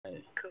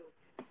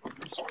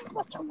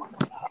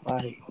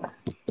Like,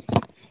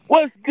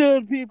 what's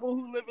good, people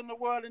who live in the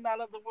world and not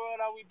of the world?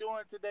 How we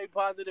doing today?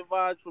 Positive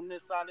vibes from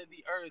this side of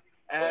the earth.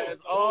 As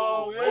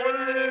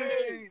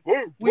always,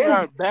 we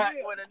are back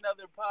with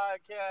another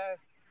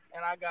podcast,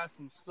 and I got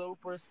some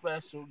super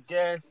special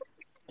guests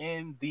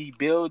in the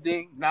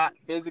building. Not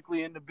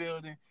physically in the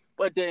building,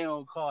 but they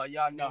on call.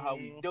 Y'all know how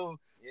we do.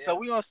 So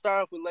we gonna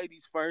start off with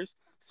ladies first.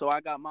 So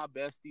I got my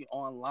bestie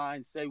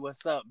online. Say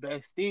what's up,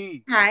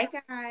 bestie. Hi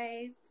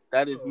guys.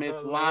 That is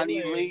Miss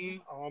Lonnie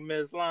Lee. Oh,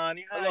 Miss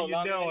Lonnie, how Hello, you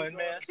Lonnie, doing,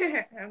 Miss?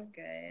 I'm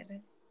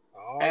good.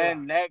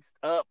 And next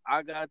up,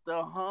 I got the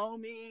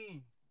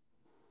homie.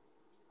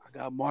 I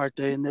got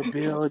Martha in the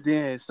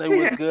building. Say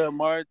what's good,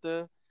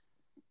 Martha.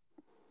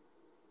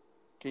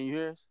 Can you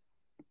hear us?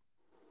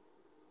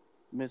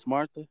 Miss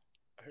Martha?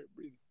 I heard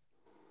breathing.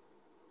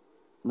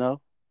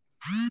 No?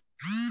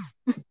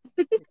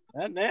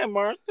 That damn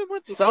Martha,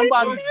 what the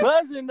Somebody's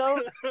buzzing, though.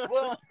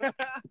 Well,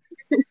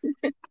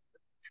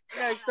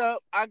 next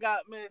up, I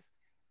got Miss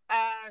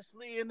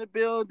Ashley in the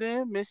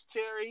building. Miss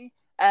Cherry.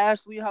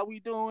 Ashley, how we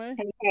doing?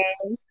 Hey,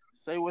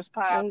 Say what's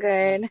poppin'. I'm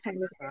good.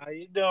 How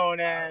you doing,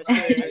 Ash?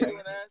 How you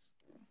doing, Ash?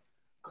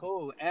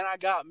 Cool. And I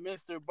got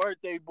Mr.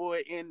 Birthday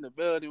Boy in the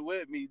building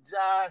with me.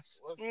 Josh,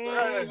 what's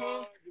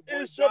up?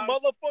 It's your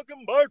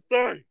motherfucking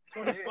birthday.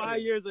 25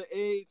 years of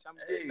age. I'm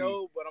getting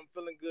old, but I'm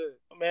feeling good.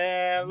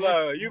 Man,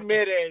 look, you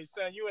mid-age,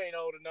 son. You ain't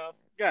old enough.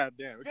 God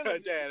damn it.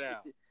 Cut that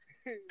out.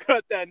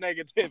 Cut that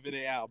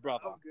negativity out,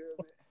 brother. I'm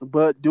good, man.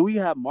 But do we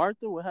have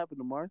Martha? What happened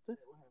to Martha?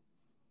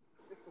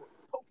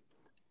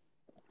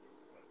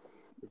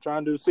 We're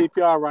trying to do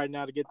CPR right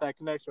now to get that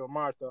connection with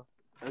Martha.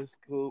 That's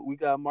cool. We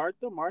got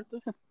Martha. Martha?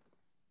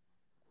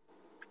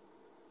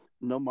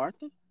 No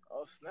Martha?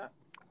 Oh, snap.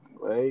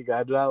 Well, you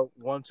got to do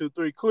 1, 2,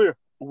 3, clear.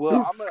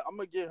 Well, I'm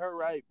gonna get her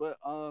right, but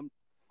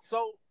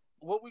so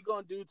what we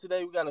gonna do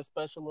today? We got a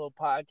special little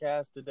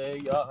podcast today,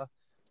 y'all.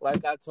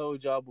 Like I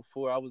told y'all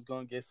before, I was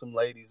gonna get some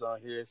ladies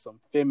on here, some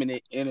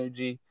feminine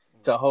energy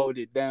to hold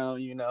it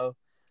down, you know.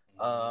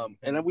 And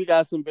then we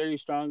got some very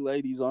strong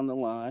ladies on the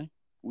line.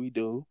 We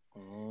do.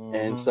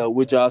 And so,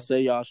 would y'all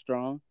say y'all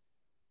strong?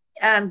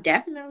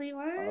 Definitely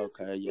was.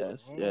 Okay,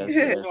 yes.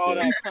 All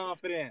that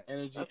confidence.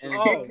 Energy.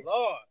 Oh,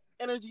 Lord.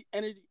 Energy. I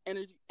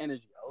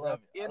love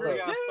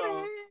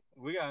it.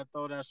 We got to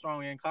throw that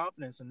strong and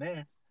confidence in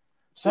there.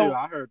 So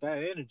I heard that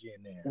energy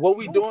in there. What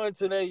we doing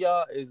today,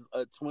 y'all, is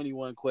a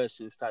 21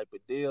 questions type of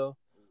deal.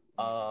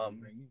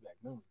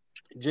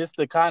 Just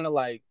to kind of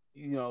like,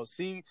 you know,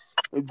 see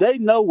if they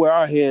know where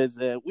our heads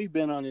at. We've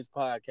been on this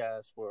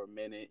podcast for a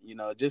minute, you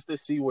know, just to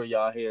see where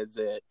y'all heads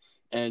at.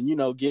 And, you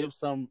know, give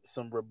some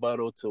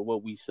rebuttal to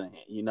what we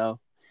saying, you know.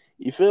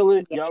 You feel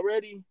it? Y'all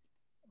ready?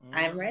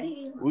 I'm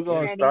ready. We're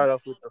going to start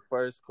off with the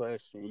first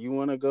question. You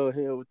want to go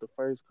ahead with the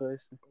first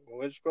question?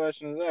 Which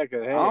question is that?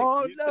 Because, hey,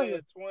 you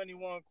said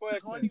 21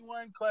 questions.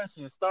 21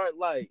 questions. Start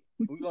light.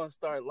 We're going to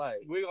start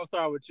light. We're going to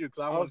start with you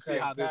because I want to see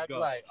how this goes.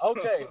 Light.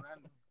 Okay.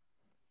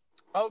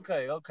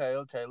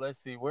 Let's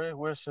see.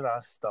 Where should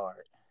I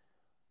start?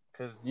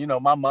 Because, you know,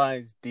 my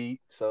mind's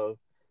deep, so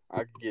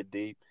I can get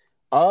deep.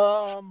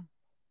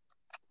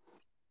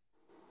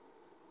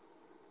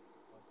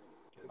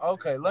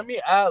 Okay, let me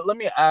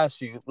ask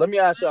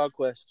y'all a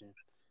question.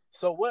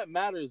 So what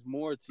matters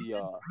more to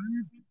y'all?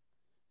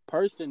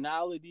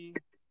 Personality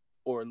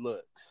or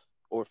looks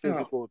or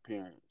physical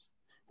appearance?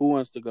 Who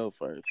wants to go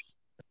first?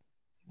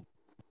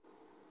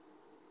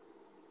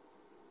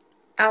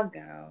 I'll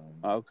go.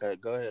 Okay,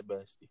 go ahead,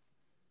 bestie.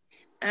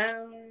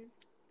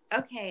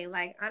 Okay,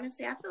 like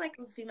honestly, I feel like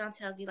if a female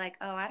tells you like,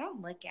 oh, I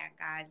don't look at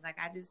guys, like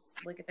I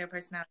just look at their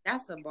personality,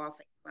 that's a ball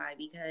face lie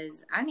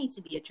because I need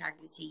to be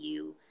attracted to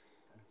you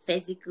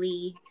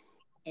physically,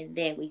 and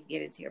then we can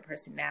get into your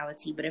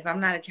personality. But if I'm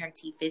not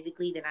attracted to you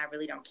physically, then I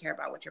really don't care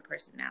about what your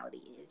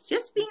personality is.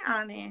 Just being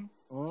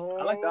honest.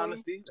 I like the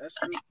honesty. That's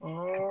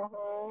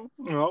true.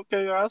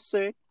 Okay, I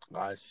see.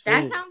 That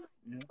sounds.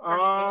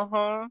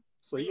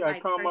 So you gotta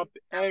come up.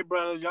 Hey,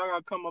 brothers, y'all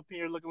gotta come up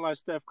here looking like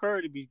Steph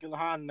Curry to be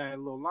hiding that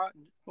little line.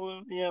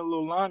 Well, yeah, a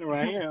little line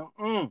right here.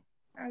 I'm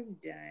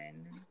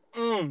done.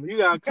 You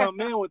gotta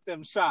come in with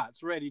them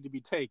shots ready to be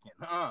taken.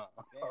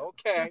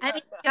 Okay. I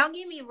mean, don't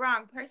get me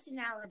wrong,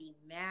 personality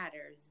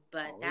matters,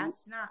 but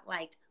that's not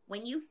like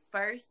when you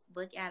first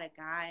look at a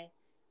guy,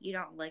 you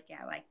don't look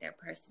at like their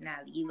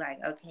personality. You like,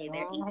 okay,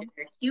 they're either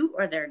cute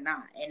or they're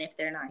not, and if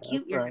they're not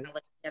cute, you're gonna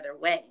look the other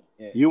way.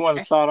 Yeah. You want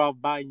to start off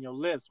biting your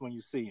lips when you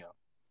see them.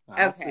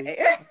 Okay.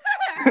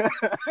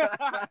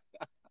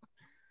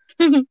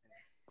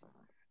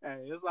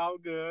 Hey, it's all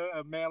good.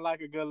 A man like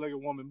a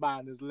good-looking woman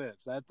biting his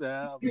lips. That's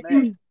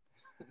man.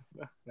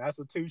 That's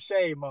a touche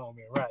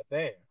moment right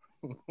there.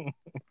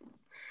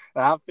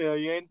 I feel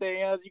you.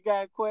 Anything else? You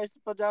got a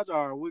question for Josh?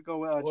 Or we go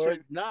with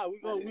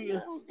we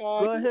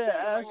go ahead,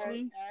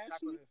 Ashley.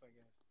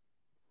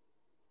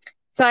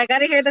 So I got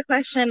to hear the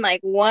question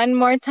like one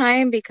more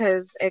time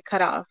because it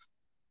cut off.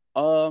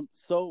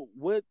 So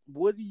what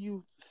do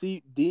you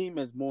deem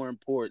as more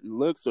important,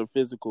 looks or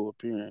physical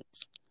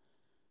appearance?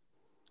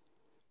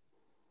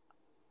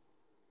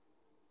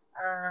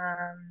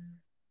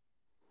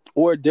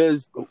 Or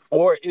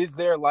is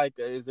there like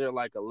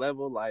a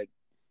level like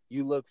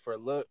you look for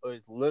look, or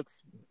is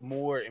looks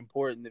more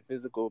important than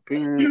physical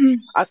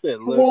appearance? I said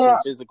looks and Well,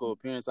 physical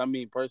appearance. I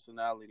mean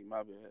personality.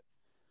 My bad.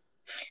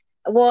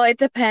 well, it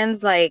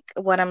depends like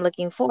what I'm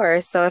looking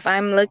for. So if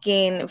I'm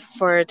looking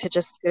for to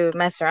just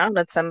mess around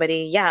with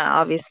somebody, yeah,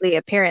 obviously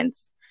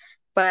appearance.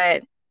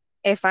 But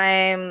if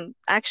I'm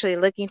actually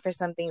looking for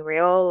something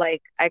real,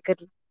 like I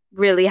could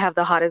really have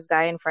the hottest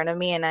guy in front of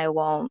me and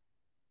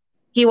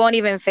he won't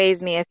even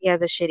faze me if he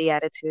has a shitty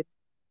attitude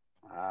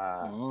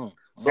Ah, or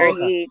so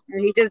he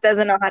just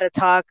doesn't know how to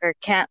talk or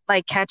can't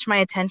like catch my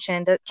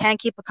attention, can't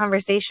keep a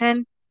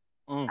conversation.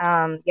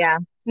 Yeah.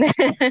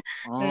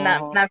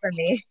 Not for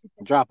me.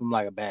 Drop him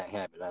like a bad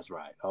habit. That's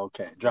right.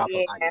 Okay. Drop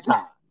him like Yeah. it's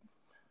hot.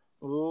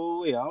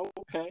 Oh, yeah.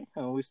 Okay.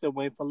 And we still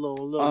wait for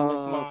little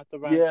Miss Martha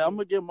right yeah, there. I'm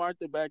gonna get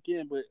Martha back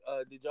in, but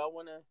did y'all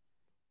want to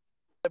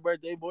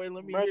birthday boy?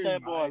 Let me hear Birthday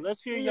you. boy.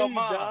 Let's hear Let me your you,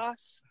 mom. Josh.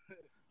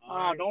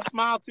 Don't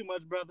smile too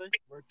much, brother.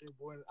 Birthday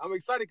boy. I'm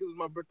excited because it's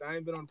my birthday. I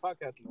ain't been on the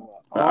podcast in a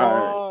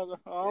while.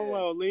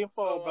 Well, lean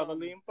forward, brother.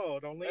 Lean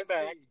forward. Don't lean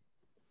back. See.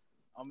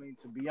 I mean,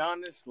 to be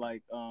honest,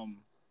 like,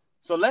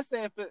 so let's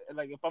say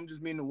if I'm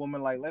just meeting a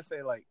woman, like, let's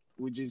say like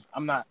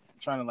I'm not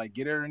trying to like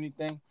get her or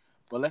anything,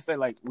 but let's say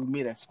like we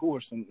meet at school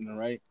or something,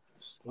 right?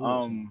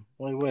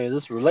 Wait, is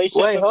this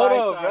relationship? Wait, hold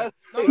advice? on,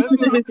 bro. No, that's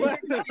not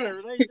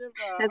Relationship.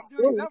 That's I'm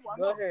doing cool. example. I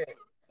Go know. ahead.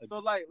 So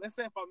like, let's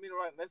say if I meet her,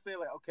 right? Let's say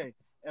like, okay,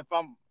 if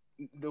I'm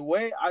the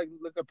way I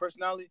look at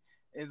personality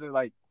is it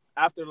like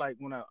after like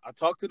when I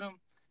talk to them,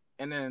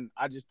 and then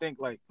I just think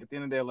like at the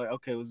end of the day, like,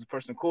 okay, was this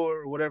person cool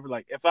or whatever?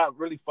 Like if I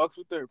really fucks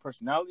with their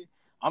personality,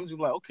 I'm just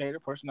like, okay,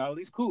 their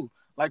personality's cool.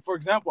 Like for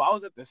example, I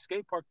was at the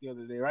skate park the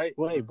other day, right?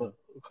 Wait, but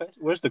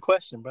where's the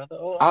question, brother?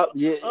 I'm I'm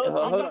talking hold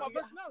on. about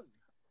personality.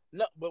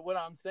 No, but what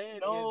I'm saying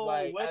is No,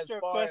 like, what's as your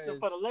far question as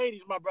for the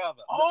ladies, my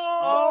brother?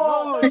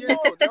 I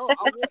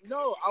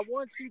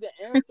want you to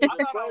answer I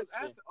the thought I was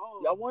question.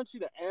 asking. I want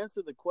you to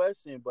answer the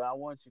question, but I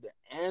want you to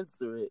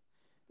answer it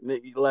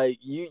like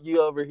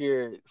you over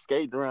here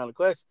skating around the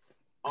question.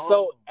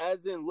 So,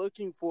 as in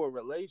looking for a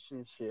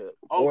relationship,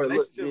 or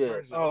relationship yeah.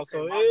 version. Oh, Okay,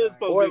 so my it is bad.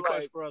 supposed Or to be a like,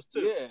 question for us too.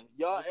 yeah,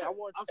 y'all. Okay. I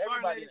want I'm sorry,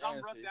 everybody ladies. to I'm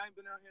answer. rusty. I ain't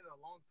been out here in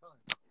a long time.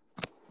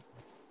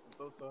 I'm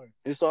so sorry.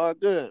 It's all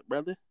good,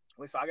 brother.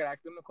 Wait, so I gotta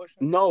ask them the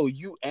question? No,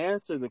 you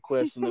answer the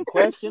question. The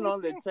question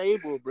on the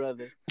table,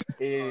 brother,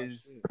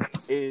 is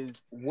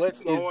what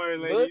Don't is worry,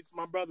 ladies. looks,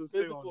 My brother's still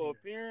on physical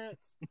here.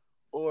 appearance,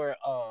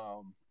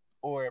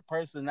 or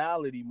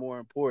personality more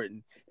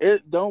important?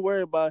 Don't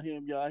worry about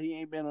him, y'all. He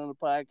ain't been on the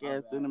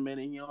podcast in a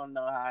minute. He don't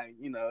know how.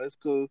 It's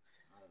cool.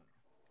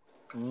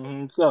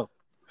 So,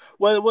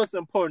 what's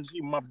important to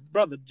you, my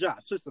brother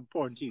Josh? What's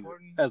important to you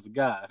as a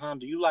guy, huh?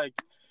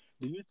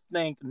 Do you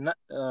think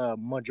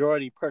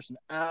majority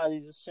personality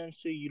is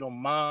essential? You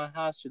don't mind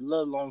how she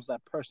look, as long as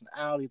that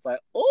personality is like,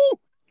 oh,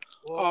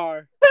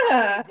 or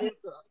the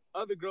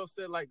other girl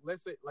said, like,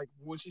 let's say, like,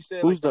 when she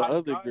said, Who's like, the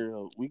other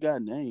girl? We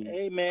got names.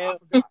 hey man, I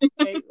forgot.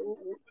 hey,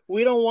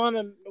 we don't want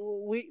to.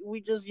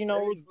 We just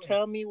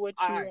tell me what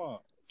you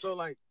want. So,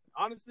 like,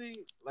 honestly,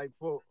 like,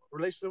 for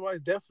relationship wise,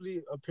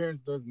 definitely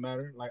appearance does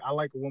matter. Like, I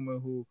like a woman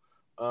who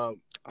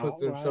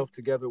puts herself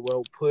together,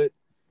 well put,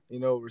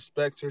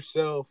 respects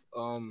herself,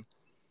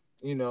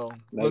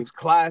 looks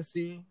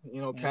classy,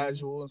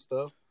 casual and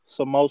stuff.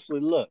 So mostly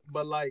looks.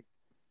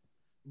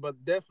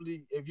 But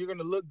definitely, if you're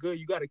gonna look good,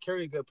 you got to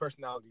carry a good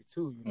personality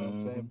too. You know what I'm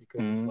saying?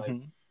 Because it's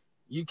like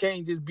you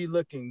can't just be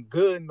looking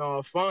good and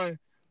all fine,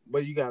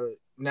 but you got a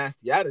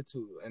nasty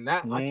attitude, and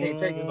that I can't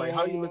take. It's like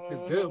how you look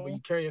is good, but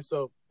you carry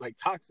yourself like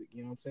toxic.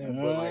 You know what I'm saying?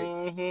 But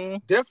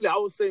like definitely, I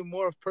would say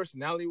more of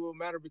personality will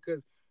matter,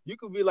 because you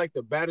could be like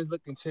the baddest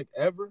looking chick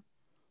ever,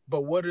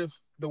 but what if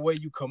the way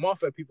you come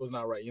off at people's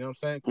not right? You know what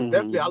I'm saying? Because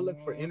definitely, I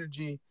look for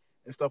energy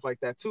and stuff like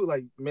that too.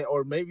 Like,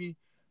 or maybe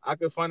I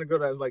could find a girl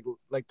that's like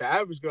the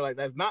average girl, like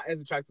that's not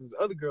as attractive as the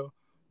other girl,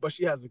 but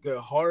she has a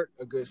good heart,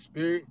 a good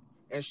spirit,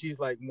 and she's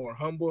like more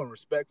humble and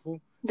respectful.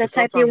 The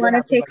type you want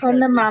to take home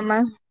to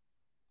mama.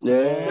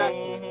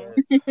 Yeah.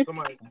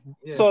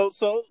 Yeah.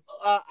 So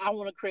I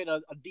want to create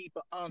a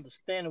deeper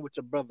understanding with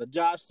your brother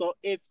Josh. So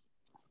if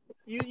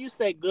you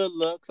say good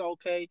looks,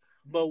 okay,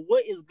 but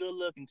what is good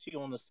looking to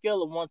you on a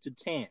scale of 1 to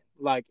 10?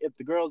 Like, if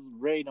the girl's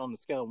rated on the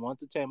scale of 1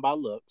 to 10 by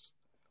looks,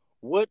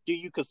 what do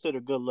you consider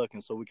good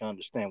looking, so we can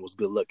understand what's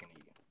good looking to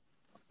you?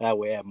 That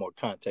way, add more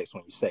context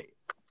when you say it.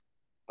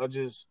 I'll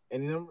just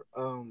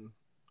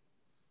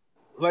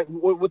like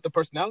with the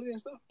personality and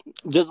stuff.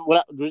 Just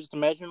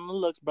imagine on the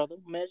looks, brother.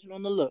 Imagine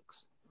on the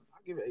looks.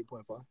 I'll give it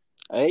 8.5.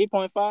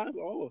 8.5.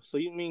 Oh, so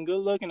you mean good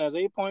looking as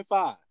 8.5?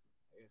 Yeah.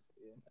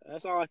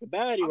 That's all like a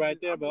baddie right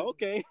there, but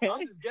okay. I'm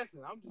just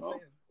guessing. I'm just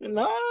saying.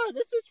 No,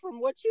 this is from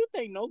what you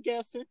think. No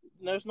guessing.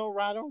 There's no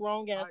right or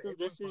wrong answers.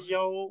 This is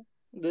your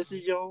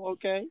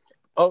okay.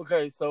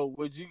 Okay, so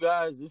would you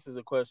guys? This is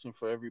a question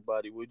for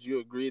everybody. Would you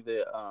agree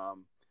that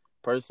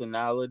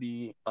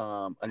personality,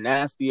 a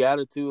nasty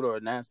attitude or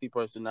a nasty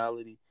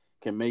personality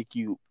can make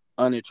you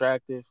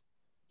unattractive?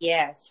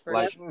 Yes, for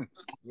like, sure.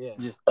 Yeah,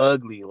 just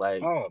ugly.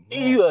 Like, oh,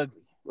 you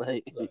ugly.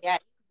 Like, Yeah,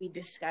 be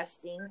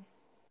disgusting.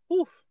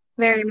 Oof.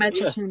 Very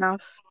much Yeah. a turn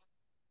off.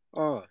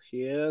 Oh,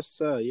 yes,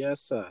 sir.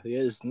 Yes, sir.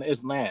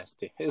 It's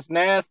nasty. It's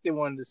nasty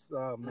when this,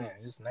 man,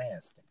 it's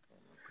nasty.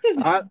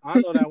 I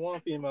know that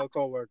one female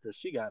coworker.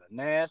 She got a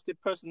nasty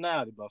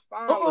personality, but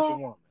fine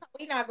looking woman.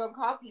 We're not gonna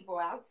call people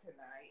out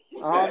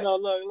tonight. Oh no!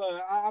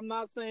 Look! I'm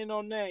not saying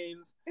no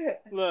names.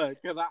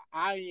 Look, because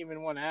I didn't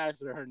even want to ask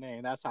her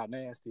name. That's how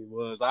nasty it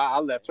was. I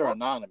left her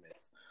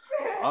anonymous.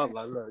 I was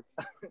like, look,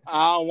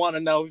 I don't want to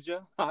know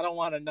you. I don't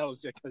want to know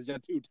you because you're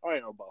too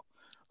terrible.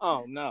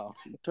 Oh no,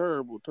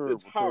 Terrible.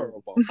 it's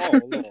horrible.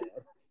 Oh Lord.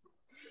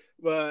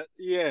 But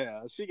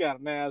yeah, she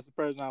got a nasty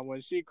personality. When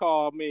she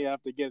called me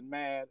after getting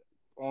mad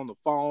on the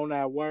phone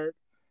at work,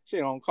 she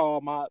don't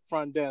call my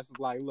front desk. It's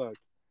like, look,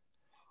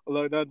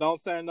 don't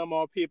send no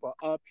more people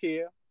up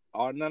here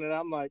or none of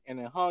that. I'm like, and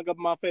it hung up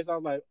in my face. I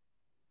was like,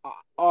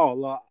 oh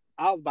Lord,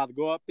 I was about to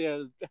go up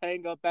there,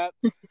 hang up that,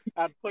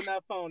 after putting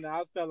that phone down.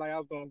 I felt like I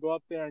was gonna go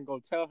up there and go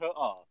tell her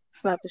off.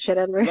 Slap the shit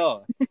out of her.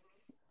 Lord.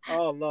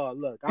 Oh Lord,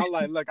 look. I'm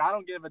like, look, I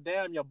don't give a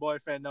damn your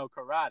boyfriend know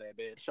karate,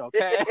 bitch,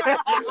 okay?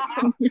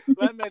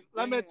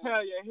 let me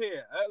tell you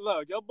here.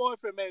 Look, your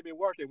boyfriend may be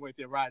working with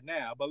you right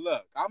now, but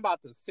look, I'm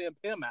about to simp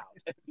him out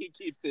if you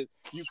keep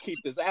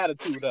this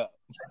attitude up.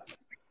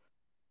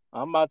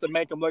 I'm about to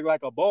make him look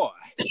like a boy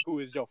who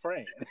is your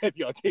friend if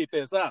you'll keep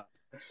this up.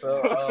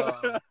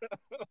 So,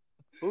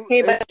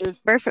 Hey, but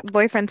it's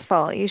boyfriend's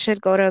fault. You should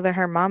go to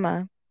her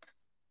mama.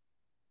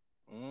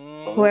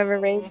 Whoever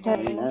raised her.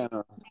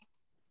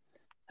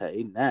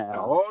 Hey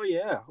now. Oh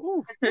yeah.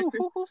 Who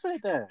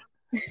said that?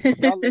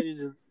 Y'all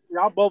ladies,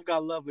 y'all both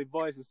got lovely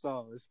voices,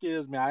 so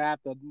excuse me. I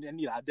need an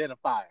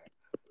identifier.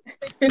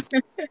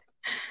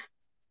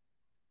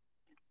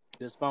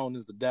 This phone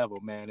is the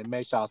devil, man. It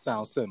makes y'all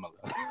sound similar.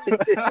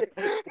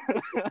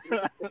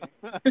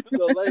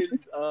 So,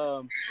 ladies,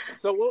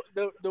 so what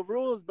the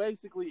rules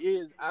basically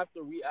is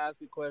after we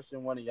ask a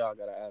question, one of y'all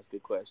gotta ask a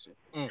question.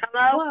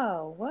 Hello?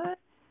 Whoa, what?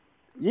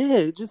 Yeah,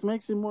 it just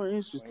makes it more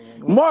interesting.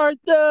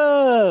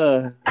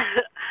 Martha!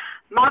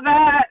 My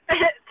bad.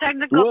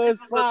 Technical.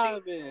 What's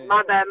poppin'?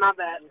 My bad.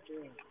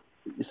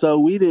 So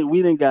we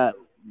didn't got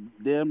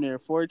damn near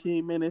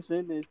 14 minutes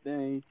in this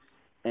thing,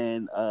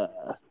 and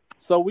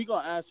so we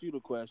gonna ask you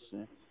the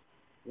question: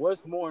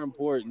 what's more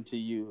important to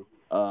you,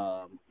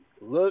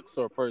 looks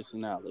or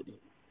personality?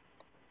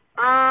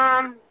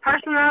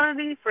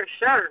 Personality for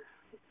sure.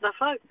 The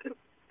fuck?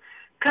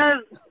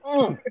 Cause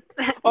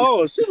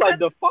oh, she's like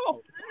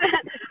default.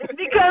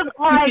 Because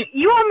like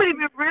you want me to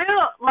be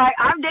real? Like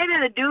I've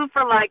dated a dude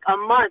for like a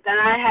month and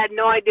I had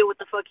no idea what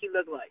the fuck he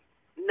looked like.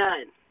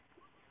 None.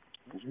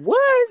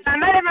 What? I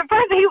met him in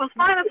person. He was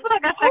fine as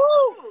fuck. I said,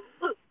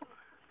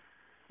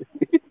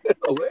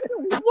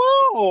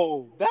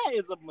 Whoa, that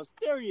is a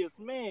mysterious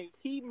man.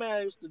 He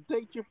managed to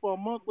date you for a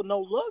month with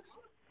no looks.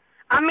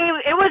 I mean,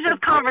 it was just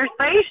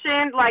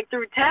conversation, like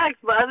through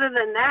text, but other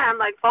than that, I'm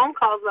like phone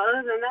calls, but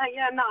other than that,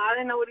 yeah, no, I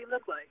didn't know what he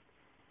looked like.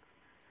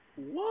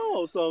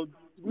 Whoa, so,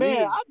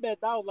 man, I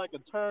bet that was like a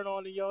turn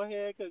on in your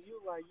head, because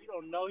you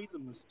don't know, he's a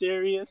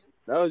mysterious.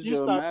 That was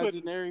your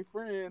imaginary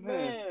friend,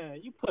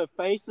 man, you put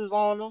faces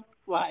on him,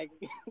 like.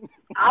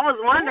 I was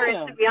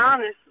wondering, to be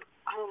honest.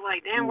 I was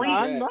like, damn, what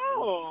I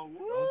know.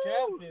 Don't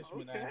catfish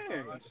me now.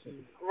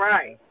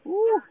 Right.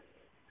 Woo.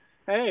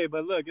 Hey,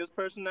 but look, it's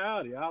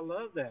personality. I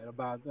love that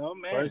about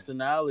them, man.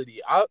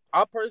 Personality. I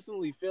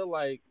personally feel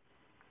like,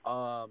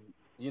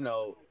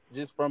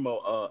 just from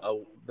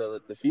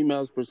the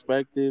female's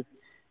perspective,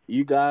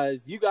 you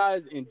guys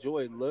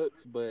enjoy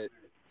looks, but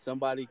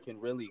somebody can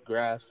really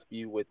grasp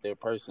you with their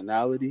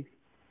personality,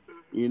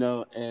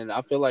 and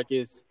I feel like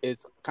it's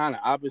kind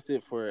of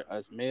opposite for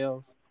us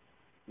males.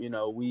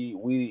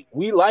 We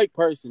like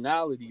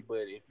personality,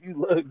 but if you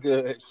look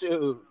good,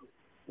 shoot.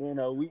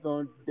 We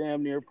gonna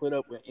damn near put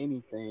up with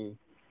anything.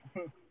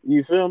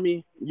 You feel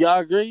me?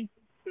 Y'all agree?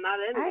 Not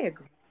anything. I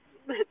agree.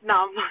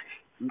 No,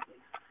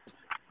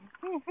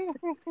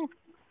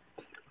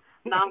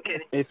 I'm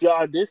kidding. If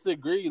y'all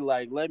disagree,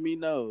 let me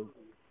know.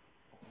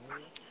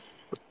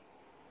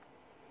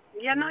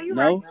 Yeah, no, you're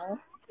right.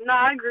 No,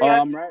 I agree.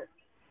 I'm right.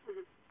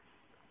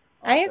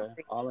 I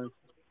agree.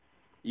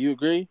 You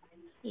agree?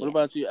 Yeah. What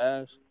about you,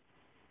 Ash?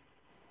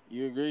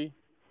 You agree?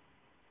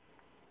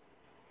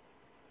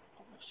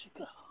 Where'd she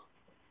go?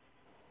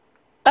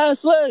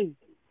 Ashley!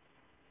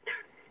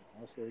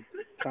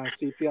 Trying to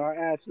CPR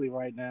Ashley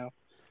right now.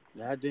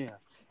 Goddamn.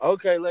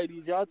 Okay,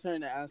 ladies, y'all turn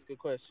to ask a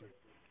question.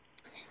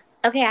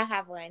 Okay, I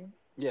have one.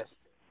 Yes.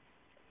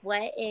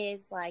 What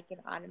is like an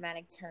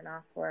automatic turn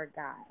off for a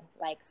guy?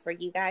 Like for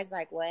you guys,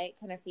 like what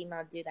can a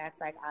female do that's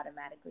like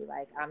automatically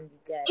like I'm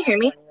good? You hear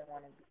me? I don't even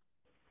want to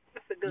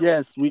be.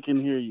 Yes, we can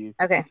hear you.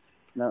 Okay.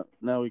 No,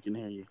 we can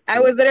hear you.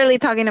 I was literally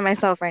talking to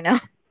myself right now.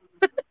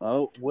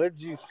 Oh, what'd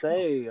you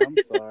say? I'm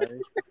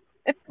sorry.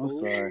 I'm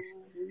sorry.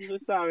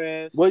 Sorry,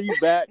 Ash. Well, you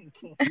back.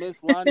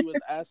 Miss Lonnie was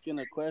asking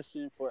a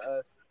question for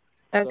us.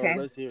 Okay.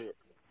 So let's hear it.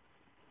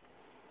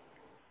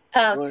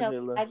 Oh, Go so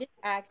ahead, love. I just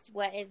asked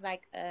what is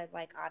like a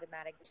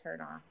automatic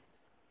turn off?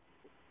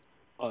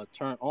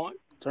 Turn on?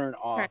 Turn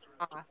off.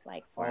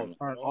 Like for me.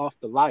 Turn off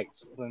the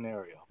lights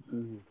scenario.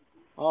 Mm-hmm.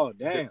 Oh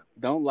damn!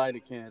 Don't light a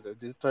candle.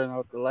 Just turn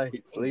off the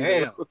lights.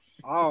 Damn!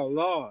 Oh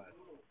Lord.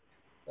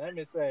 Let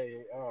me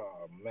say,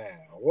 oh man,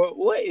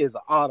 what is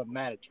an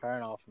automatic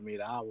turn off for me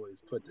that I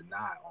always put the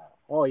knot on?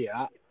 Oh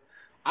yeah,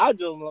 I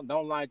just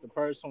don't like the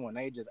person when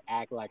they just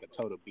act like a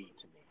total beat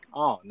to me.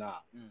 Oh no,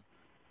 nah.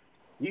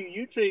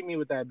 You treat me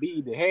with that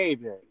beat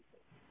behavior.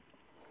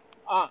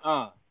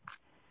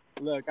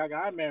 Look, I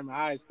remember in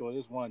high school,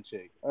 this one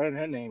chick. Her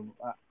name,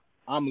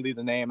 I'm gonna leave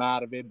the name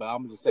out of it, but I'm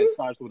gonna just say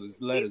starts with a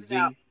letter Z.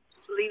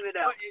 Leave it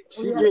out.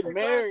 She get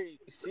married.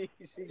 She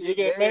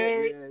get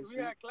married.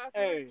 Yeah,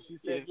 she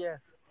said yes.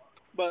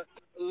 But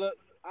look,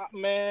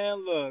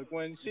 man, look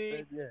when she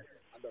said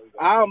yes.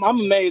 I'm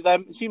amazed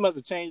that she must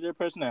have changed her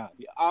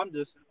personality. I'm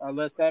just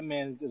unless that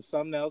man is just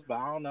something else, but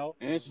I don't know.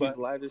 And she's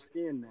lighter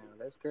skinned now.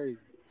 That's crazy.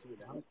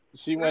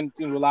 She went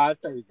through a lot of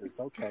phases.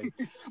 Okay,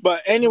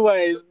 but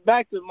anyways,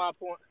 back to my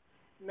point.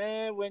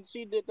 Man, when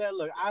she did that,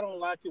 look, I don't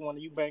like it when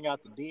you bring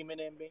out the demon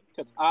in me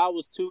because I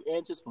was 2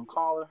 inches from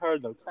calling her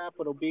the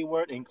capital B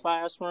word in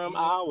classroom.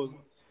 I was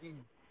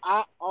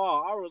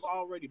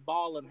already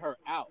balling her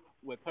out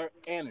with her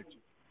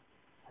energy.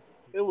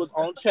 It was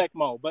on check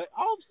mode, but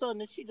all of a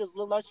sudden she just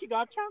looked like she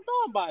got turned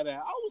on by that.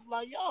 I was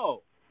like,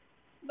 yo,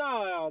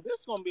 no, this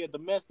is gonna be a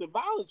domestic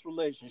violence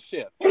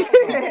relationship.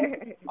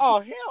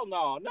 Oh hell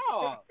no.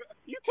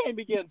 You can't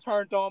be getting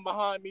turned on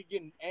behind me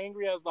getting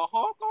angry as the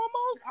hawk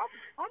almost.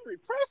 I'm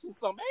repressing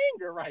some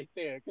anger right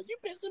there because you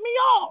pissing me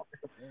off.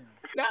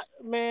 Now,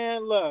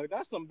 man, look,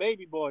 that's some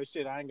baby boy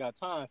shit I ain't got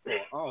time for.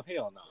 Oh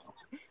hell no.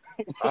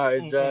 All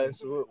right,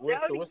 Josh,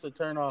 what's the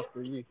turn off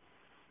for you?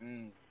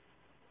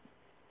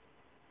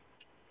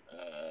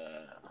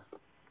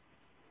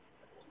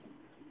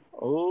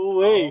 Oh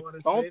wait,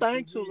 don't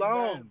think too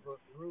long.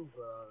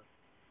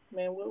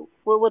 Man,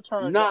 what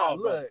turns off?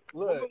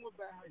 Look.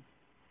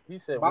 He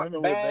said women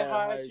with bad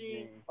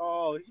hygiene.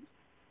 Oh,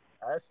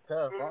 that's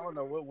tough. I don't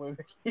know what women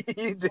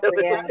you dealing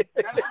with.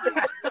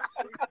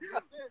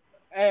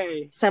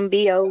 Hey, some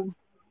BO.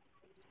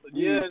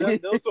 Yeah,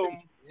 those some.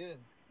 Yeah,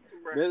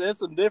 there's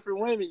some different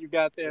women you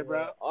got there,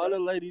 bro. All the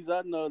ladies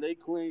I know, they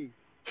clean.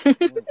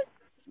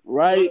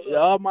 Right?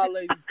 All my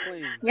ladies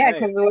clean. Yeah,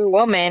 because we're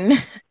women.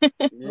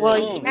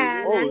 Well,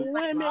 yeah,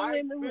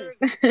 that's women.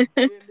 And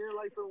they're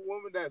like some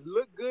women that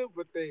look good,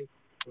 but they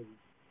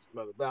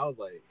smell bad. I was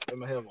like, in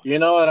my head, you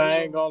know what? I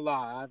ain't gonna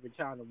lie. I've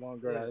encountered one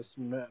girl that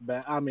smelled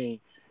bad. I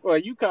mean, well,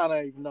 you kind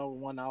of even know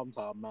one I'm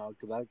talking about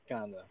because I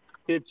kind of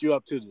hipped you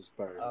up to this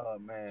person. Oh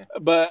man!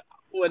 But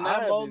when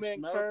that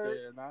moment occurred,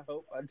 and I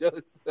hope I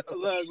just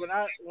look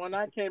when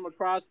I came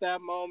across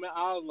that moment,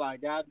 I was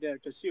like, God damn,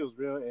 because she was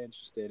real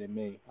interested in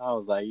me. I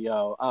was like,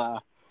 yo,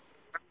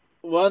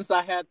 once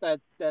I had that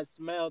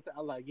smell, I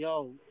was like,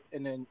 yo,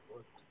 and then,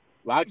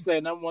 like I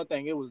said, number one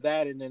thing, it was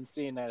that, and then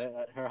seeing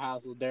that her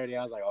house was dirty,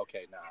 I was like,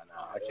 okay, nah,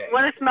 I can't.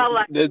 What it smell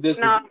like?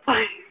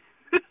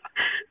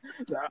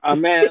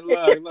 Man,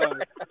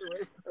 look.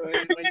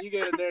 When you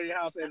get a dirty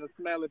house and a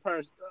smelly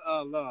person,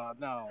 oh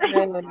Lord, no,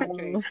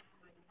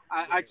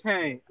 I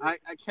can't. I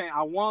can't.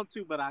 I want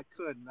to, but I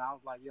couldn't. I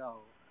was like,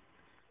 yo,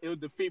 it would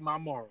defeat my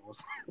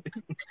morals.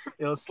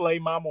 It'll slay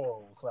my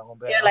morals. So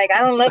yeah, like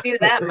I don't love you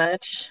that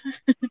much.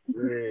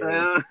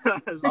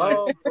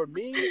 For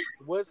me,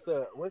 what's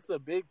a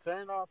big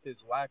turnoff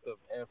is lack of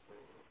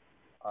effort.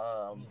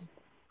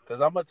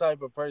 Because I'm a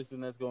type of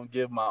person that's gonna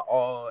give my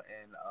all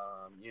and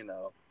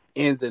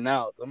ins and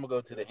outs. I'm gonna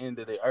go to the end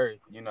of the earth.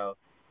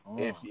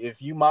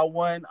 If you my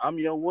one, I'm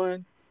your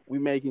one. We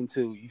making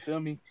two. You feel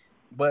me?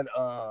 But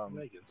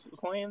making two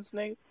twins,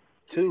 nigga.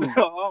 Two. I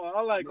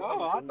thought it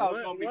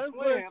was gonna be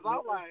twins.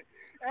 I'm like,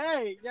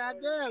 hey,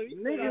 goddamn,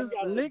 niggas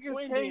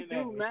can't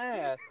do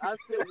math. I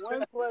said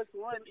 1 + 1 =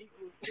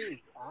 2.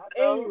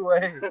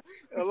 Anyway,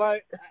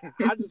 like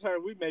I just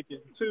heard we making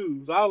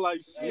twos. I was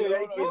like, shit,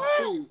 making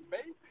two.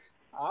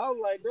 I was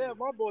like, damn,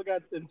 my boy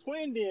got them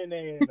twin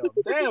DNA in him.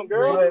 Damn,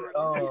 girl.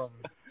 But,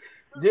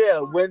 yeah,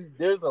 when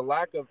there's a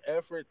lack of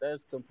effort,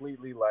 that's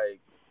completely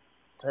like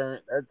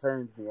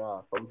turns me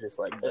off. I'm just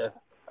like, all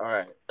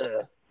right,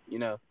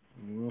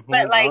 Mm-hmm.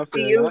 But like,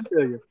 do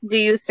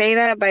you say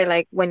that by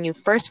like when you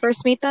first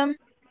meet them?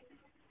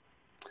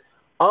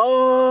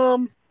 I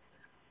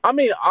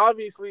mean,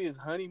 obviously it's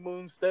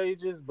honeymoon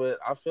stages, but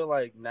I feel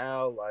like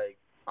now, like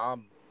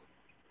I'm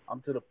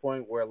to the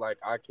point where like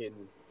I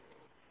can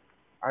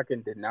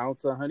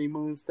denounce a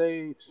honeymoon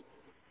stage.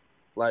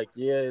 Like,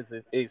 yeah,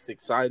 it's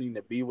exciting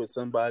to be with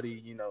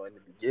somebody, in the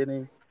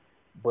beginning,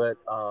 but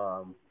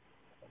I'm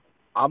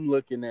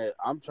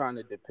trying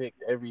to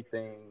depict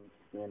everything,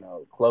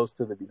 close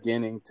to the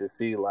beginning to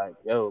see like,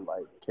 yo,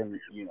 like,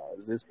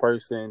 is this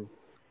person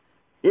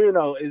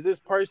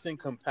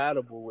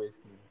compatible with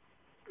me?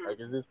 Like,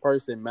 is this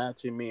person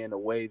matching me in a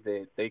way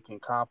that they can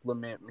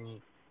compliment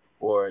me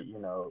or,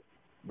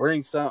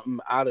 bring something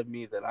out of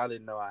me that I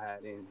didn't know I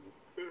had in me?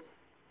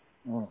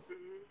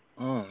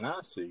 I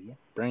see you.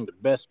 Bring the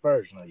best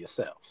version of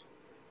yourself.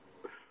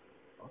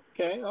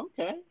 Okay.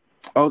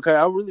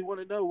 I really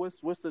want to know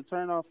what's the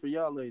turn off for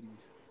y'all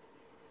ladies.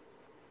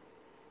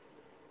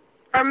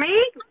 For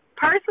me,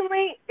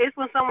 personally, it's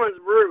when someone's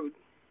rude.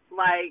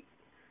 Like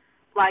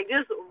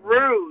just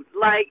rude.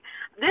 Like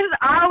this,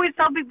 I always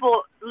tell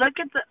people, look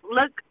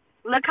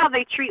how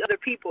they treat other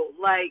people.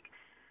 Like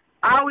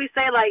I always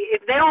say, like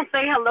if they don't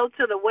say hello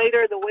to the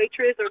waiter, the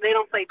waitress, or they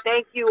don't say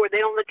thank you, or they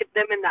don't look at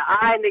them in the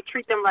eye, and they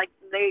treat them like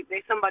they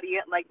somebody,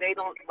 like they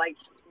don't, like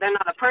they're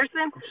not a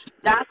person.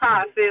 That's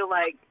how I feel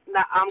like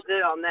I'm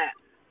good on that.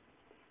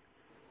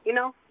 You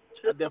know.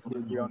 I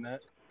definitely agree on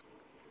that.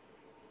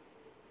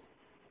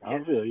 I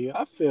feel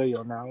you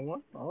on that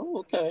one. Oh,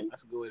 okay.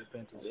 That's a good way to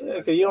paint it. Yeah,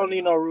 because you don't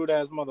need no rude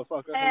ass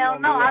motherfucker. Hell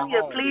no, I'm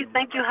here. Please,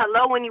 thank you,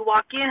 hello when you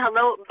walk in,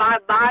 hello,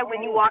 bye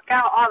when you walk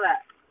out, all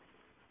that.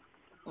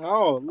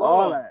 Oh, Lord.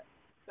 All that.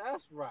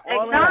 That's right.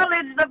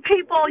 Acknowledge the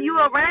people you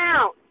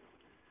around.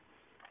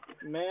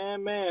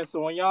 Man.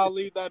 So when y'all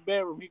leave that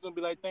bedroom, he's gonna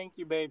be like, "Thank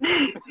you,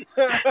 baby."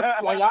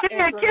 When y'all give me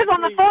a kiss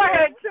on the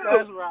forehead too.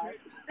 That's right.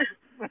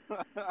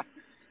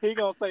 He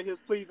gonna say his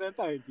please and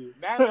thank you.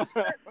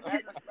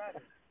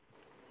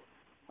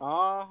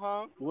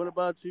 What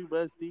about you,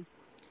 Bestie?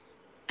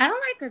 I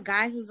don't like a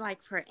guy who's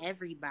like for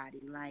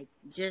everybody, like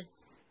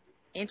just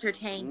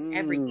entertains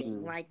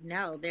everything. Like,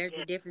 no, there's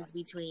a difference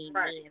between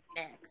me and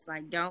sex.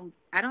 Like,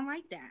 I don't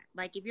like that.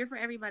 Like, if you're for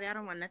everybody, I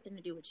don't want nothing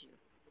to do with you.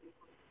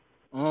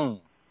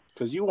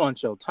 Because you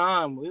want your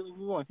time. We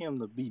want him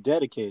to be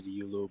dedicated to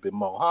you a little bit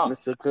more, huh?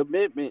 It's a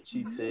commitment,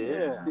 she said.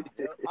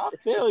 Yeah, I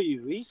feel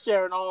you. He's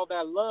sharing all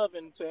that love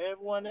into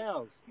everyone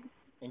else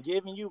and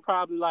giving you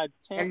probably like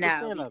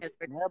 10% of it.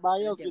 And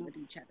everybody else deal with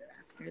each other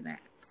after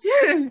that.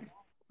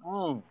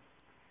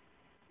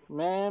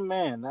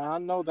 Man, I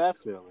know that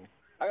feeling.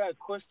 I got a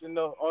question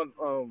though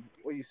on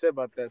what you said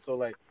about that. So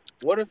like,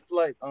 what if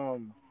like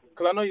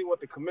because I know you want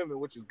the commitment,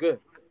 which is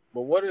good,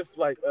 but what if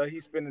like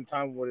he's spending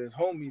time with his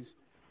homies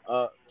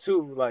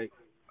too? Like,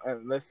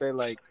 let's say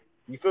like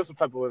you feel some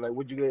type of way. Like,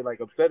 would you get like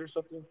upset or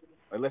something?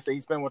 Like, let's say he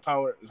spend more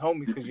time with his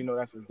homies because you know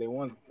that's his day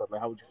one. But like,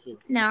 how would you feel?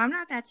 No, I'm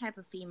not that type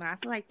of female. I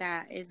feel like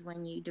that is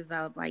when you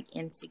develop like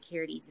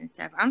insecurities and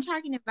stuff. I'm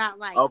talking about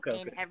like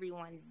in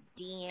everyone's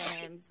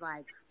DMs,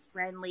 like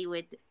friendly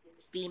with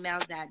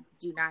females that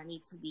do not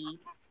need to be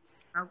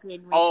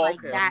spoken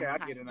with, that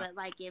type. But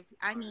like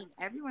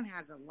everyone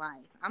has a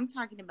life. I'm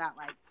talking about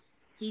like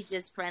he's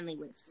just friendly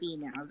with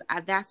females.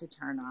 That's a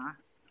turn off.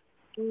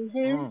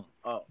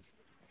 Oh.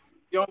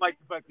 You don't like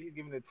the fact that he's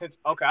giving attention.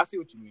 Okay, I see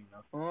what you mean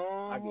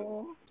though. I get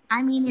it.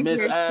 I mean, if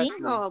you're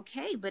single,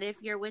 okay, but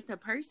if you're with a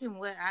person,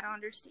 I don't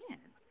understand.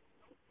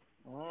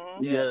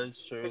 Yeah,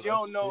 it's true. Because you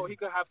don't know, he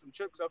could have some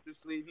tricks up his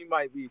sleeve. He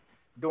might be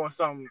doing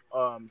some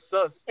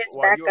sus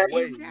while you're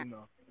away, you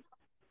know.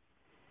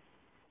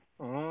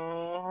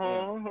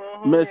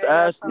 Miss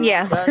Ashley,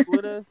 back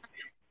with us.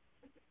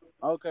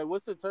 Okay,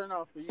 what's the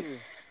turnoff for you?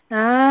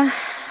 I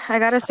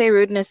gotta say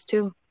rudeness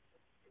too.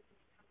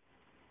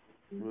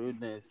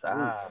 Rudeness,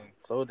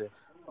 so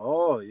this.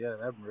 Oh yeah,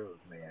 that's rude,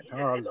 man.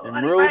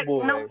 Them rude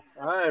boys.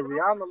 All right,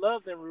 Rihanna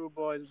loves them rude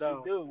boys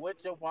though. She do.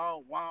 What you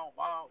want?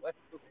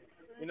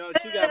 You know,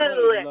 she got money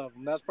to love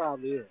them. That's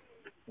probably it.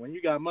 When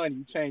you got money,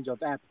 you change your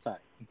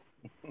appetite.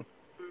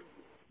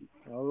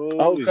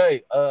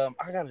 Okay,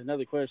 I got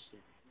another question.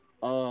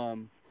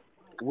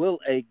 Will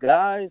a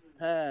guy's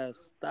past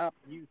stop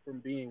you from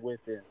being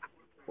with him,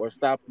 or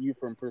stop you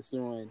from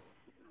pursuing,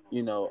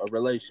 a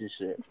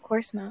relationship? Of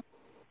course not.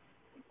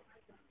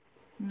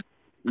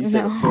 You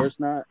said, of course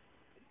not.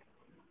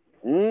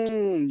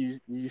 You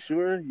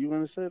sure you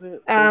want to say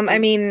that? I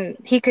mean,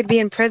 he could be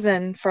in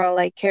prison for all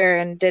I care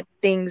and did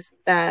things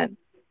that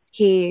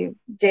he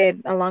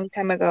did a long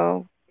time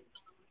ago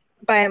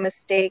by a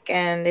mistake.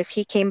 And if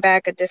he came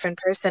back a different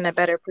person, a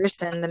better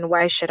person, then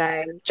why should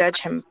I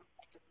judge him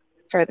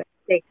for the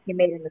mistakes he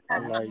made in the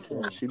past? I like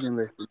that. She been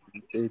listening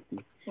to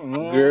 50.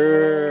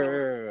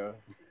 Girl.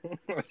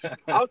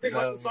 I was thinking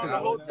about the song the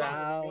whole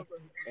time.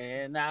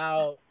 And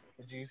now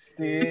you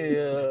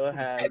still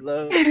have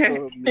love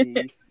for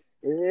me.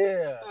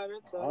 Yeah.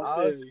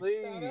 I'll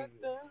see.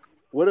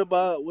 What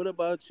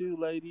about you,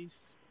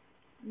 ladies?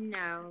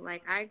 No,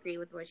 like I agree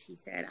with what she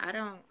said. I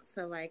don't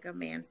feel like a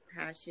man's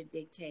past should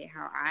dictate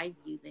how I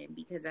view them,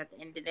 because at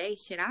the end of the day,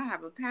 I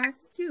have a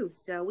past too.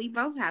 So we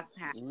both have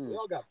past. We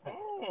all got past.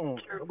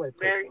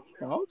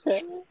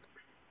 Okay.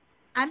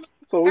 I mean,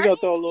 so we gonna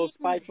throw a little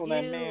spice on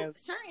that man's.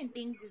 Certain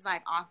things is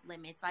like off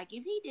limits. Like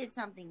if he did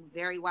something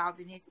very wild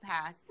in his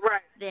past,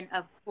 then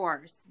of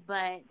course.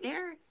 But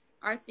there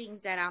are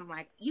things that I'm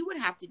like, you would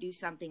have to do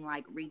something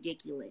like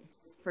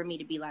ridiculous for me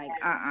to be like,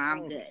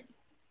 I'm good.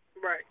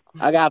 Right.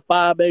 I got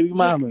 5 baby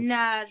mamas.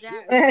 Nah,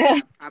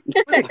 that.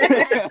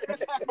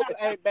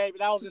 Hey, baby,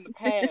 that was in the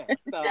past.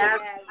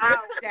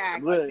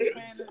 Look,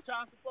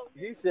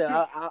 he said,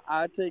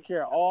 I take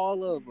care of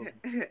all of them.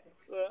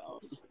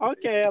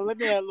 Okay, let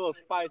me add a little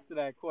spice to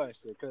that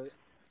question, because,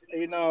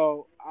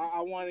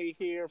 I want to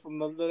hear from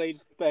the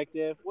lady's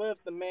perspective. What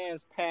if the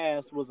man's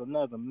past was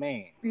another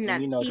man?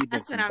 No,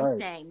 that's what I'm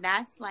saying.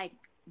 That's like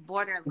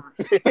borderline.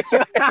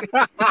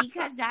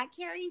 Because that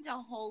carries a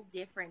whole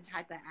different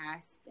type of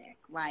aspect.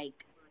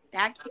 Like,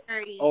 that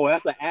carries... Oh,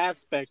 that's an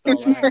aspect, all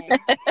right.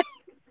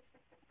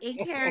 it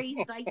carries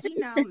like, you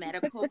know,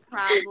 medical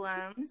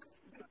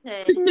problems.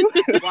 You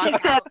could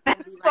walk out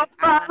and be like,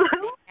 I'm not a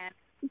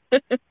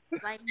man.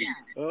 Like, no.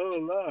 Oh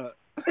Lord.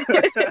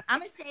 I'm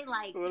gonna say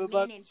like What men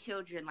about- and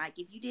children. Like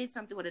if you did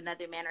something with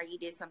another man, or you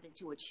did something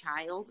to a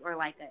child, or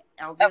like an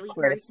Of elderly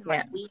course, person, yeah.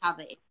 like we have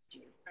an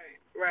issue.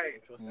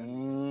 Right.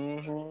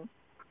 Mhm.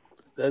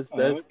 That's.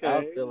 Okay.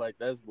 I feel like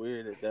that's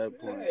weird at that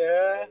point.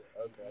 Yeah.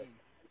 Okay.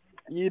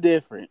 You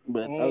different,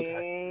 but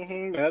okay.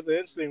 Mhm. That's an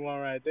interesting one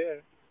right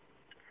there.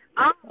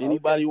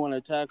 Anybody want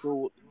to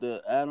tackle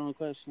the add-on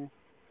question?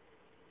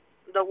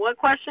 The what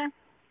question?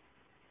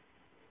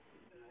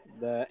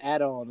 The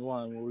add-on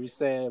one where we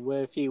said, what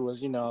if he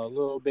was, a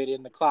little bit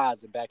in the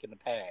closet back in the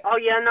past? Oh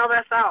yeah, no,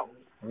 that's out.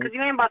 Cause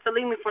you ain't about to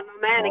leave me for no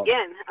man Oh.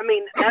 again. I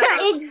mean, ever.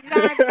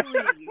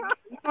 Exactly.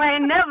 You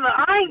ain't never.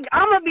 I'm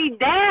gonna be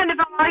damned if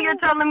I'm out here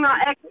telling my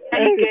ex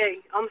that he gay.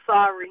 I'm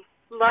sorry.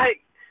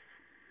 Like,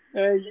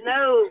 Hey,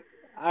 no.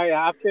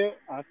 I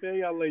feel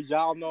y'all ladies.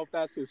 Y'all know if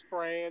that's his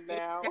friend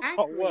now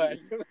or what?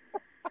 Exactly.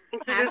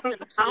 Have some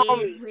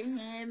kids with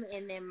him,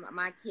 and then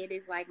my kid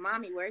is like,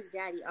 "Mommy, where's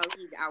Daddy?" Oh,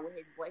 he's out with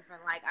his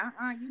boyfriend. Like,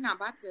 you're not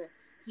about to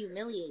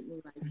humiliate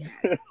me like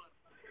that.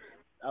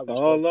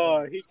 Oh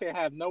Lord, he can't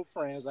have no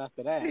friends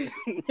after that.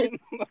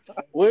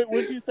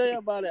 What you say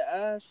about it,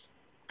 Ash?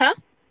 Huh?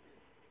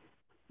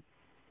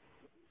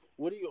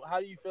 How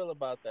do you feel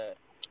about that?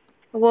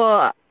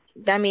 Well,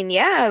 I mean,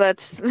 yeah,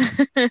 that's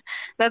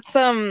that's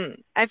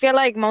I feel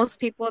like most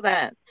people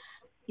that,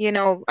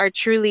 are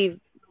truly,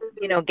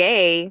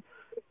 gay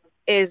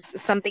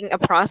is a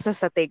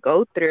process that they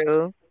go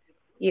through,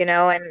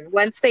 and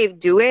once they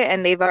do it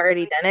and they've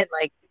already done it,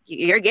 like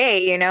you're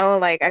gay,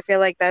 like I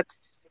feel like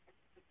that's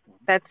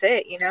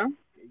it,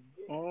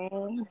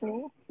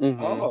 Mhm.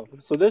 Mm-hmm. Oh,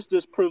 so this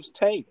just proves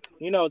Tank.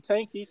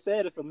 Tank, he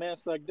said if a man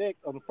suck dick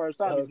on the first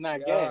time, he's not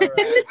gay. All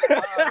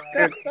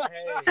right.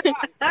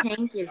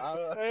 Hank is.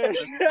 Hey,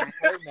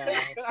 now.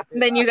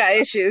 Then you got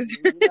issues.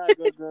 You're not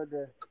gonna go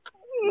there.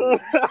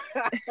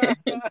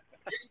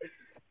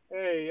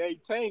 Hey,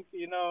 Tank,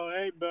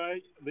 hey,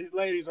 bud, these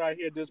ladies right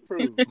here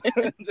disprove.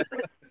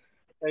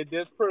 They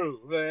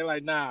disprove. They're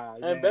like, nah.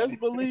 And man. best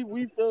believe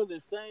we feel the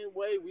same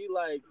way. We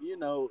like,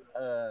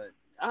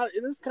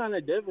 it's kind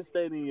of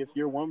devastating if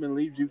your woman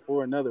leaves you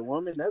for another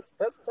woman. That's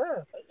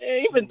tough. Yeah,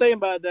 even thinking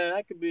about that,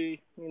 that could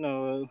be,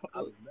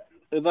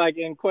 it's like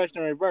in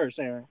question reverse,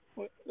 Aaron.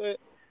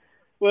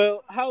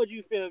 Well, how would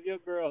you feel if your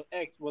girl's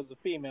ex was a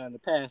female in the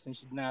past and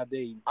she's now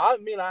dating? I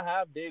mean, I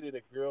have dated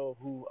a girl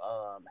who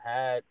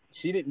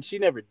she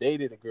never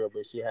dated a girl,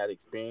 but she had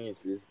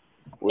experiences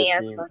with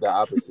the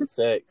opposite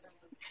sex.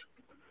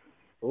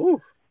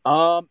 Ooh.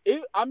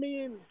 It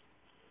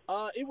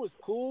was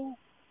cool.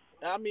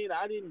 I mean,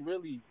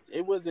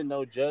 it wasn't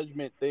no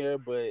judgment there,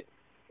 but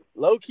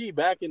low key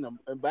back in the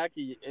back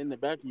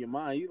of your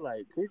mind, you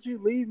like, could you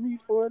leave me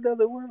for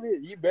another woman?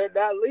 You better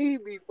not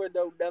leave me for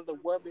no another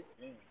woman.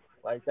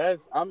 Like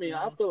that's, I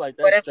feel like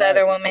that's. What if the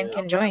other tragic, woman but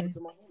can join?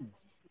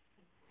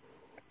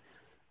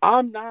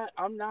 I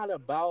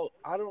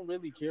don't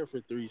really care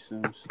for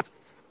threesomes.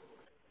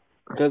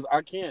 Because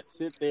I can't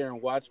sit there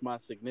and watch my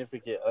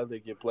significant other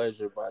get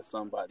pleasure by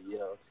somebody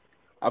else.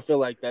 I feel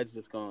like that's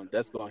gonna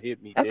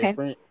hit me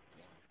different.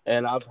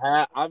 And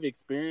I've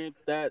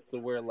experienced that to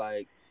where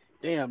like,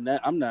 damn,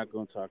 that I'm not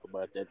gonna talk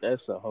about that.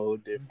 That's a whole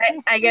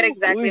different. I get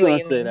exactly what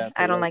you mean.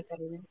 I don't like that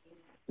either.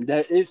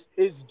 That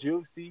it's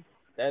juicy.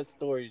 That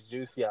story is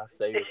juicy. I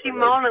say it. She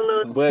moan a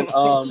little, but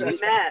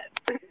mad.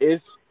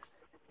 It's.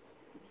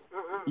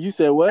 You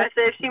said what? I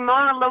said if she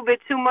moan a little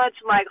bit too much,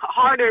 like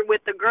harder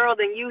with the girl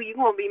than you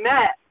gonna be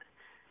mad.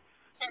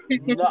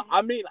 No,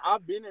 I mean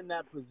I've been in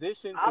that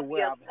position to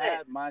where I've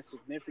had my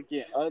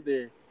significant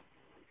other,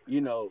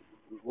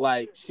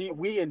 like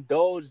we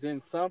indulged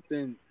in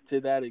something to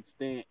that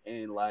extent,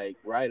 and like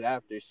right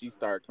after she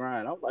started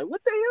crying, I'm like,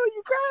 "What the hell are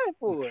you crying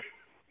for?"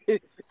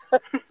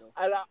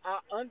 And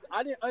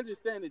I didn't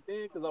understand it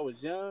then because I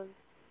was young,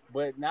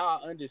 but now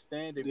I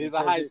understand it. These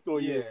are high school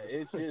years.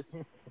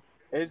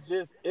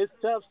 It's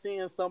tough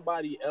seeing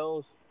somebody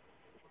else,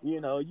 you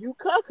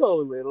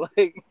cuckolding,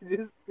 like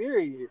just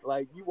period.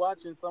 Like you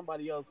watching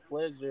somebody else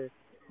pleasure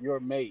your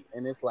mate,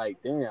 and it's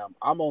like, damn,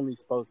 I'm only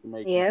supposed to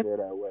make you feel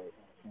that way.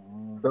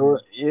 Mm-hmm. So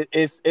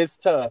it's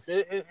tough.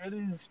 It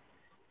is.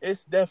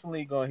 It's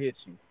definitely gonna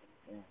hit you.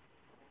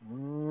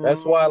 Mm-hmm.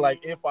 That's why,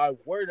 like, if I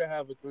were to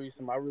have a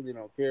threesome, I really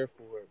don't care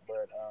for it.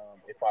 But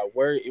if I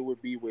were, it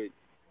would be with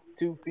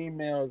two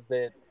females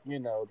that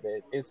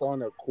that it's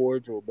on a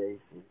cordial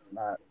basis,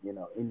 not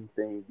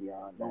anything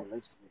beyond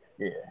that.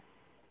 Yeah.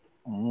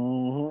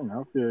 Mm-hmm.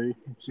 I feel you.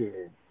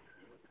 Shit.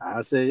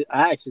 I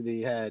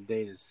actually had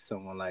dated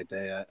someone like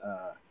that.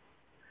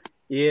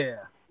 Yeah.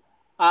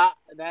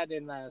 That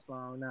didn't last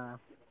long. Nah.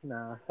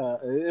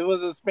 It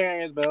was an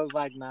experience, but it was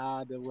like,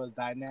 nah, there was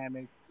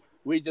dynamics.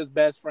 We just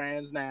best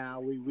friends now.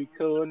 We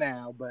cool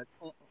now, but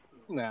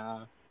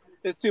nah.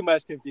 It's too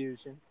much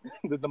confusion.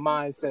 The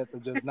mindsets are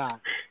just not.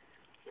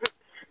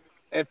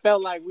 It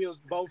felt like we was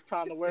both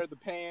trying to wear the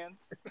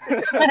pants.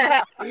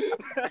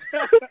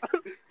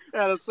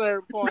 At a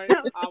certain point,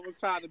 I was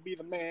trying to be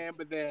the man,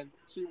 but then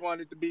she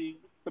wanted to be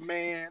the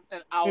man,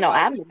 and I was No,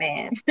 like, I'm the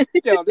man.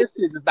 yo, this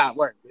shit is not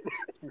working.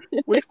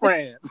 We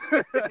friends.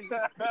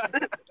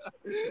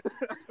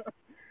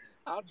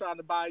 I'm trying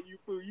to buy you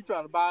food. You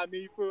trying to buy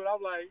me food.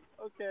 I'm like,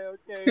 okay.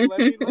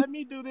 Let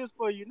me do this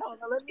for you. No,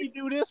 let me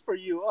do this for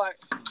you. Like,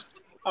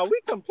 are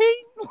we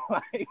competing?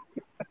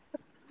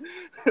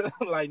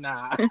 Like,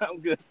 nah,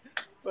 I'm good.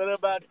 What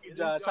about you,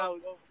 Josh? How?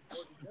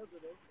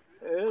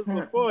 It's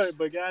support,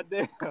 but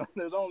goddamn,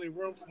 there's only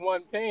room for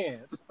one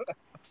pants.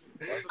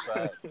 That's a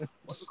fact.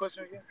 What's the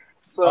question again?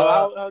 So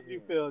how do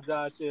you feel,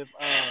 Josh, if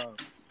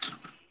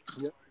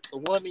the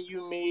woman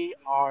you meet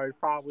or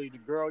probably the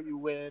girl you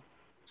with,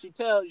 she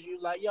tells you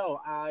like, yo,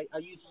 I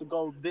used to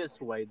go this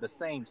way, the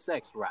same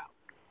sex route.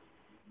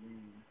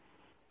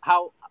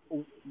 How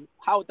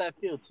would that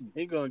feel to you?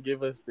 He gonna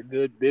give us the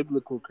good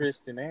biblical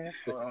Christian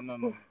answer. Oh,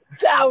 no.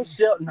 Thou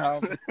shalt no.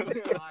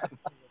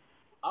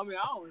 I mean,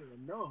 I don't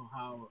even know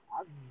how.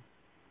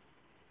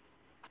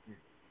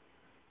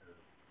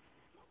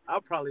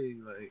 I'll probably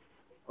like,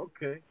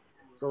 okay.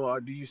 So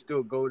do you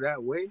still go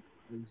that way?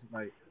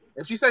 Like,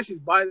 if she says she's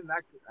bi, then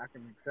I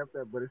can accept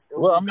that. But it's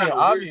well, I mean,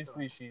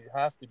 obviously she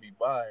has to be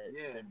bi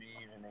to be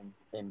even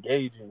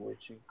engaging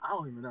with you. I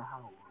don't even know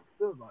how I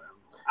feel about it.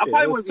 I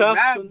probably wouldn't be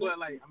mad, but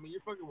like, I mean,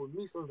 you're fucking with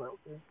me, so it's like,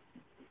 okay.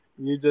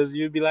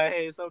 You'd be like,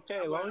 hey, it's okay.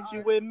 As long as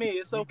you with me,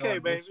 it's okay,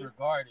 baby.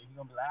 Disregard it.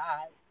 You're gonna be like, all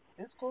right,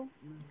 it's cool.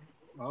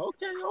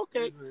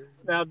 Okay.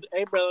 Now,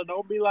 hey, brother,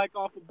 don't be like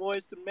off of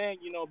Boys to Men.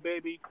 You know,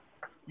 baby,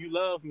 you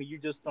love me. You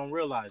just don't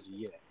realize it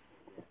yet.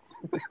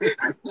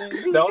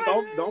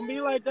 Don't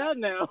be like that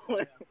now.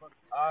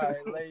 All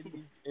right,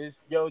 ladies,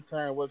 it's your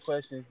turn. What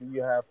questions do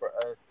you have for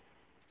us,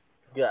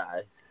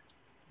 guys?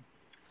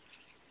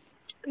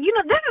 You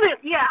know, this is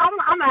I'm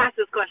gonna ask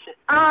this question.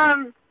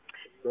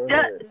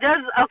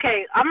 Does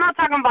okay? I'm not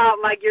talking about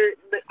like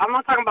I'm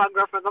not talking about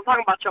girlfriends. I'm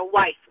talking about your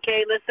wife.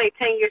 Okay, let's say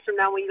 10 years from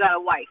now when you got a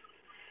wife.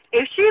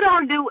 If she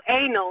don't do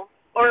anal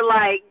or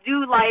like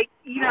do like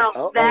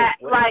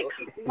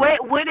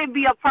would it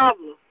be a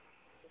problem?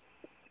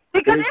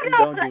 Because if it's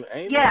no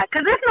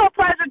because it's no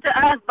pleasure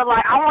to us. But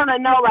like, I want to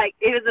know like,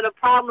 is it a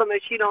problem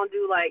if she don't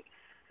do like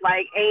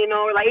anal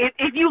or like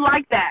if you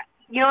like that?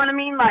 You know what I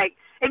mean? Like,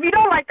 if you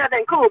don't like that,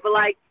 then cool. But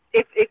like,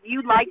 if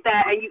you like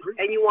that and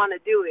you want to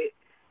do it,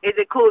 is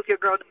it cool if your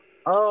girl?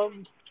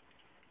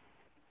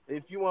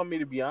 If you want me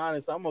to be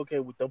honest, I'm okay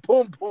with the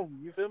boom boom.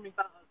 You feel me?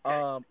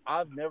 Okay.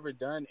 I've never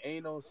done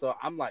anal, so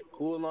I'm like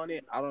cool on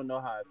it. I don't know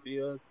how it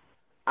feels.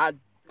 I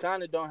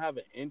kind of don't have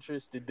an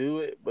interest to do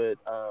it, but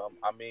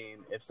I mean,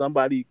 if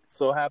somebody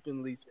so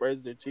happily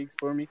spreads their cheeks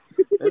for me,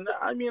 then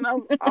I mean,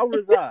 I'll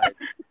reside.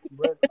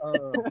 But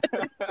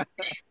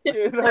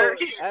you know,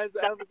 as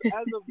of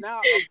now,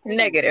 I'm cool.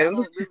 Negative.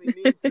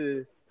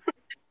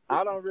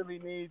 I don't really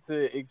need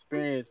to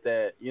experience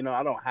that. You know,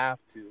 I don't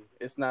have to.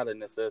 It's not a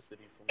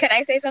necessity for me. Can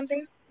I say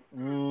something?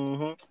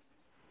 Mm-hmm.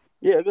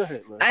 Yeah, go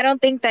ahead. I don't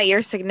think that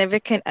your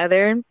significant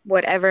other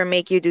would ever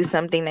make you do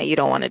something that you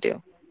don't want to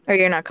do or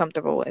you're not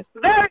comfortable with.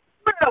 Very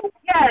true.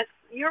 Yes,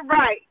 you're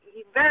right.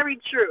 Very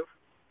true.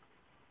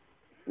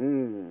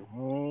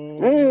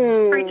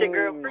 Preach it,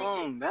 girl.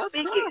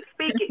 Speak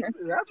it.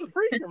 That's a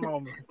preaching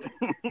moment.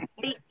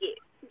 Speak it.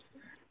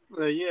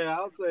 But yeah,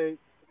 I'll say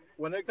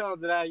when it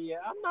comes to that,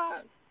 I'm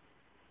not.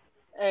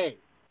 Hey,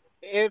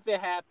 if it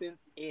happens,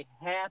 it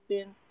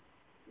happens.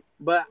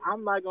 But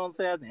I'm not gonna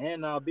say that's the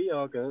end all be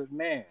all. Cause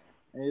man,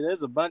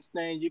 there's a bunch of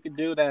things you can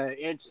do that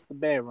interest the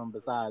bedroom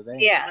besides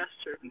anal. Yeah, that's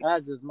true.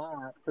 That's just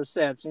my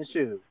perception.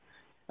 Shoot.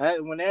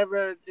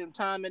 Whenever in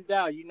time and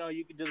doubt, you know,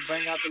 you can just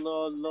bring out the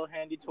little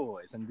handy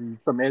toys and do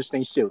some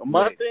interesting shit.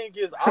 My thing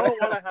is, I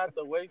don't want to have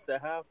to waste a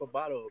half a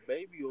bottle of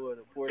baby oil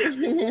to pour it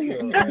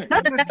in.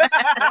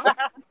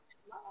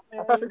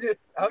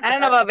 I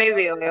don't know about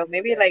baby oil.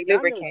 Maybe like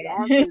lubricant.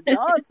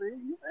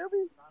 Johnson, you feel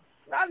me?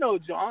 I know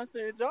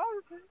Johnson.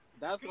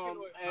 That's gonna,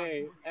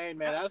 hey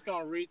man, that's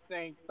gonna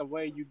rethink the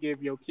way you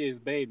give your kids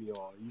baby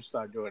oil. You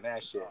start doing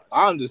that shit.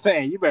 I'm just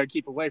saying, you better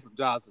keep away from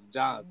Johnson &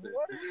 Johnson.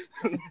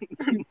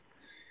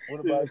 What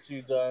about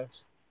you,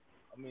 Josh?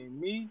 I mean,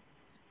 me,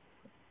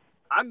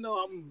 I know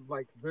I'm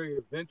like very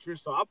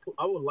adventurous, so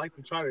I would like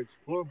to try to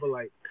explore, but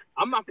like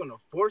I'm not gonna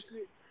force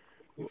it.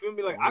 You feel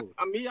me? Like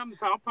I'm the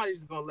type. I'm probably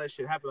just gonna let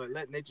shit happen. Like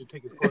let nature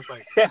take its course.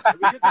 Like if we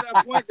get to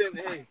that point, then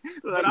hey.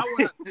 But I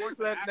want to force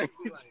let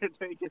nature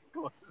take its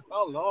course.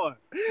 Oh Lord.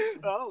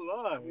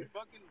 I mean,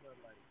 fucking, but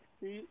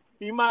like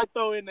he might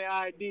throw in the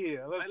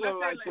idea. Let's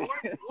say,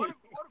 what if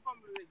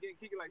I'm getting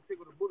kicked like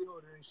tickle the booty hole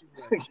and she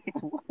be like,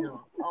 you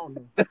know, I don't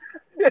know.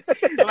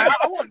 So, like,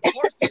 I want to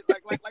force it,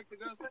 like the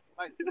girl said,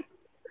 like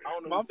I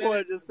don't know. My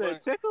boy just said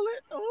tickle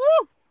it.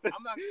 Ooh.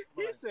 I'm not.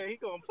 He said he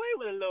gonna play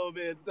with it a little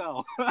bit,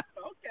 though.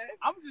 Okay.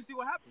 I'm gonna just see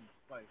what happens.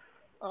 Like,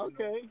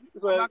 okay. You know,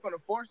 So I'm not gonna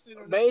force it.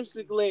 Or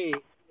basically,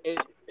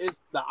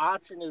 it's the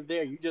option is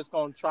there. You just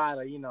gonna try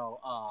to,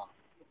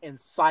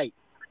 incite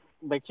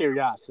the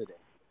curiosity.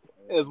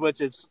 Is what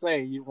you're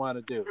saying you want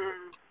to do.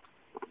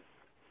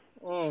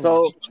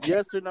 So,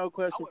 yes or no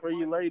question for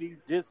you, lady.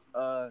 Just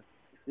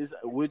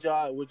Would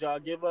y'all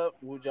give up?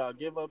 Would y'all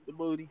give up the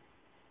booty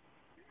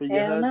for your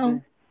Hell no.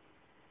 husband?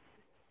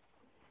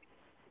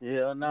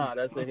 Hell nah.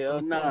 That's a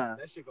hell nah.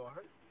 That shit gonna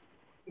hurt.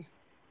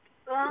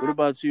 What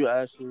about you,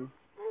 Ashley?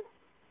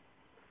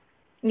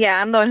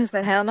 Yeah, I'm the one who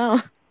said hell no.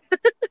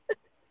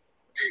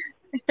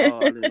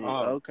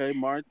 Okay,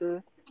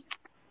 Martha.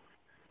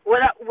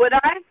 Would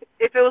I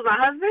if it was my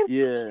husband?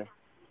 Yeah.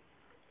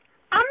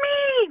 I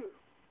mean,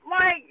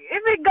 like,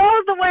 if it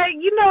goes the way,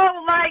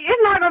 like,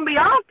 it's not gonna be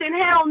often.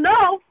 Hell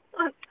no.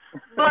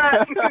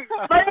 But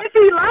if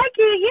he like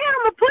it, yeah,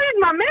 I'm gonna put it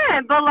in my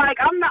man. But like,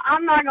 I'm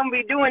not gonna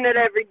be doing it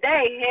every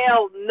day.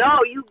 Hell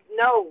no, you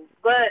know.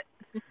 But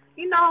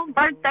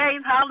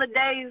birthdays,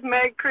 holidays,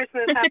 Merry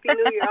Christmas, Happy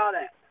New Year, all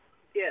that.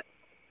 Yeah.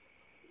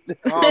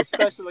 Oh,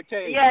 special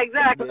occasion. Yeah,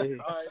 exactly. All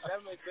right,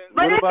 that makes sense.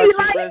 But What if about he you,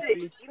 likes Bessie?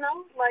 it,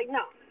 like,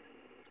 no.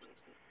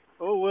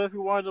 Oh, what if he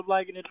wound up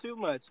liking it too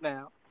much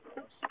now?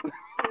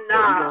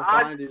 Nah, He gonna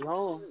find his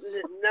home.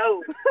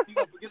 No. You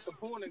gonna forget the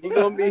porn and He go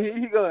gonna be.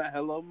 He going.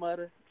 Hello,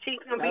 mother.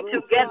 Cheeks gonna That be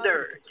little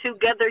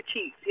together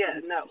cheeks. Yeah,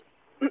 no.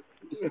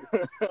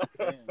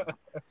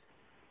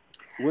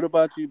 What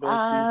about you, Bessie?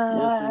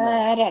 Yes or no?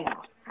 I don't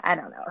know. I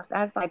don't know.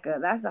 That's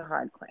a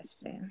hard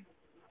question.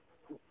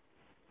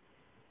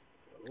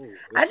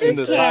 I It's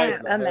just can't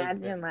indecisive.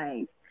 imagine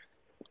like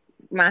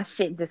my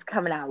shit just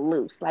coming out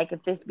loose. Like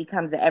if this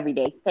becomes an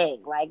everyday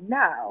thing. Like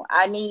no,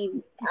 I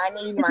need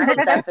my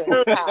stuff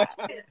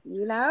intact.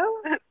 You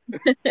know?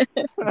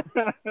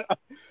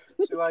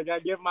 She's like, I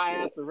give my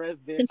ass a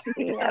rest, bitch.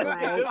 Yeah,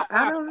 like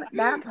I don't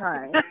that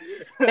part.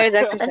 There's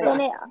But exercise. then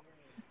it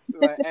She's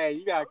like, hey,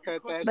 you gotta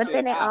cut that But shit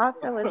then it out.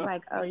 also is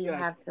like, oh, you Yeah.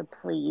 have to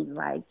please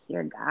like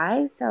your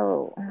guy.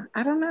 So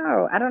I don't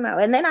know.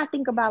 And then I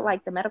think about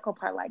like the medical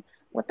part, like,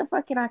 what the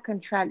fuck can I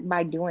contract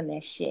by doing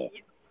this shit?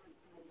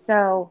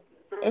 So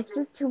it's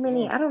just too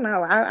many. I don't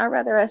know. I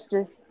rather us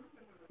just.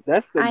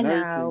 That's the I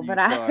nursing know, you but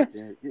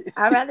talking.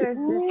 I rather us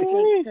just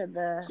stick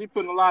to She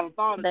putting a lot of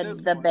thought in the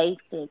this the one.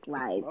 basic.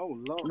 Like, Oh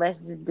Lord. let's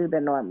just do the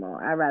normal.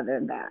 I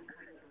rather that.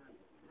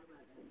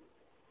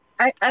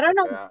 I don't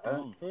know.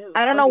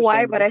 I don't know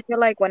why, but I feel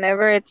like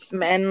whenever it's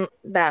men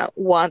that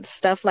want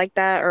stuff like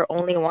that or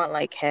only want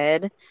like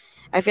head,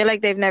 I feel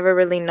like they've never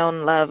really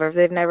known love, or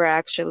they've never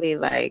actually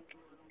like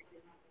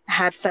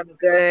had some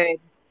good.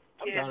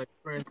 I'm trying to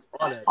experience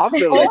all that. I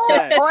feel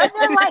attacked. Or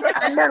they're like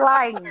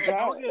underlying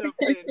Don't debt. get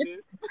offended.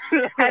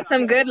 Had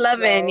some good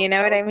loving, No, you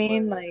know what I I'm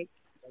mean? playing.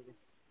 Like,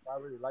 I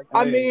really like that.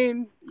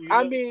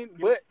 I mean,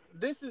 but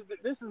this is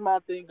my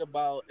thing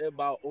about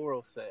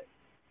oral sex.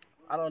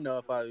 I don't know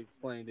if I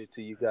explained it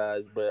to you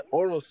guys, but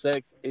oral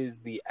sex is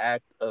the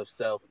act of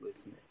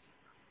selflessness.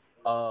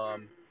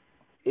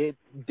 It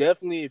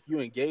definitely, if you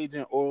engage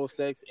in oral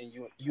sex and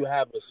you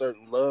have a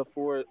certain love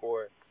for it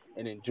or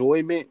an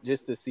enjoyment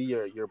just to see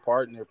your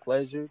partner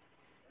pleasured,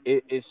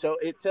 it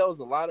tells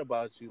a lot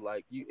about you.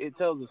 Like it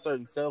tells a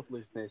certain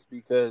selflessness,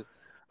 because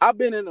I've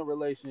been in a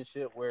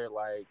relationship where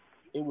like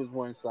it was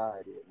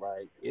one-sided,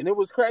 like, and it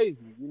was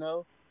crazy,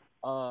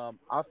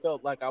 I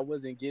felt like I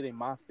wasn't getting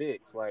my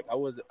fix. Like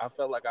I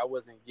felt like I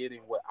wasn't getting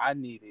what I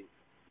needed.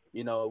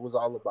 It was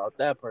all about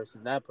that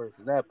person.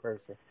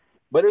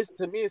 But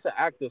to me, it's an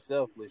act of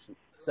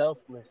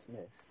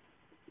selflessness.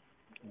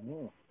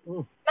 oh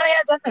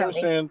yeah,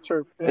 definitely.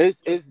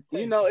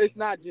 It's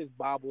not just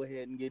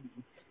bobblehead and getting,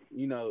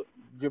 No,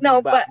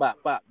 bop, bop,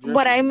 bop,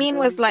 what I dripping, mean you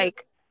was feel me?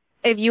 like,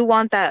 if you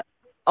want that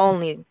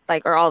only,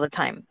 like, or all the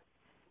time.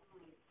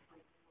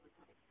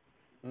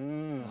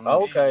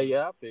 Okay,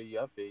 yeah, I feel you.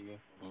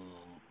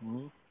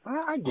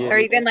 I get Or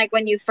it. even like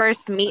when you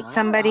first meet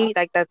somebody,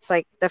 like that's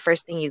like the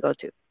first thing you go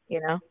to,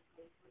 you know?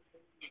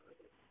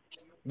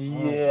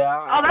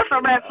 Yeah. Oh, that's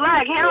a red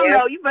flag. Hell Yep.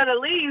 no, you better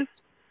leave.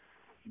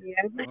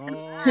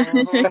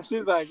 Yeah.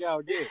 She's like,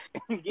 yo, get.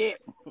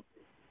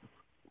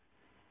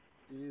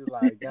 She's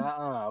like,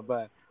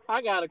 but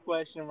I got a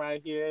question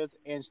right here. It's an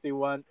interesting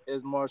one.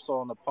 Is more so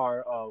on the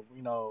part of,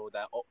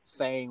 that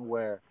saying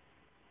where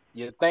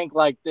you think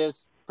like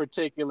this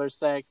particular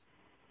sex.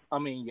 I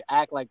mean, you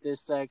act like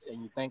this sex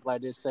and you think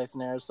like this sex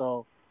and there.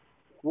 So,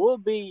 what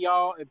would be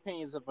y'all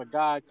opinions if a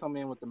guy come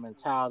in with the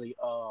mentality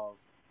of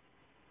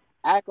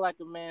act like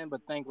a man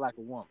but think like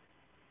a woman?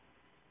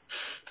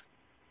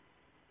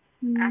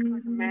 Act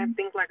like a man,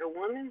 think like a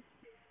woman.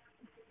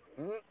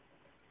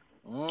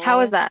 How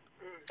is that?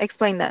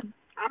 Explain that.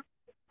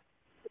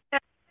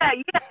 Yeah.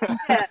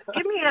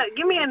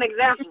 Give me an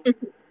example.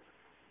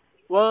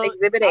 Well,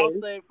 Exhibit I'll A.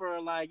 say for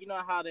like,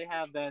 how they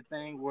have that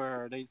thing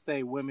where they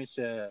say women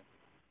should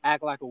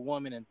act like a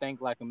woman and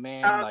think like a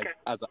man, Okay. like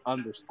as an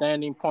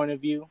understanding point of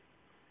view.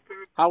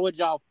 How would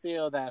y'all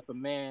feel that if a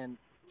man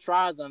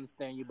tries to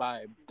understand you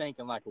by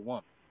thinking like a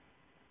woman?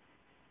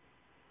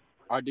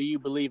 Or do you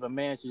believe a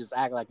man should just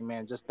act like a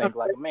man, just think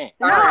like a man?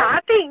 No, I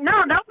think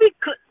that'd be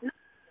cool.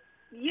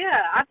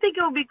 Yeah, I think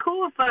it would be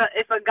cool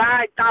if a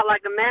guy thought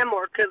like a man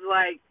more, cause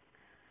like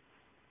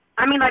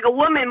a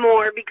woman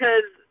more,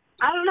 because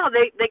I don't know,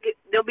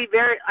 they'll be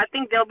I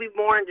think they'll be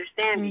more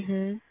understanding.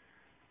 Mm-hmm.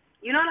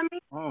 You know what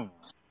I mean?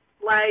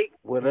 Like,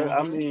 Well,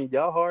 I mean,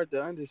 y'all hard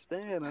to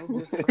understand. I'm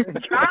just saying.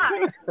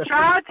 try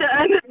to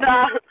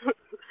understand.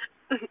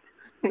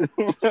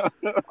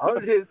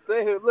 I'm just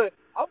saying. Look,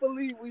 I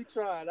believe we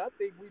tried. I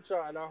think we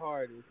tried our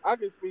hardest. I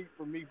can speak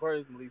for me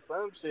personally.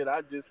 Some shit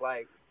I just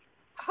like.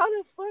 How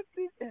the fuck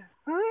did?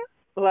 Huh?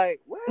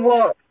 Like what?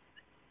 Well,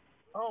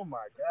 Oh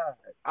my god!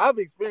 I've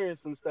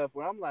experienced some stuff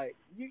where I'm like,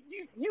 you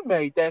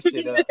made that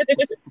shit up.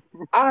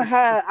 I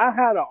had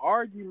an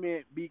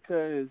argument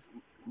because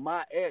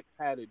my ex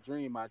had a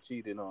dream I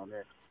cheated on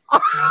her.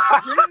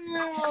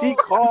 She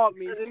called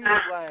me. She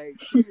was like,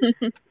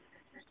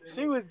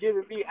 she was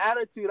giving me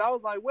attitude. I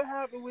was like, what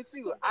happened with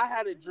you? I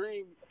had a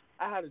dream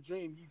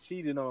you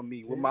cheated on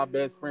me with my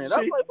best friend. I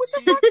was like, what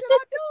the fuck did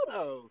I do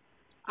though?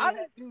 I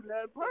didn't do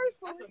nothing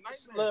personally.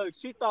 Look,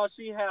 she thought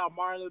she had a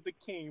Martin Luther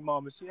King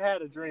moment. She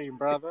had a dream,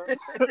 brother.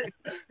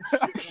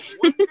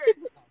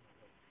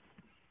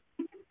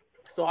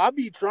 So I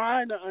be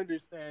trying to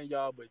understand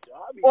y'all, but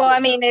y'all be. well, I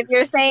putting mean, up if with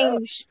you're some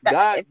saying stuff.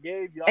 God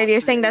gave y'all if you're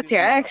saying that's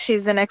your creative ex,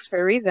 she's an ex for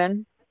a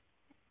reason.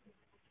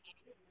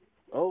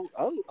 Oh,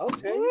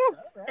 okay.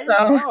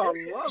 So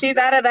she's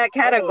out of that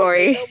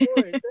category.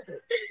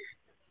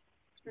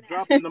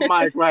 Dropping the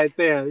mic right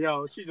there.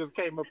 Yo, she just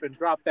came up and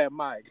dropped that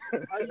mic.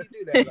 How you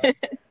do that like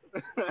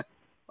that?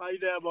 Why you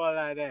that boy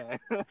like that?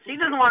 She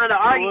just wanted to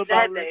argue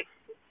that day.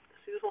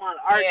 She just wanted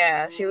to argue.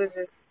 Yeah, she was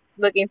just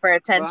looking for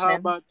attention. Well, how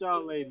about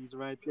y'all ladies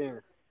right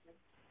there?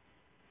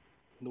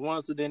 The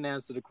ones who didn't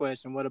answer the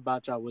question, what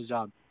about y'all? What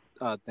y'all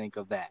think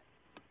of that?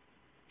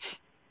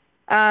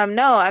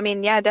 No, I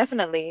mean, yeah,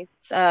 definitely.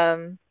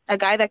 A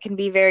guy that can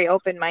be very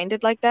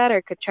open-minded like that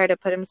or could try to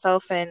put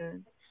himself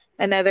in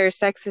another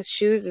sex's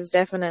shoes is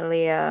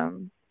definitely a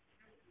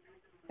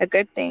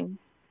good thing.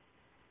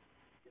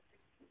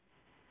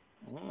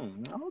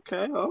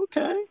 Okay.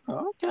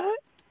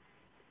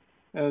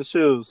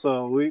 Sure.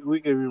 So we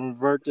can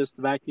revert this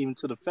back even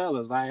to the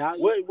fellas. Like,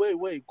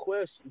 Wait.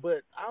 Question,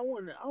 but I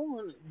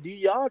want. Do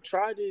y'all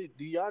try to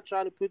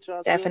put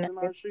yourselves in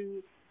our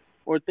shoes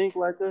or think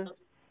like that?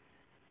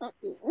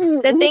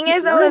 The thing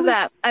is, though, is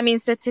that I mean,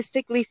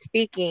 statistically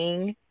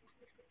speaking,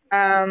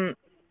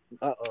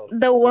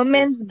 the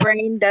woman's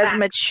brain does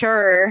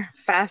mature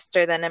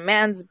faster than a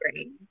man's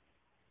brain.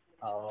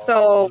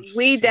 So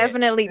we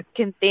definitely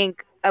can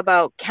think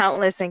about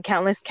countless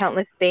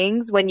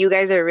things when you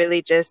guys are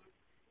really just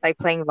like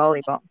playing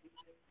volleyball.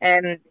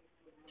 And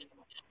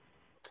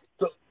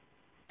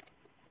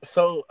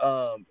so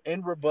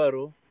in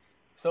rebuttal,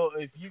 so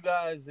if you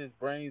guys'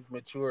 brains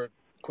mature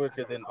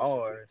quicker than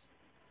ours,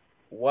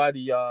 why do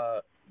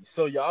y'all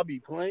be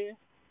playing?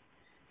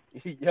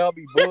 Y'all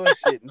be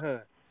bullshitting, huh?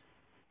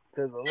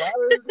 Because a lot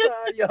of the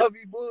time y'all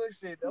be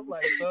bullshitting. I'm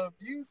like, so if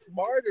you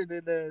smarter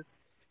than us,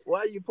 why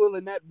are you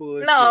pulling that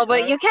bullshit? No,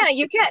 but you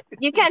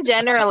can't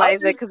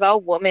generalize it because all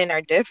women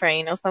are different.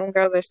 You know, some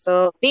girls are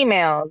still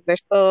females. They're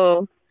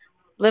still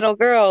little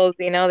girls.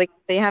 You know,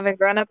 they haven't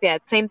grown up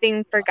yet. Same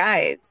thing for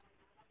guys.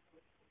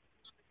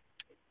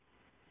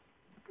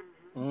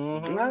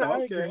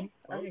 I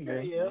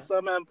agree. Yeah,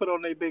 some men put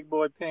on their big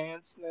boy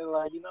pants. And they're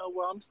like, you know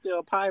what? I'm still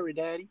a pirate,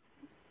 daddy.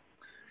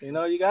 You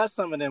know, you got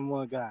some of them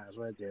one guys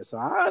right there. So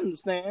I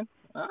understand.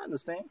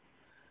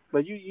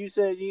 But you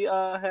said you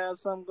have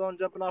something going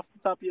jumping off the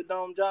top of your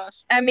dome,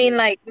 Josh? I mean,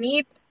 like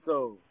me.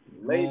 So,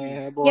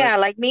 ladies. Yeah,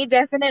 like me,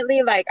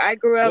 definitely. Like I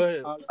grew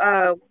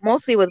up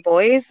mostly with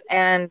boys,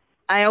 and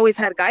I always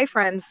had guy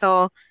friends.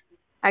 So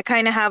I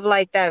kind of have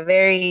like that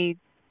very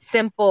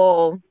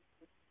simple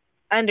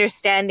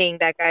understanding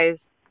that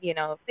guys, you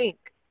know, think.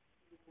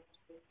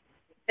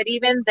 But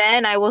even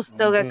then, I will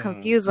still get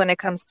confused when it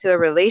comes to a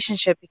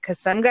relationship because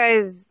some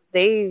guys,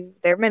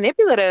 they're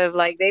manipulative.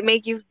 Like they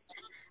make you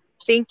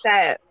think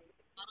that,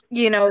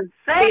 you know,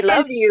 they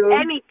love you.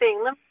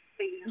 Anything. Let me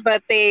see.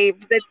 But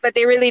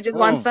they really just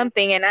want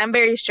something. And I'm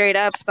very straight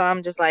up. So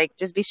I'm just like,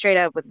 just be straight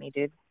up with me,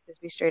 dude.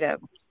 Just be straight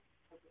up.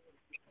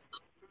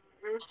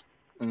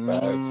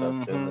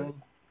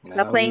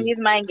 Stop playing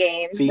these mind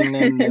games.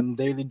 Feeding them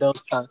daily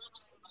dose shots.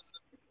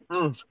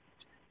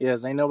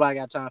 Yes, ain't nobody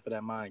got time for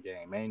that mind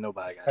game. Ain't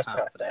nobody got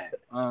time for that.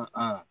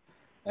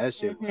 That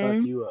shit will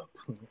fuck you up.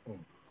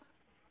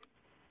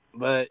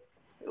 But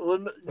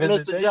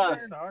Mr. Josh,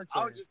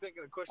 I was just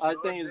thinking a question. I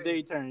think it's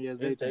their turn. Yes,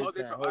 their turn. Hold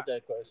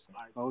that question.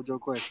 Hold your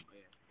question.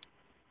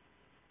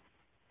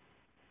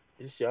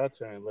 It's your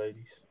turn,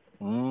 ladies.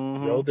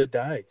 Roll the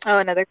dice. Oh,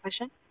 another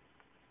question?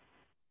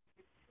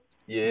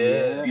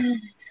 Yeah. I'm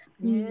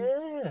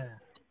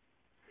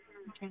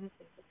trying to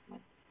think of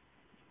one.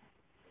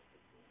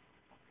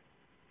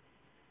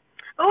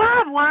 Oh, I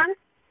have one.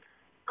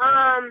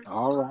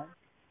 All right.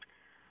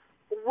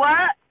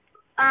 What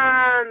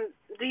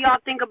do y'all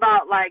think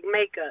about like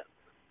makeup?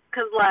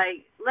 Cause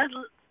like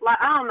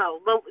I don't know,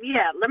 but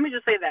yeah, let me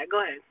just say that.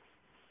 Go ahead.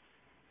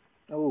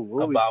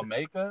 Oh, about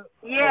makeup?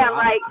 Yeah,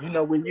 like you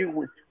know when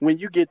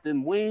you get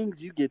them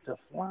wings, you get to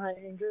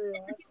flying,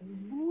 girl. I see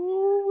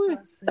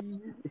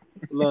you.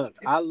 Look,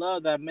 I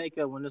love that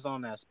makeup when it's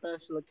on that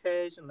special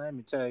occasion. Let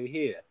me tell you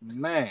here,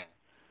 man,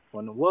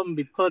 when the woman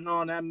be putting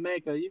on that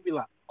makeup, you be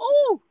like,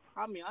 oh,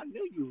 I mean, I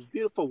knew you was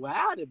beautiful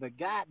without it, but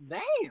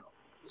goddamn,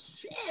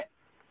 shit,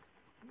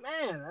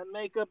 man, that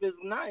makeup is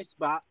nice,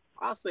 but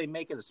I'll say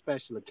make it a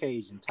special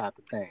occasion type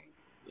of thing.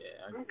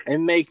 Yeah, It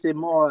makes it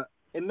more.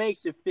 It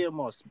makes it feel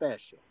more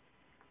special.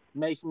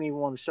 Makes me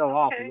want to show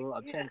off a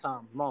little, 10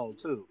 times more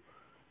too.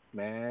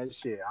 Man,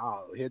 shit,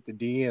 I'll hit the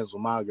DMs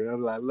with my girl.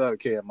 I'm like,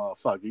 look here,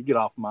 motherfucker, you get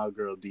off my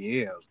girl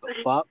DMs. The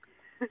fuck?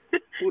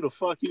 Who the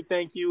fuck you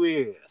think you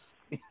is?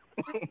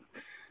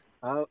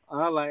 I'm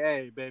like,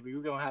 hey, baby,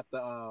 we're gonna have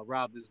to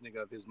rob this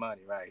nigga of his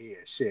money right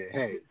here. Shit,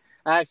 hey,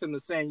 I asked him to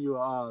send you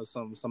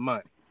some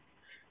money.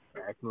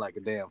 Acting like a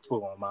damn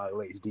fool on my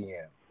lady's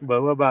DM.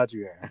 But what about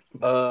you,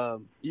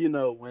 Aaron? You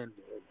know, when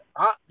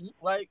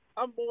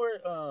I'm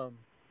more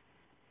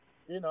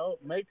you know,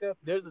 makeup,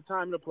 there's a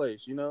time and a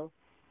place, you know.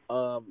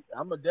 I'm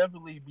gonna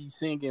definitely be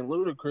singing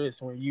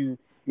Ludacris when you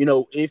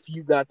know, if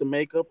you got the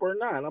makeup or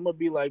not. I'm gonna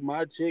be like,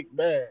 my chick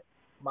bad,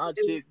 my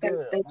chick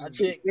good, my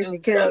chick good.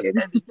 You feel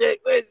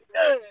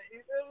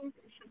me?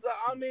 So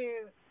I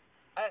mean,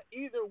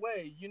 either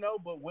way, you know.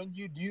 But when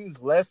you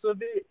use less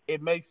of it,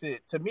 it makes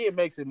it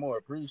more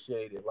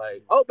appreciated.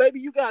 Like, oh baby,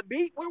 you got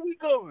beat. Where we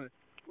going?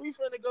 We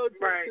finna go to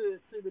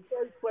the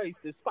first place,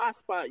 the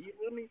spot. You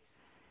feel me?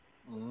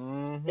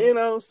 Mm-hmm. You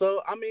know,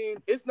 so I mean,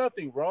 it's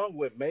nothing wrong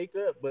with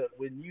makeup, but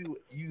when you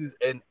use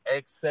an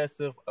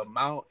excessive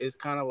amount, it's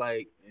kind of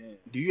like,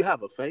 do you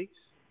have a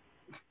face?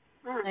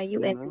 Are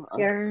you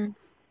insecure?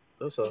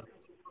 That's all.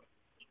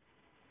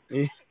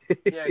 Yeah,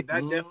 that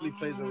definitely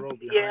plays a role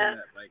behind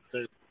that. Like,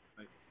 certain,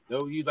 like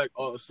they'll use like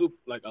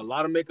a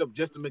lot of makeup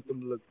just to make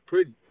them look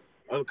pretty,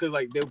 because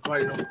like they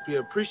probably don't be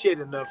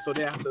appreciated enough, so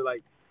they have to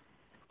like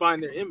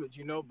find their image,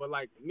 you know. But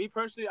like me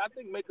personally, I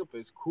think makeup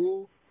is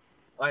cool.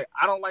 Like,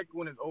 I don't like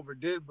when it's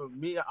overdid, but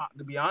me,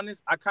 to be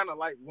honest, I kind of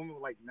like women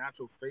with like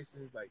natural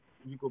faces. Like,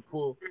 you could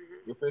pull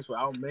your face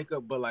without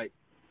makeup, but like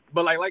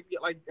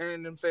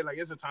Aaron them say, like,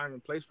 it's a time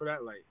and place for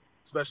that. Like,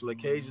 special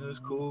occasions is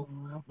cool.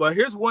 But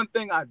here's one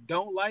thing I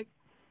don't like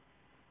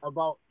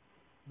about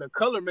the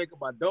color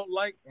makeup. I don't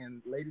like,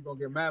 and ladies don't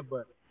get mad,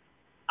 but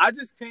I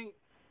just can't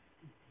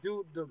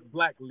do the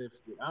black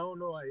lipstick. I don't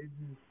know. It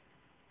just.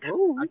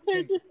 Oh,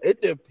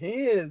 it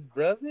depends,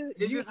 brother.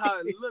 It's just how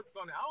it looks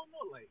on it. I don't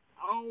know, like,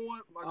 I don't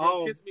want my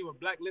girl kissing me with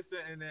black lipstick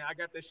and then I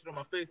got that shit on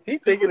my face. He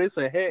thinking it's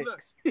a hex.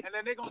 Look, and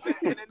then they gonna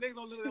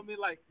look at me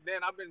like,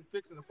 man, I've been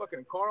fixing the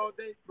fucking car all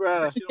day.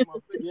 Bro, shit on my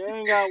face. You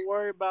ain't gotta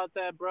worry about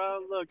that,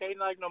 bro. Look, ain't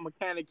like no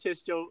mechanic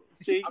kiss your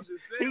cheeks. I'm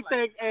just saying, He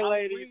think, hey,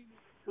 ladies,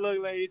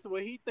 look, ladies,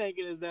 what he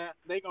thinking is that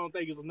they gonna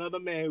think it's another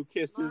man who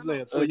kissed his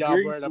lips. So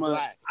y'all wear the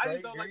black. I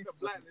just don't like the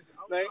blackness.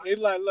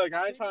 It's like, look,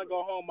 I ain't trying to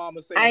go home,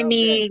 mama. Say, I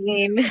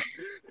mean,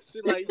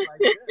 she like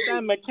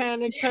that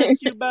mechanic touch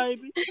you,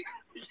 baby.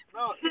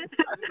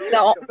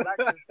 No,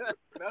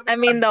 I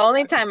mean, the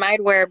only time I'd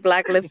wear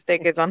black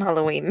lipstick is on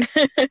Halloween.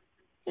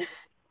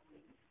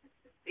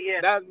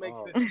 Yeah, that makes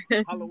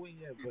sense. Halloween,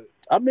 yeah, but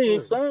I mean,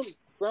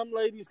 some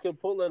ladies can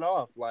pull it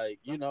off. Like,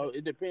 you know,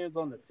 it depends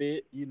on the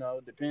fit. You know,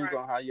 it depends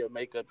on how your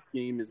makeup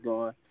scheme is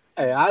going.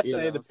 Hey, I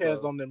say it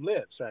depends on them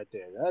lips right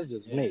there. That's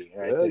just me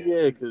right there.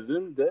 Yeah, because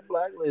that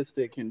black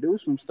lipstick can do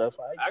some stuff.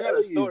 I got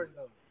a story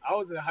though. I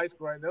was in high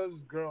school, right? There was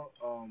this girl.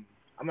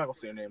 I'm not gonna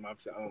say her name.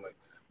 Obviously, I don't like.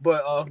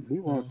 But we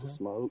want to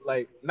smoke.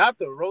 Like, not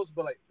the roast,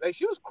 but like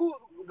she was cool,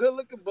 good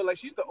looking, but like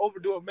she used to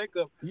overdo her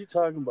makeup. You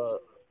talking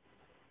about?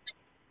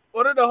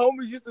 One of the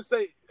homies used to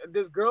say,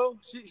 this girl,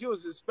 she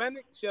was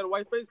Hispanic, she had a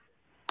white face.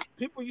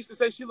 People used to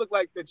say she looked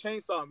like the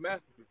Chainsaw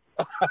Massacre.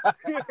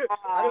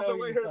 I know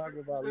what you're talking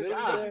about.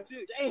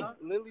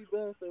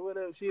 Lilybeth or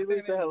whatever. She at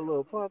least had a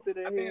little pump in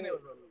her head.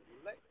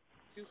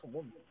 She was from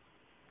Woman.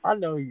 I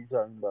know who you're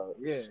talking about.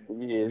 Yeah.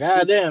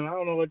 Goddamn, I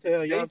don't know what the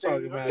hell y'all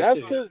talking about.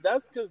 That's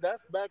because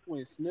that's back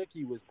when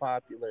Snooki was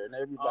popular and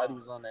everybody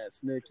was on that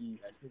Snooki.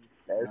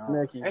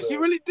 Snooki. And she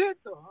really did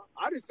though.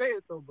 I didn't say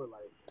it though, but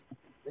like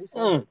they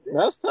said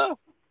that's tough.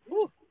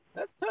 Ooh,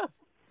 that's tough.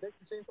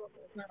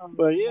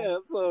 But yeah,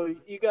 so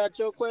you got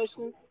your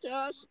question,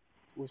 Josh?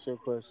 What's your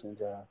question,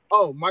 John?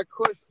 Oh, my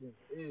question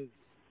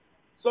is,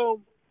 so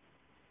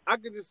I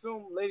could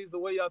assume, ladies, the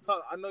way y'all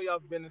talk, I know y'all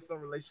been in some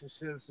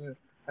relationships and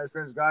have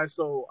experienced guys.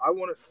 So I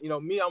want to, you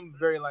know, me, I'm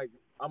very like,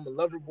 I'm a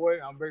lover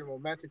boy. I'm very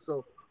romantic.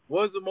 So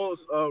what is the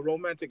most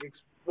romantic?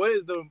 What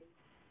is the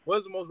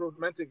most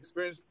romantic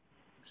experience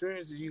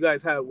that you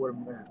guys have with a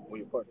man, with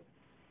your partner?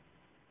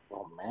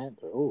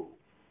 Romantic. Oh,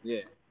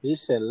 yeah. He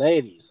said,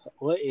 ladies,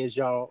 what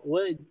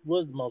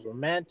was the most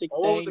romantic thing?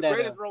 What was the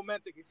greatest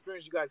romantic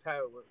experience you guys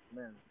had with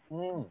man?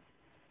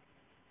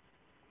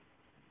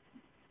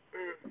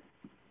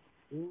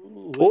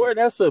 Or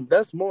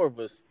that's more of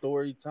a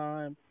story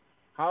time.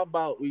 How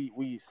about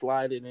we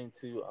slide it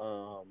into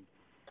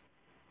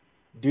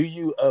do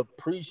you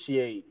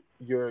appreciate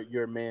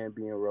your man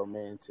being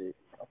romantic?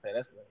 Okay,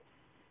 that's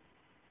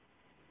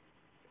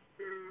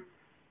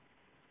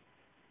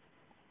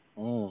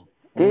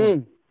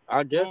good.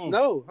 I guess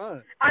no,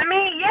 huh? I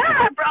mean,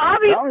 yeah, but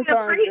obviously.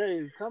 Valentine's Day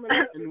is coming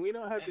up, and we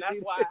don't have to.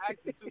 That's why I asked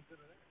you too.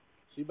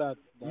 She about.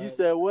 You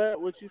said what?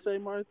 What you say,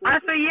 Martha?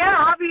 I said, yeah,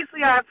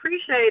 obviously I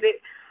appreciate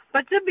it,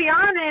 but to be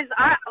honest,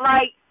 I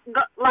like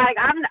like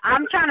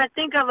I'm trying to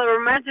think of a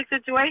romantic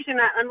situation.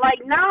 And like,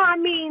 no, I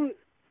mean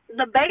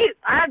the base.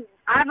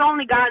 I've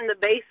only gotten the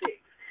basics.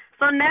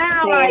 So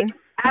now, like, Same.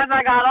 as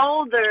I got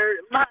older,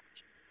 like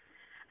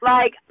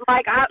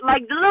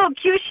the little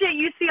cute shit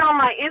you see on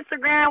my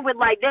Instagram with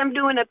like them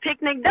doing a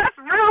picnic. That's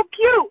real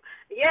cute.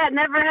 Yeah,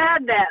 never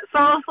had that.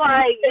 So it's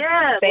like,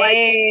 yeah,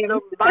 Same.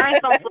 like buying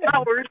some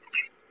flowers.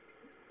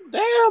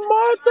 Damn,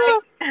 Martha.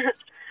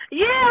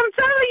 Yeah, I'm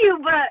telling you,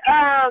 but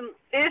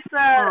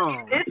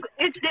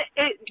it's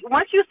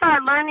once you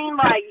start learning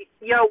like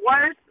your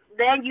worth,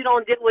 then you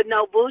don't deal with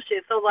no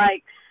bullshit. So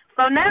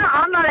now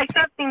I'm not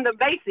accepting the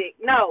basic.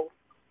 No,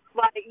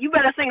 like you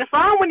better sing a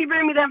song when you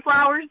bring me them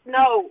flowers.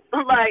 No,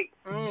 like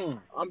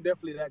I'm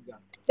definitely that guy.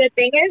 The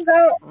thing is,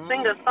 though,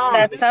 sing a song.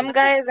 that some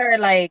guys are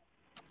like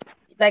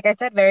I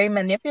said, very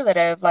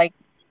manipulative. Like,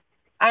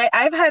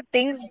 I've had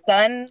things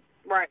done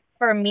Right.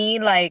 for me,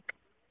 like,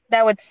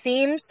 that would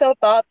seem so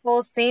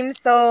thoughtful, seem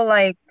so,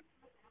 like,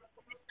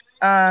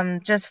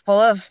 just full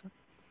of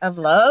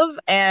love,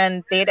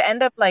 and they'd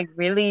end up, like,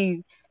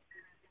 really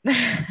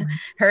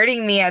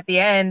hurting me at the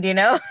end, you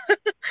know?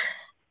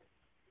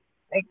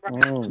 Like,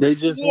 They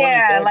just yeah, wanted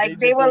that. like,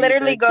 they just will wanted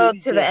literally that go kitty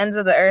to the cat. ends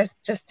of the earth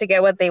just to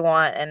get what they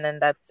want, and then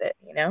that's it,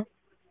 you know?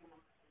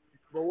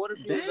 But what if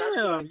he was actually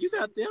Damn, like, you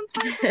got them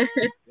type of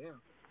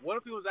damn? What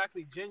if he was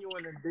actually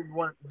genuine and didn't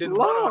want all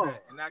Lord.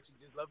 that and actually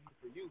just loved you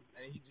for you,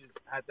 and he just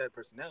had that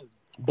personality?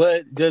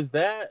 But does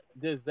that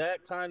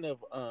kind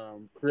of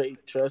create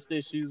trust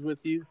issues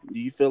with you?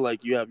 Do you feel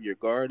like you have your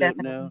guard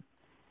Definitely. up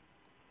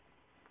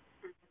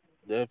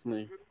now?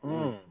 Definitely.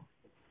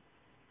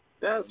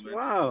 That's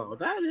wild.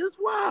 That is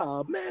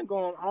wild. Man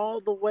going all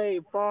the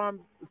way far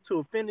to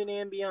infinity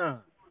and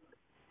beyond.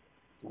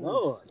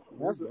 Lord,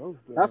 that's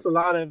a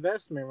lot of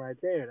investment right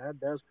there. That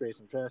does create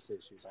some trust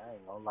issues. I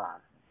ain't gonna lie.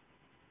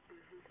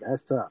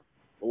 That's tough.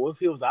 But what if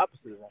he was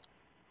opposite of that?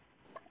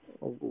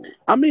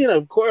 I mean,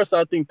 of course,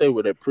 I think they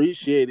would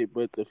appreciate it,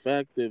 but the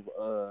fact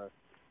of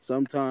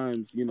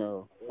sometimes, you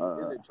know,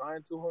 Is it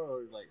trying to her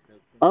or like?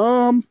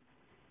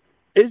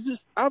 it's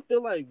just I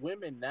feel like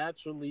women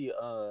naturally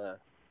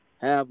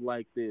have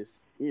like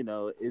this, you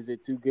know, is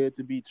it too good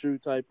to be true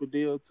type of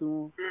deal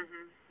to them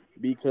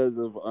because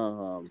of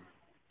all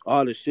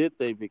the shit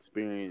they've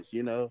experienced,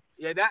 you know.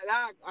 Yeah, that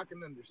I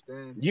can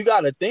understand. You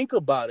got to think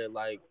about it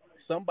like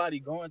somebody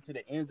going to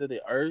the ends of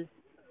the earth,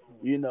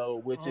 you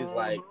know, which is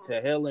like to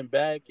hell and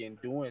back and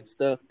doing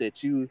stuff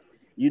that you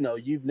know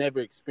you've never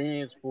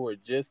experienced for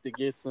just to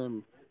get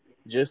some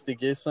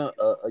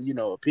you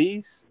know, a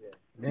piece.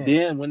 Man.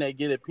 Then when they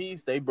get a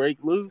piece, they break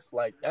loose.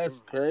 Like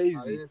that's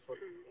crazy.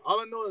 All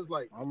I know is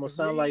like Almost for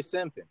sound me, like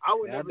simping. I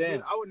would never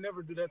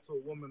do that to a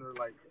woman or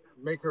like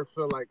make her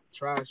feel like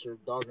trash or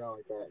dog out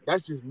like that.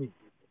 That's just me,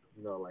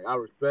 you know. Like I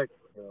respect,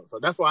 you know. So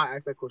that's why I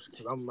asked that question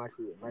because I'm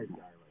actually a nice guy.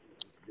 Like,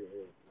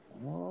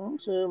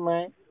 Sure,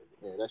 man.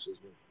 yeah, that's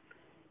just me.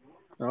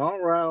 All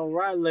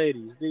right,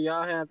 ladies. Do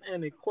y'all have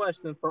any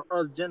questions for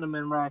us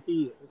gentlemen right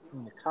here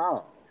in the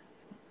call?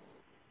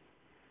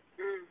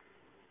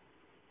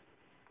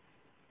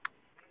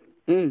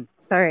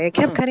 Sorry, it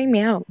kept cutting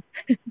me out.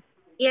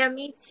 Yeah,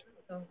 me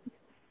too.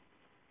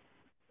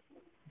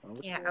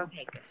 Yeah,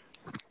 okay, good.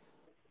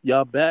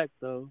 Y'all back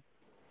though?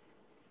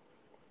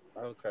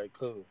 Okay,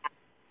 cool.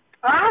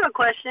 I have a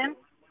question.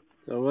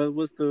 So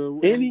what's the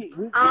Any?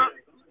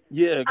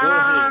 Yeah, go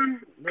ahead.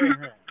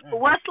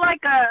 What's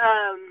like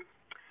a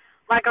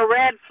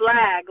red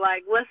flag?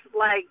 Like what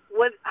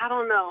I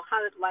don't know how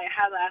to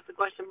ask the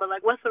question, but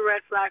like what's a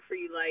red flag for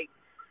you?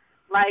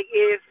 Like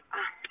if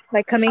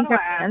Like coming how do from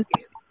I a ask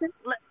man's you?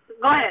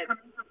 Go ahead.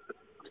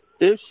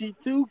 If she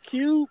too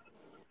cute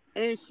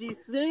and she's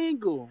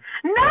single.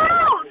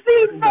 No,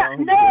 see,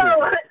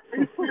 no.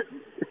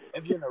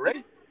 If you're in a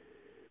race,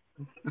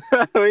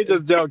 we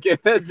just joking.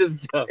 That's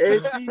just joking.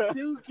 If she's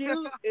too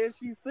cute, if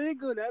she's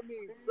single, that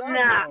means something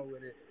wrong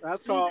with it.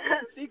 That's called.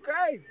 She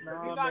crazy. you're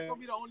Nah, not man. gonna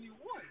be the only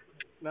one.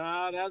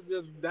 Nah, that's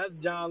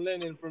John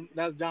Legend from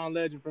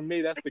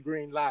me. That's the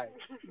green light.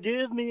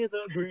 Give me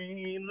the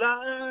green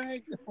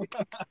light.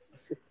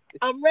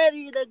 I'm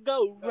ready to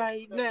go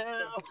right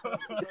now.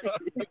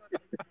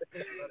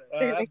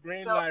 That's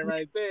green light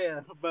right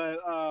there. But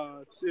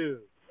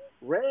shoot,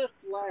 red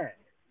flag.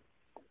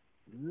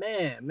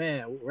 Man,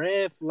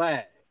 red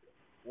flag.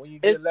 When you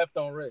get It's- left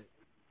on red.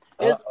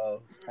 It's-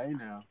 Hey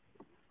now.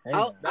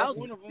 That's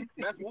one of them.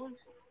 That's one.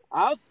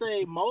 I'll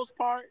say most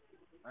part.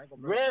 I ain't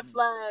gonna Red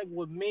flag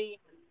with me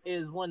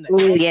is when the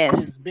Ooh, X yes.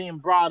 is being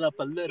brought up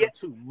a little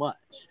too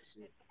much.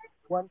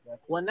 When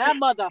that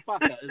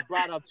motherfucker is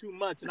brought up too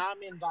much and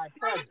I'm in thy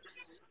presence.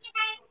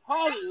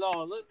 Hold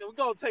Lord, we're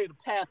gonna tell you to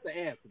Pastor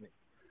Anthony.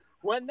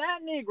 When that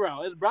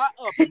Negro is brought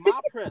up in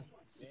my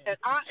presence and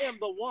I am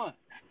the one,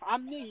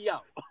 I'm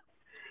Neo.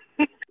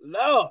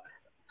 Lord,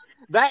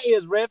 that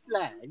is red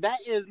flag. That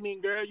is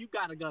mean, girl, you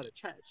gotta go to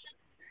church.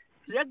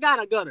 You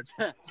gotta go to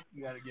church.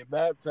 You gotta get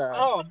baptized.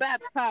 Oh,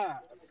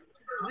 baptized,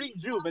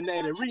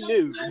 rejuvenated,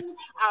 renewed.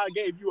 I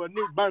gave you a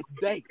new birth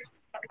date.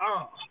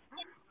 No.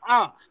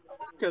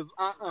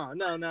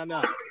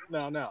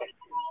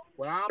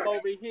 when I'm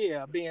over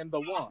here being the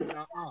one.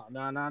 No.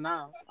 I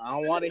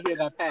don't want to hear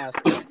that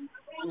password.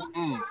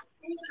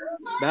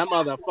 That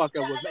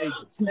motherfucker was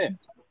Agent Smith.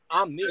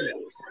 I'm Neo.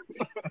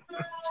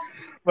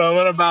 But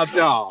what about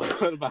y'all?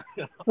 What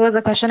was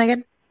the question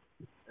again?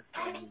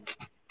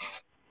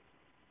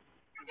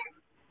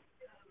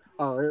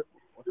 Oh,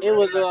 it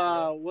was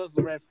what's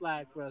the red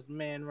flag for us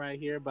men right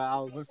here? But I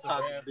was What's the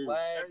talking red to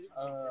flag?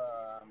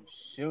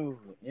 Shoot,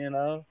 you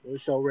know.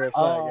 what's your red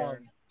flag,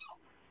 Aaron?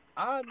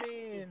 I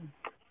mean,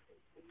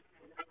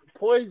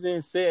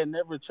 Poison said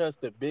never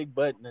trust a big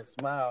butt and a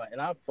smile,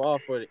 and I fall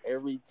for it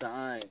every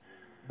time.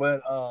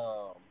 But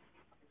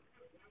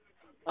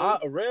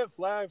a red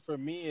flag for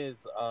me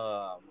is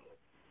I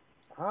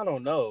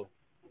don't know.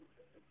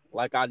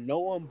 Like I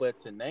know him, but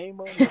to name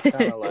him, it's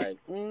kind of like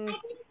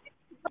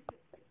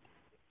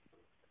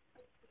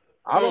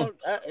I don't.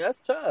 That's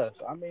tough.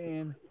 I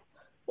mean,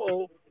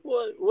 Well,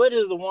 what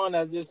is the one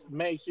that just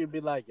makes you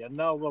be like, you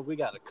know what, we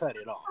got to cut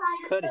it off?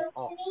 Cut it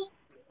off.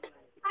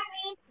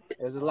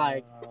 Is it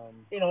like,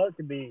 it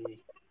could be,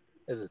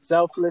 is it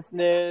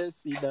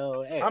selflessness?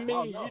 Hey, I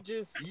mean, you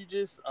just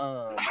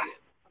I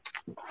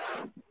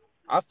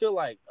feel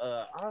like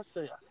I'll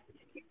say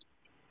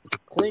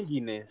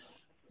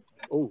clinginess.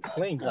 Oh,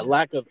 clingy. A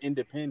lack of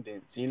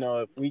independence.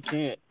 If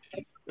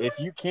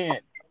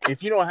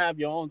you don't have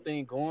your own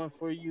thing going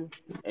for you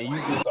and you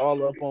just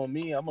all up on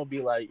me, I'm gonna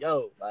be like,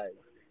 yo, like,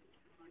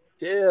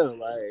 chill,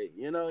 like,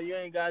 you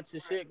ain't got your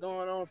shit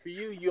going on for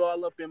you. You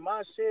all up in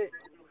my shit.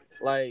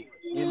 Like,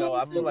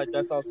 I feel like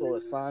that's also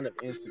a sign of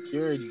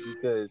insecurity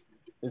because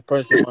this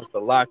person wants to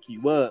lock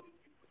you up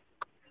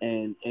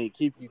and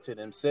keep you to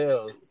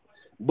themselves.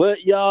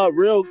 But y'all,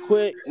 real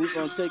quick, we're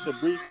gonna take a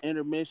brief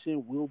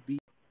intermission. We'll be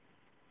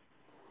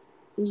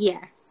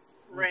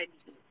Yes. Ready.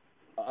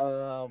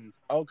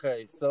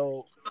 Okay,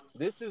 so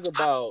this is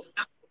about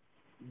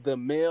the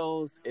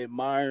males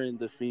admiring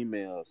the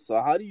females.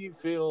 So how do you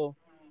feel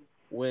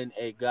when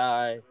a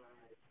guy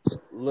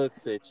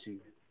looks at you?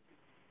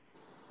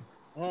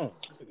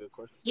 That's a good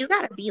question. You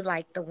gotta be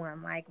like the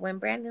one. Like when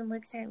Brandon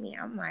looks at me,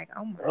 I'm like,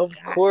 oh my Of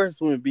God. course,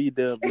 when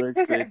B-Dub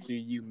looks at you,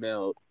 you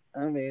melt.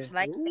 I mean,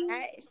 Like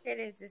that shit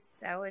is just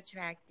so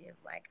attractive.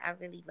 Like I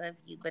really love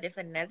you. But if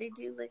another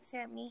dude looks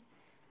at me,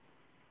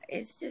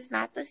 it's just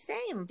not the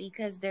same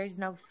because there's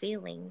no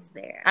feelings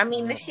there. I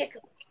mean, the shit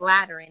could be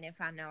flattering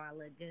if I know I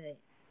look good.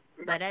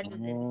 But other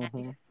than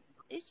that,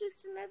 it's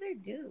just another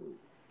dude.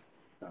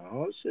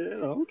 Oh shit.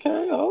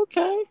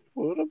 Okay.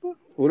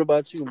 what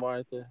about you,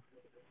 Martha?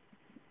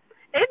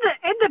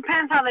 It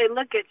depends how they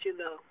look at you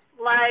though.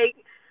 Like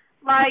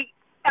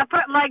if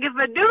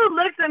a dude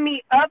looks at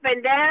me up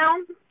and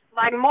down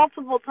like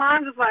multiple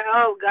times, it's like,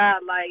 oh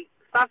God, like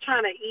stop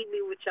trying to eat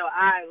me with your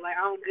eyes. Like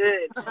I'm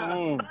good.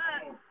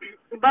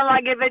 But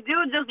like if a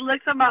dude just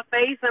looks at my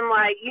face and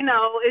like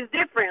it's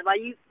different.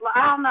 Like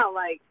I don't know.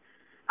 Like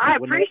I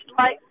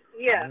appreciate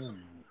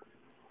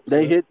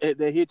They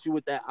hit you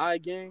with that eye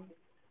game.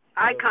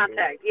 Eye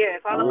contact. Yeah,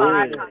 it's all about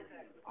eye contact.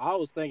 I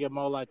was thinking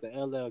more like the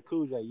LL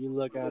Cool J. You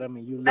look at him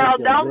and you look No,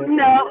 don't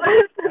no.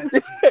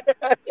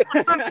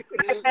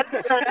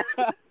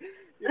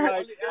 You're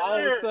like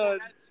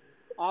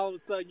all of a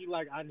sudden you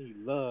like, I need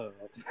love.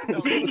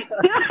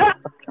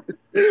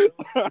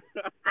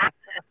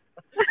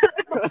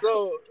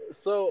 So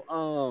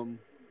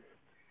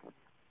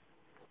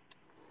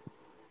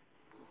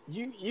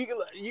you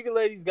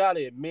ladies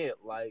gotta admit,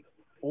 like,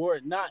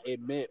 or not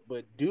admit,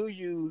 but do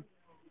you,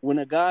 when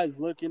a guy's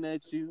looking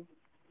at you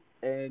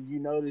and you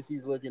notice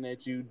he's looking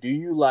at you, do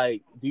you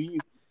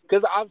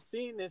because I've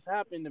seen this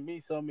happen to me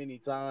so many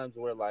times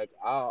where like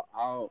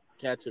I'll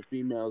catch a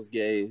female's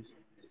gaze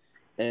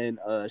and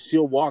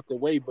she'll walk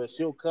away, but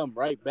she'll come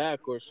right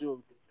back, or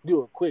she'll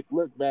do a quick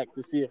look back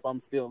to see if I'm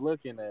still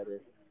looking at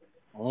her.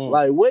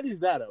 Like, what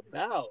is that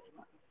about?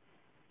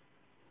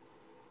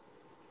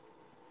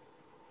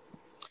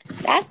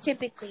 That's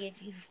typically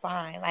if you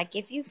find. Like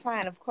if you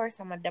find, of course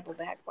I'm a double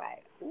back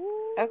like,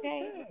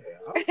 okay.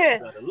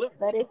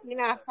 But if you're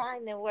not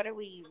fine, then what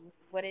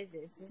is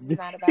this? This is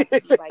not about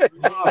to be like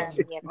you grab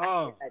me and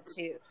I at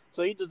you.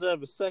 So you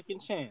deserve a second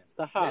chance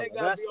to holler.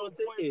 That's what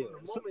it is.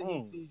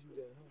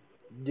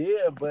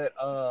 Yeah, but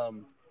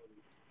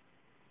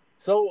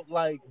so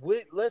like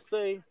let's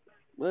say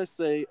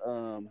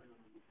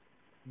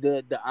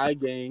the eye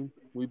game,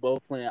 we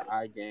both playing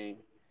eye game.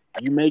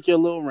 You make your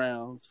little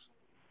rounds,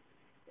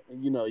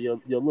 your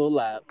little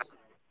laps.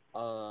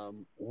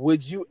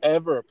 Would you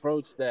ever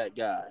approach that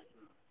guy?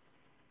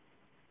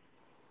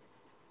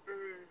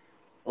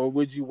 Or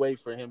would you wait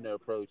for him to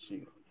approach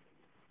you?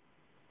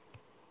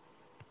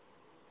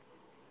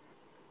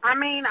 I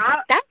mean,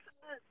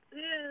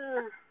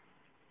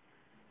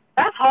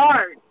 that's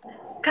hard.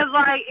 Cause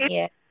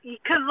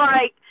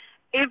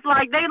if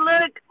they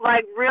look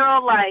like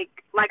real, like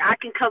I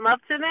can come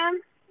up to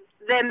them,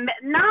 then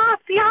I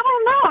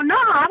don't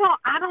know.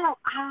 I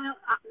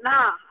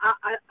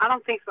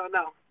don't think so.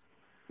 No.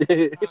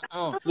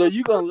 So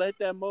you gonna let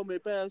that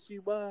moment pass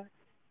you by?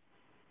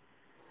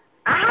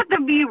 I have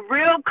to be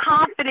real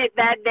confident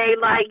that day.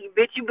 Like,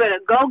 bitch, you better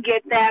go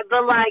get that.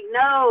 But like,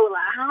 no,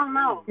 like, I don't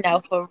know. No,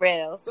 for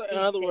real. So in Speak,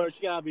 other sis. words,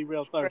 you gotta be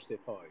real thirsty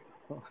for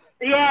you.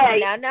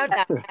 Yeah. No.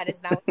 That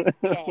is not what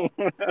you said.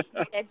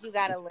 You said you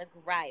gotta look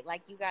right.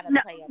 Like you gotta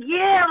No, play up.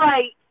 yeah,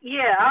 like,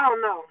 yeah, I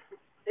don't know.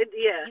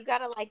 Yeah. You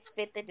gotta like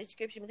fit the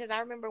description because I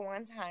remember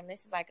one time.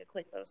 This is like a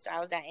quick little story. I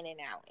was at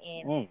In-N-Out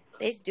and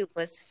this dude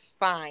was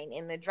fine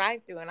in the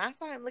drive-thru, and I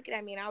saw him looking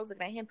at me, and I was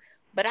looking at him,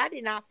 but I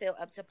did not feel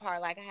up to par.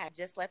 Like I had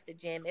just left the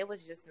gym. It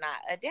was just not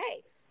a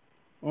day.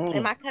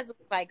 And my cousin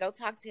was like, "Go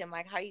talk to him.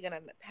 Like, how are you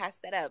gonna pass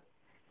that up?"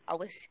 I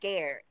was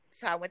scared,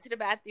 so I went to the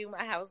bathroom.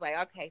 I was like,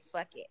 "Okay,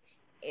 fuck it."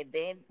 And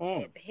then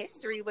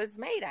history was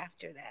made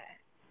after that.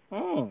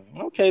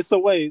 Okay, so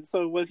wait,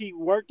 so was he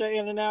worked at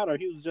In-N-Out or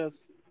he was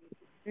just?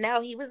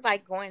 No, he was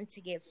like going to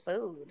get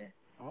food.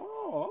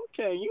 Oh,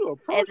 okay. You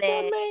approached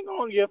that man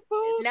on your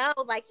food? No,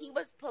 like he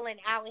was pulling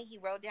out and he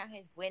rolled down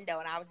his window,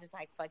 and I was just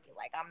like, fuck it.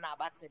 Like, I'm not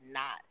about to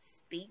not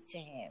speak to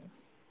him.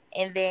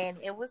 And then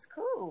it was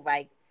cool.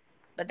 Like,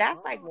 but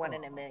that's like 1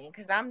 in a million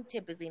because I'm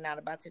typically not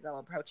about to go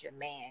approach a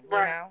man, you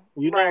know?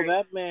 You know,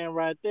 that man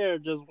right there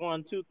just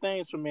won 2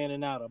 things from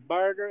In-N-Out, a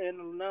burger and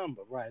a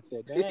number right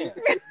there. Damn.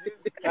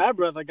 That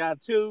brother got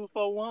 2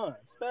 for 1.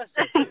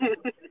 Special.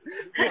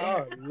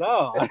 Oh,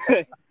 Lord.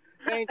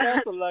 Ain't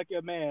that a lucky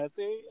man?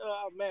 See?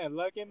 Oh, man,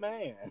 lucky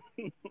man.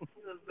 He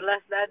was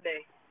blessed that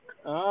day.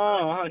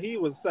 Oh, he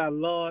was said,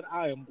 Lord,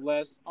 I am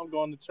blessed. I'm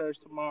going to church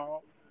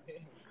tomorrow.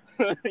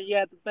 You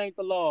have to thank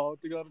the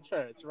Lord to go to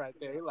church right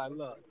there. He's like,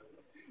 look,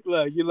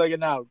 you're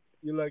looking out.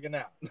 You're looking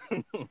out.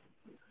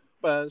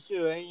 But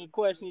sure, any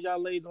questions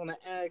y'all ladies want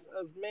to ask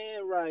us,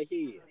 man, right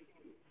here?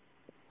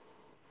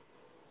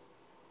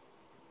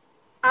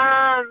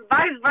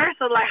 Vice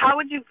versa. Like, how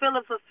would you feel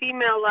if a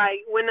female like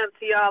went up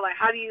to y'all? Like,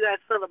 how do you guys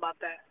feel about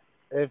that?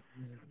 If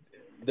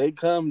they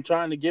come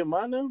trying to get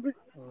my number,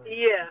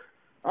 yeah,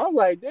 I'm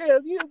like,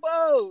 damn, you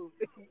bold,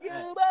 you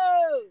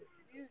bold.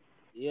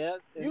 Yes,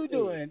 you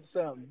doing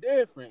something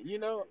different, you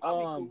know.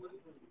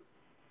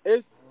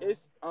 It's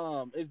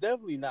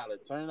definitely not a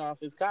turn off.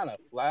 It's kind of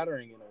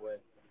flattering in a way.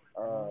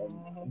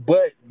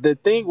 But the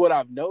thing, what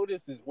I've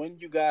noticed is when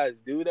you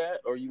guys do that,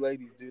 or you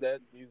ladies do that,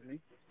 excuse me,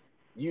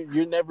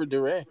 you're never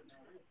direct.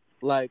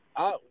 Like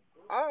I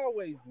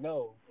always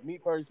know, me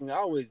personally, I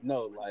always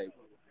know, like,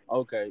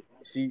 okay,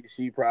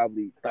 she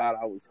probably thought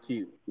I was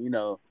cute, you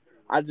know.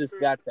 I just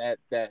got that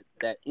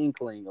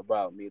inkling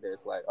about me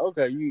that's like,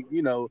 okay,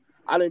 you know,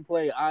 I didn't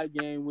play eye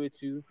game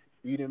with you.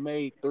 You done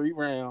made 3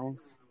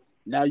 rounds.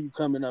 Now you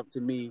coming up to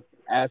me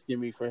asking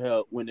me for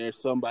help when there's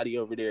somebody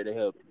over there to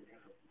help you.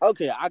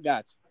 Okay, I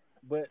got you.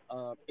 But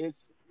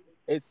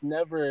it's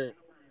never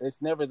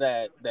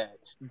that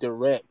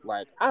direct.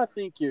 Like, I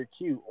think you're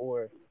cute,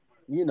 or,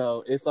 you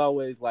know, it's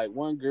always like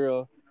one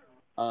girl.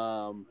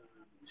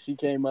 She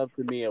came up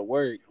to me at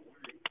work.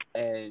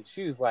 And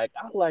she was like,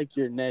 I like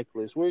your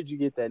necklace. Where'd you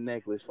get that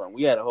necklace from?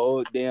 We had a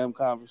whole damn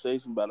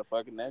conversation about a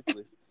fucking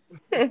necklace.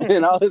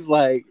 And I was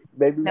like,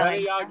 baby, why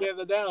y'all give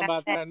a damn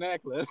about that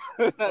necklace?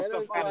 That's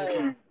so funny.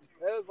 It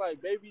was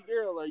like, baby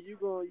girl, are you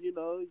going, you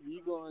know,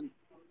 you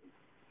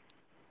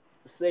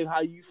say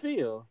how you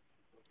feel,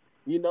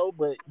 you know,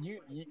 but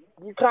you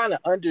kind of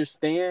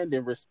understand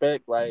and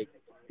respect, like,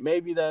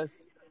 maybe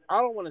that's,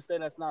 I don't want to say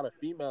that's not a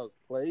female's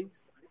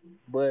place,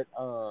 but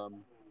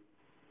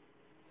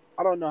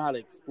I don't know how to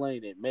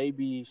explain it.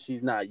 Maybe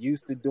she's not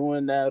used to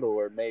doing that,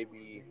 or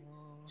maybe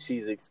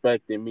she's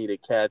expecting me to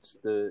catch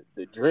the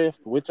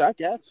drift, which I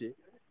catch it.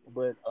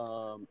 But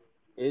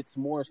it's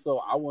more so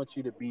I want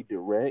you to be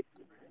direct.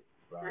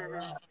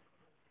 Right.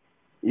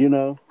 You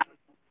know?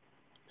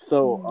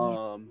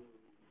 So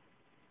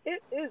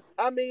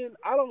I mean,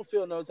 I don't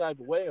feel no type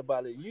of way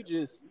about it. You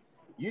just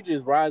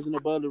rising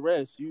above the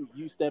rest.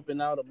 You stepping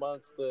out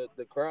amongst the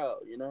crowd,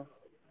 you know?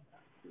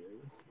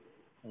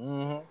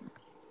 Mm-hmm.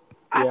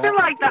 I feel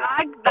like the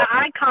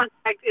eye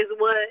contact is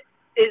what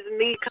is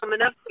me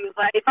coming up to you.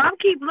 Like, if I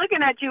keep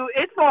looking at you,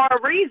 it's for a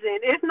reason.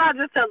 It's not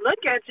just to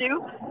look at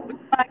you.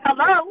 Like,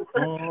 hello.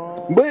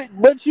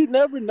 But you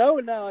never know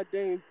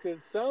nowadays,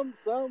 because some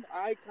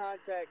eye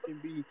contact can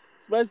be,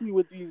 especially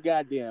with these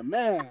goddamn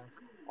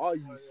masks, all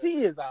you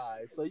see is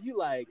eyes. So you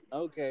like,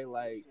 okay,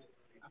 like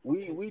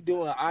we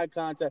doing eye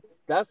contact.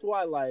 That's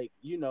why, like,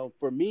 you know,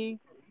 for me,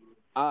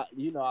 I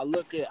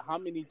look at how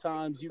many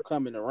times you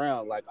coming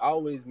around. Like, I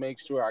always make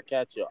sure I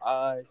catch your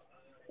eyes.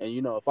 And,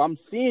 you know, if I'm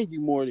seeing you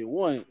more than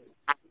once,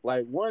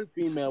 like, one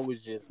female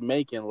was just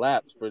making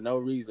laps for no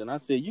reason. I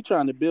said, you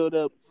trying to build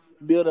up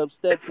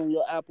steps on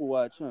your Apple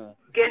Watch, huh?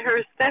 Get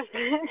her steps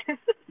in.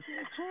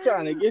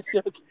 Trying to get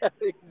your Get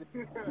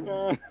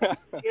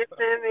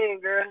them in,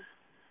 girl.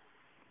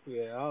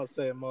 Yeah, I'll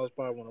say the most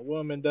part, when a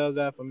woman does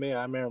that for me,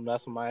 I remember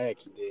that's what my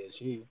ex did.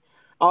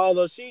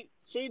 Although she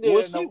did.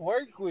 Well, she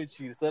worked with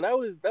you, so that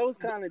was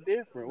kind of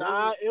different.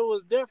 Nah, it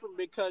was different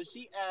because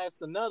she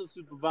asked another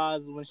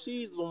supervisor when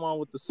she's the one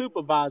with the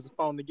supervisor's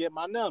phone to get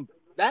my number.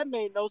 That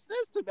made no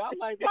sense to me. I'm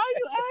like, why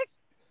you ask?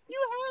 You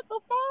had the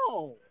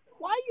phone.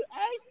 Why you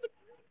asked?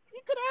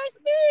 You could ask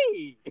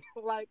me.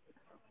 Like,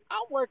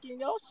 I'm working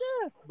your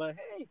shift. But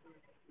hey,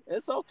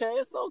 it's okay.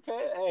 It's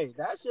okay. Hey,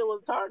 that shit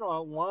was turned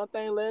on. One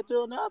thing led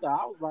to another.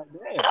 I was like,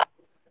 damn.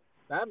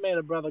 That made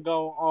a brother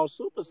go all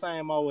Super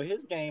Saiyan mode with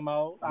his game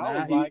mode. I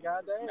was like,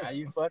 God damn. Now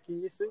you fucking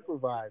your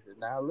supervisor.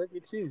 Now look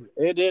at you.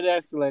 It did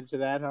escalate to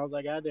that. I was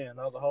like, God damn,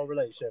 that was a whole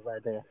relationship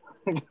right there.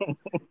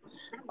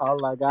 I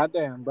was like, God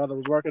damn, brother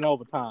was working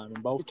overtime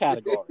in both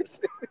categories.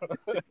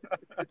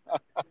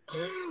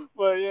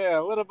 But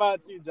yeah, what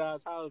about you, Josh?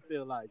 How does it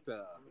feel like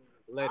to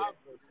let I have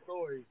a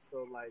story.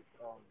 So like,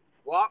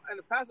 well, in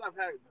the past I've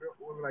had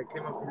women like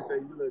came up to me and say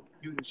you look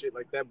cute and shit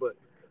like that, but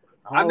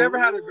I never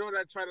had a girl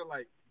that tried to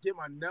like get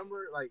my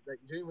number, like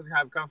genuinely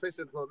have a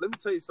conversation. So let me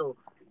tell you. So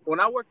when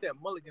I worked at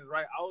Mulligan's,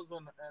 right, I was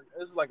on.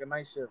 This was like a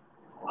night shift.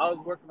 I was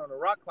working on a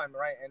rock climbing,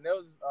 right, and there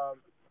was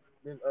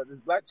this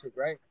black chick,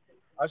 right.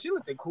 She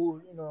looked cool,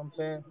 you know what I'm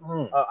saying.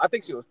 I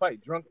think she was probably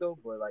drunk though,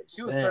 but like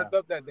she was turned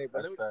up that day.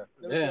 But let me tell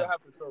you what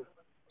happened. So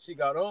she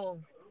got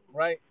on,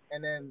 right,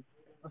 and then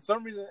for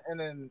some reason, and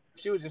then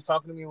she was just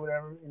talking to me,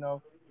 whatever, you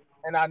know.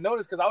 And I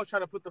noticed because I was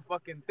trying to put the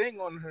fucking thing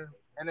on her,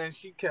 and then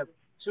she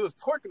was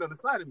twerking on the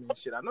side of me and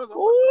shit. I know.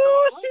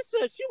 Ooh, she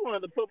said she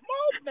wanted to put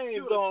more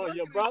things on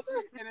your brother.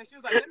 And then she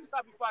was like, let me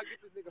stop before I get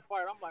this nigga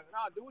fired. I'm like,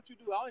 nah, do what you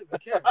do. I don't even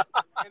care.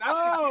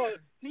 And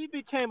he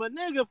became a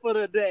nigga for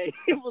the day.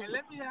 And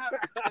let me have.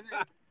 And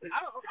then,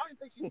 I don't even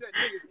think she said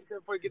niggas. She said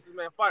before you get this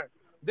man fired.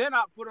 Then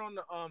I put on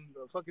the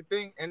fucking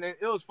thing, and then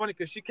it was funny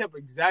because she kept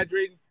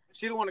exaggerating.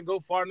 She didn't want to go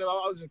far enough.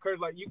 I was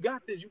encouraged, like, you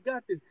got this.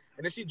 And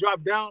then she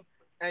dropped down,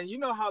 and you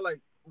know how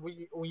like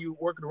when you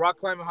work in rock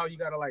climbing, how you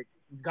gotta like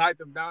guide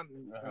them down,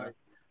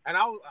 and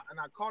I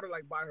caught her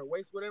like by her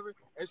waist, whatever,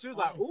 and she was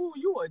like, "Ooh,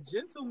 you a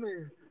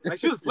gentleman!" Like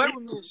she was playing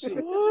with me and shit.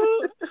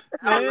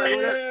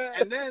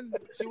 And then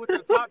she went to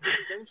the top, did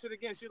the same shit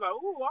again. She was like,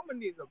 "Ooh, I'm gonna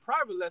need a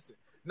private lesson."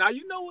 Now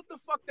you know what the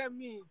fuck that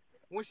means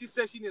when she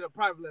said she need a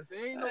private lesson.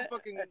 It ain't no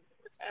fucking.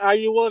 Are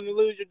you willing to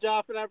lose your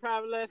job for that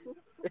private lesson?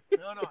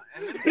 No.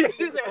 And then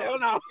he said, "Hell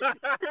no."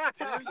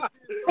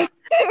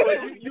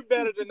 Well, you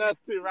better than us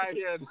two right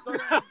here.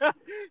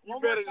 You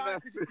better than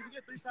us two. You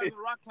get 3 times in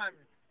rock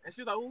climbing, and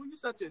she was like, "Oh, you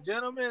such a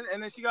gentleman."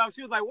 And then she was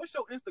like, "What's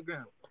your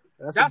Instagram?"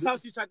 That's how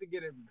she tried to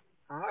get at me.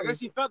 I guess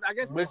she felt.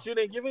 But you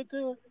didn't give it to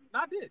her. No,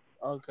 I did.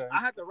 Okay. I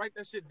had to write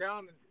that shit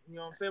down. You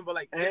know what I'm saying? But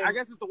like, I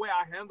guess it's the way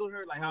I handled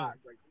her. Like how,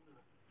 like.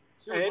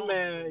 Hey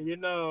man, you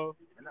know.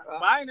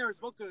 But I ain't never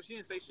spoke to her. She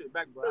didn't say shit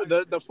back.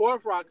 But the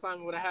fourth rock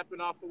climbing would have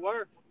happened off of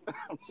work.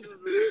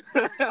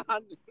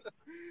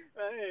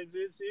 Hey,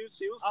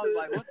 she was. I was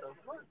like, what the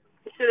fuck?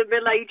 It should have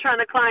been like, you trying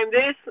to climb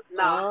this?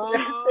 No.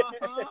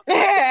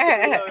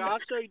 I'll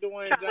show you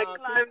Dwayne Trying Johnson. to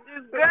climb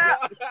this, girl.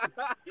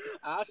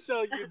 I'll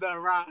show you the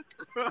rock.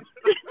 The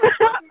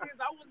thing is,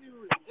 I wasn't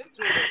even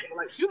into it.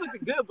 Like, she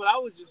looked good, but I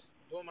was just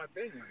doing my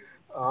thing.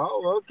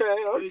 Oh, okay.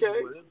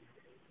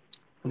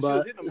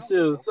 But she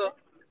was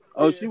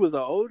she was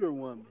an older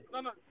woman. No.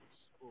 I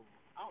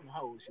don't know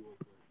how old she was.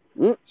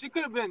 She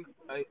could have been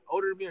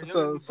older than me or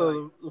younger.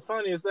 So the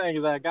funniest thing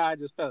is that guy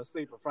just fell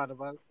asleep in front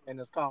of us in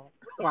his car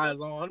while it's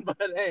on. But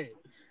hey,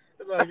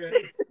 it's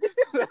okay.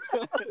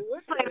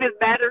 Playing his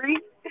battery.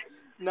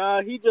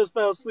 Nah, he just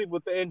fell asleep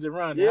with the engine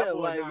running. Yeah,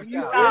 like he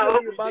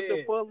was about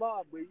to pull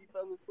off, but he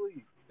fell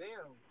asleep.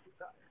 Damn.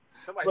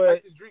 Somebody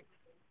spiked his drink.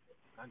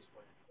 I'm just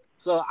playing.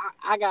 So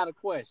I got a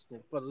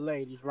question for the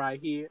ladies right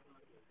here.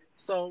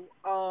 So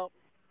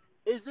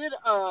is it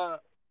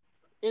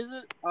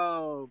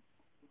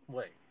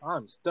wait,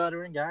 I'm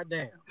stuttering,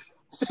 goddamn.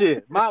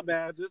 Shit, my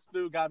bad. This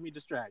dude got me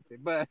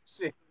distracted. But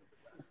shit.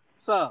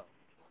 So,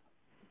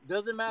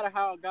 does it matter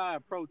how a guy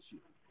approach you?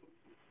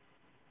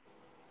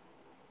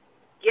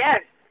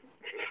 Yes.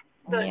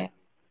 Yeah.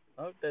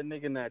 I hope that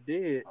nigga not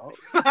dead.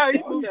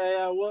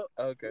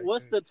 Okay,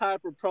 what's the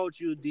type of approach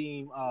you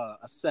deem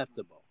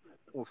acceptable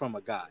from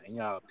a guy, in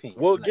your opinion?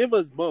 Well, give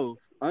us both.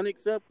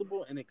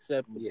 Unacceptable and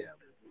acceptable. Yeah.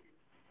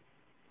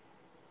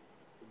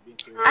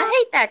 I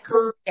hate that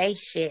cliche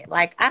shit.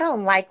 Like, I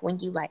don't like when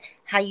you like,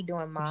 how you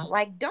doing, Mom?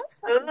 Like, don't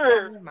fucking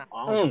call me Mom.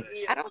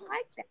 I don't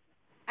like that.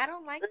 I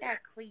don't like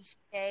that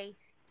cliche,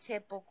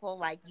 typical,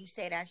 like you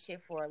say that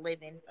shit for a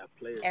living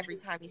every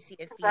time you see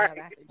a female.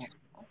 That's a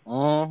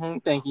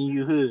truth. Thinking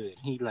you hood.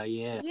 He like,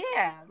 yeah.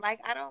 Yeah, like,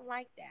 I don't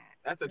like that.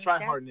 That's the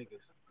try-hard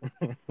niggas.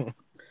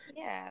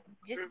 Yeah,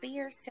 just be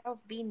yourself,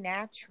 be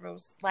natural.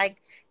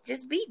 Like,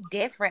 just be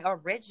different,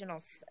 original.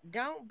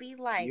 Don't be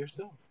like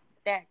yourself.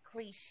 That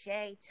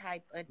cliche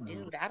type of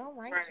dude. I don't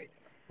like it.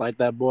 Like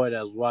that boy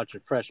that was watching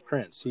Fresh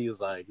Prince. He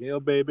was like, yo,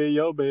 baby,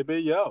 yo.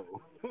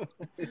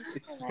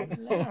 Like,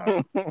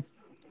 no.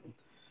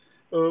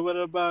 What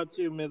about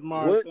you, Ms.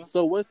 Martha?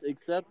 So what's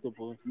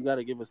acceptable? You got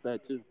to give us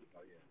that too.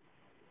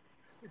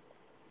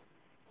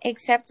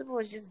 Acceptable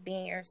is just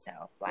being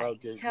yourself.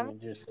 Like, tell me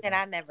that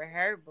I never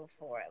heard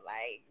before.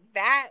 Like,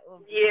 that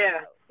would be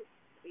dope.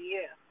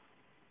 Yeah.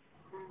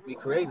 Be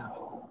creative.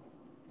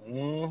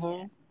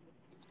 Mm-hmm.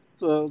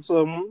 So,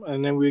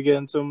 and then we get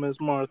into Miss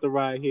Martha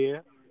right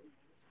here.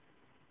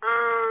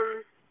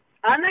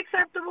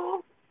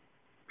 Unacceptable.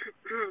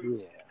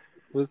 Yeah.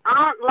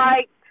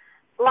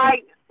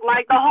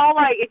 like the whole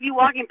like if you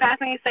walking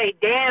past me and say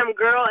damn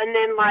girl, and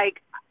then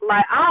like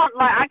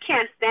I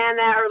can't stand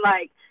that, or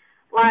like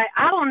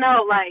I don't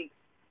know, like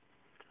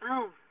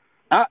I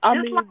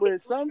just mean, like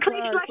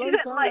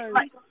but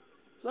like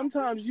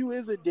sometimes you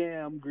is a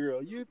damn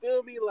girl. You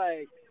feel me?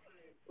 Like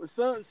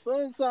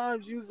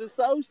sometimes you a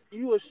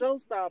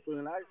showstopper,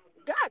 and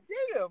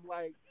goddamn,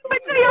 like you but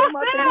to just came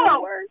out the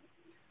yourself. woodworks.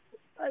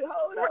 Like,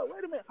 hold up,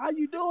 wait a minute. How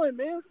you doing,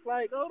 miss?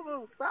 Like, hold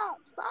on, stop.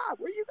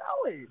 Where you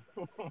going?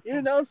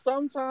 You know,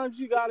 sometimes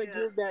you gotta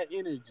give that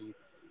energy.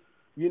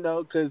 You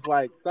know, because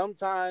like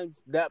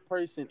sometimes that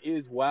person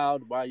is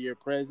wowed by your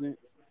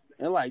presence,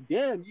 and like,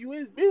 damn, you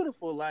is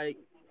beautiful. Like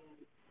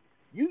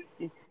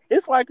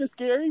it's like a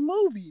scary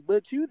movie,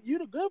 but you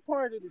the good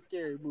part of the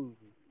scary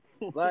movie.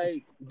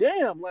 Like,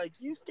 damn, like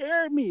you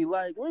scared me.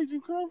 Like, where'd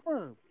you come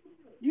from?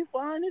 You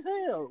fine as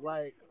hell.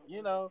 Like,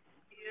 you know.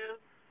 Yeah.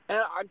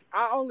 And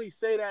I only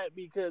say that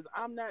because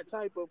I'm that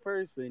type of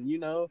person, you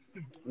know.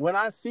 When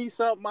I see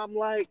something,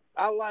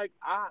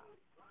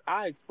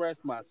 I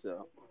express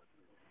myself.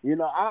 You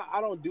know, I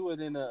don't do it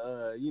in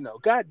a you know,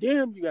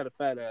 goddamn, you got a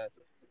fat ass.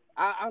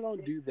 I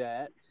don't do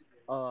that.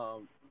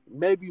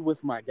 Maybe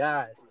with my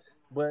guys,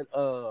 but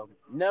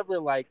never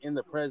like in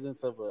the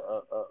presence of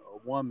a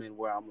woman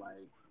where I'm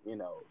like, you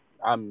know,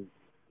 I'm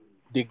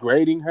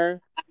degrading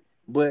her.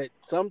 But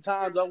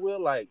sometimes I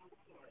will like,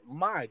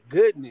 my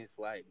goodness,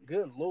 like,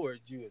 good Lord,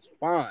 you is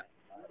fine.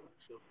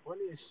 The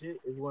funniest shit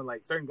is when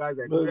like certain guys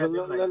that do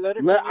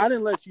that. I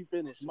didn't let you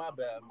finish. My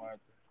bad, Martha.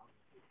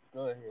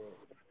 Go ahead.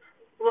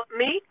 What,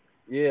 me?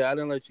 Yeah, I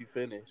didn't let you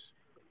finish.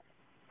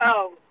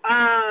 Oh,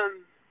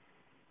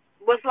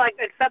 what's like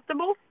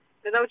acceptable?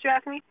 Is that what you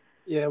asked me?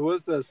 Yeah,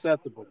 what's the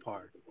acceptable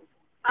part?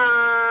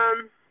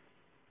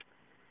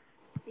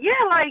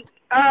 Yeah, like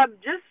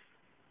just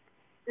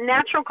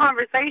natural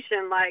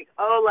conversation, like,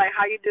 oh, like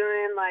how you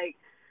doing, like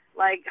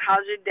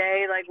how's your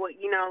day, like what,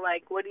 you know,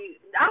 like what do you,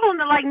 I don't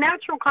know, like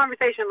natural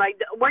conversation, like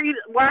where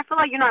I feel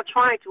like you're not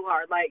trying too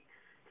hard, like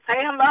say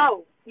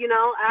hello, you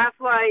know, ask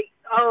like,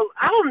 oh,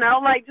 I don't know,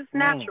 like just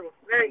natural.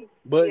 Very.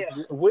 But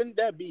yeah. Wouldn't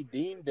that be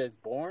deemed as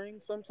boring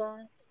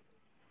sometimes?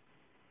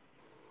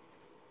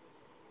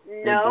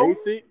 No.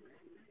 Basic?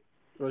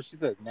 Well, she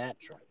said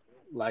natural,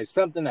 like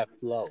something that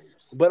flows.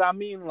 But I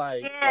mean,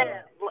 like,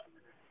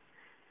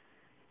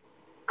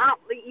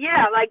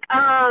 yeah, like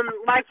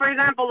for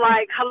example,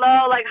 like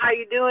hello, like how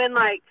you doing,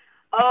 like,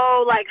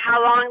 oh, like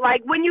how long,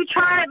 like when you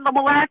try,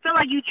 when I feel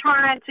like you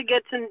trying to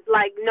get to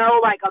like know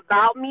like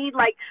about me,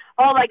 like,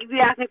 oh, like if you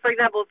ask me, for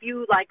example, if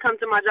you like come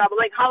to my job,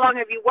 like how long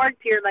have you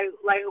worked here, like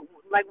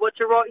what's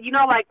your role, you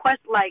know, like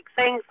question, like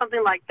saying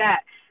something like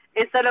that,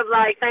 instead of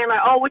like saying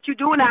like, oh, what you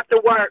doing after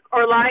work,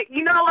 or like,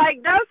 you know,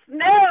 like that's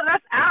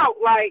out,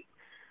 like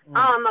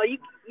I don't know,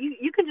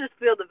 you can just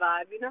feel the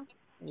vibe, you know.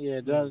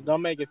 Yeah,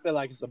 don't make it feel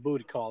like it's a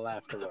booty call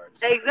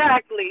afterwards.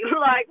 Exactly.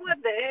 Like, what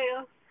the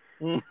hell?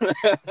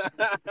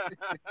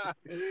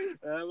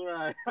 That's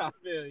right. I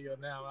feel you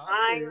now.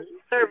 I ain't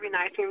serving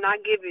ice cream,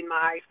 not giving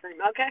my ice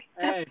cream, okay?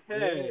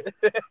 Hey.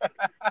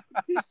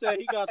 He said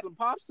he got some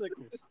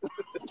popsicles.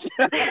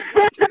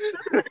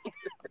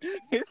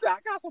 He said,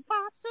 I got some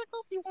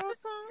popsicles. You want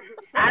some?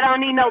 I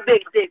don't need no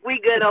big stick. We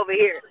good over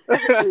here.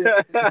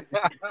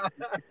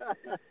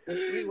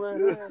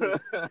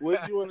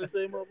 What you want to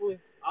say, my boy?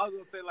 I was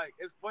gonna say, like,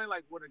 it's funny,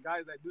 like, with the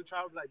guys that do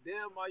try to be like,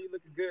 damn, Ma, you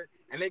looking good,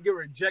 and they get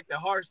rejected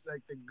harsh,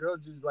 like the girl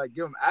just like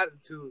give them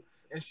attitude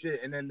and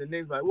shit, and then the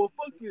niggas like, well,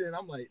 fuck you, then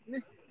I'm like,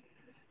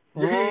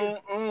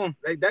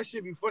 like that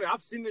shit be funny.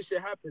 I've seen this shit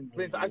happen.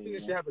 I've seen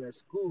this shit happen at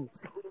school.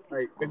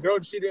 Like the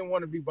girl she didn't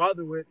want to be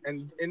bothered with,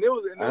 and it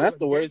was. That's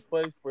the worst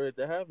place for it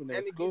to happen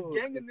at school. And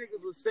these gang of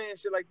niggas was saying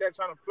shit like that,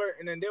 trying to flirt,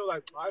 and then they were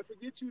like, I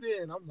forget you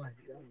then. I'm like,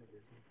 y'all niggas.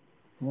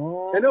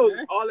 And it was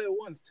all at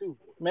once too.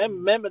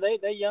 Remember, they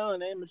young,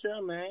 they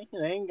immature, man.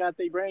 They ain't got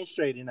their brain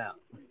straightened out.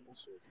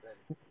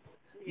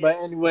 But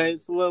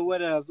anyways,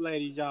 what else,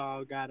 ladies,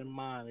 y'all got in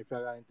mind? If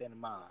y'all got anything in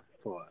mind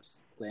for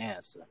us to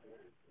answer.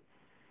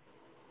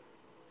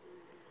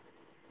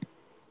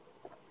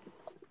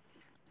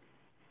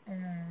 Let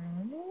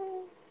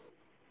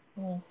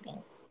me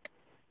think.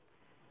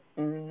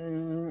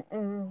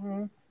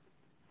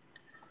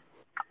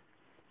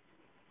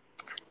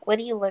 What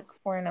do you look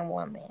for in a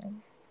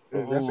woman?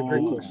 That's a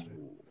great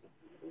question.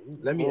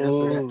 Let me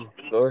answer that.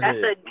 Go ahead.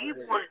 That's a deep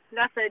one.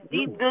 That's a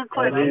deep, good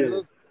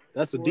question.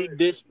 That's a deep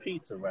dish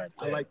pizza right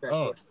there. I like that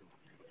question.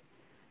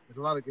 There's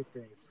a lot of good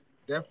things.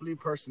 Definitely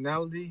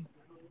personality.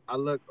 I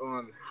look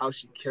on how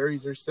she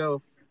carries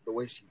herself, the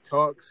way she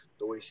talks,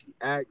 the way she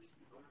acts,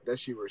 does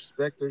she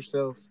respect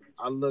herself.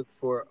 I look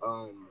for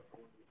her,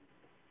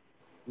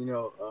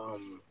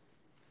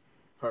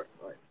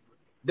 like,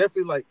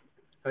 definitely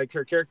like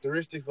her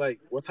characteristics, like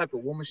what type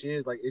of woman she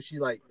is. Like, is she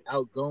like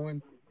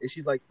outgoing? Is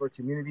she like for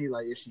community?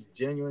 Like, is she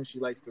genuine? She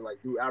likes to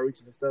like do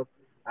outreaches and stuff.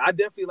 I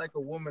definitely like a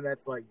woman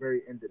that's like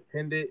very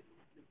independent,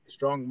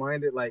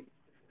 strong-minded, like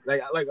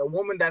a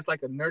woman that's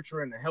like a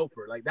nurturer and a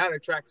helper. Like that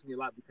attracts me a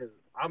lot because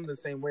I'm the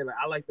same way. Like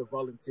I like to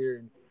volunteer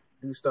and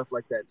do stuff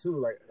like that too.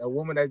 Like a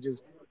woman that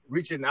just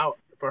reaching out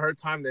for her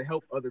time to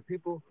help other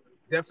people.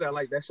 definitely I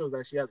like that shows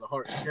that she has a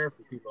heart to care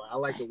for people. I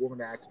like a woman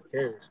that actually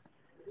cares,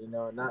 you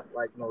know, not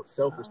like no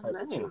selfish type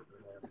of chick. You know?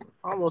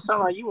 Almost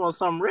sound like you want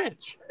something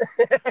rich.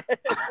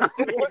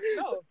 What?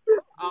 No,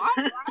 All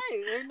right,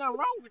 ain't nothing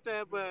wrong with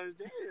that, but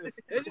yeah.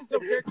 it's just some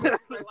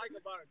characteristics I like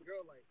about a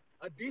girl, like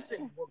a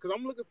decent. Because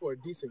I'm looking for a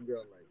decent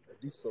girl, like a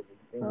decent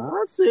woman.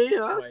 I see.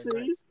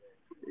 Somebody nice.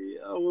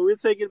 Yeah, well, we'll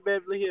take it to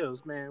Beverly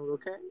Hills, man.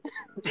 Okay.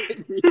 She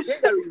ain't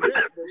gotta be rich,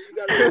 but she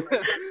gotta be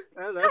like,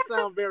 that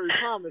sounds very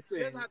promising.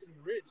 She doesn't have to be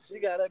rich. She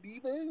gotta be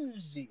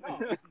bougie. Oh.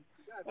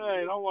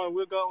 Hey, don't worry.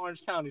 We'll go to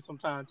Orange County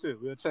sometime too.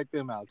 We'll check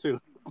them out too.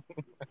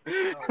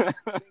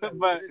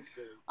 But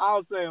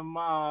I'll say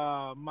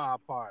my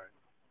part.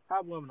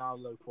 Top women I'll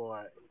look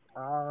for.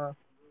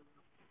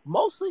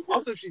 Mostly.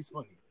 Also, she's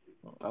funny.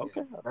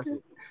 Okay, yeah, that's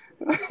it.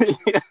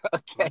 Yeah,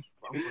 okay. I'm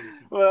funny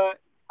too. But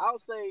I'll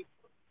say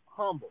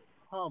humble.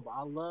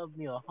 I love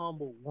me a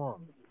humble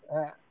woman.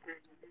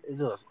 It's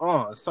just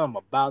something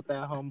about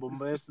that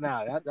humbleness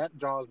now that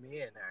draws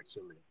me in.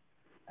 Actually,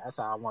 that's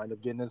how I wind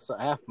up getting into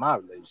half my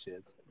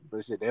relationships.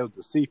 But shit, they were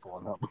deceitful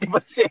and humble.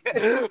 But shit,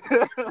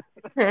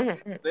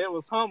 they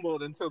was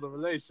humbled until the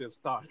relationship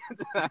started.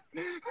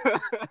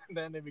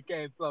 Then it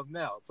became something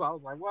else. So I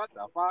was like, what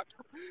the fuck?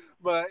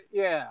 But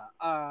yeah,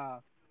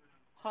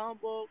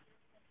 humble,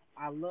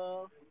 I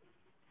love,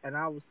 and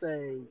I would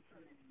say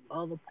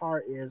other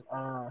part is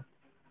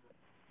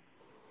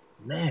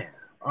man,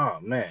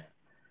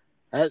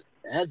 that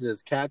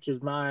just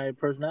captures my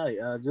personality.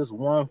 Just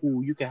one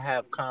who you can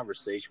have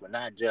conversation with,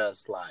 not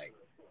just like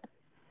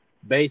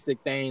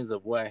basic things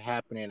of what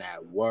happening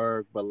at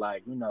work, but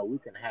like, you know, we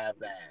can have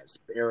that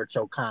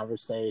spiritual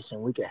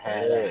conversation. We can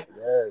have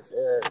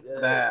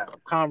that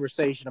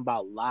conversation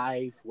about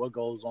life, what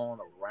goes on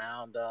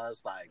around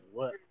us, like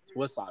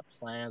what's our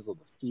plans of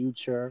the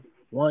future.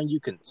 One you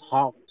can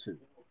talk to,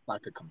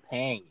 like a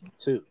companion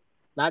too.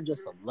 Not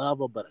just a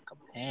lover, but a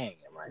companion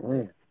right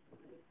there.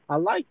 I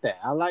like that.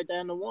 I like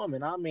that in a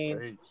woman. I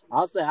mean,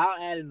 I'll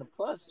add in the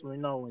plus, you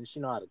know, when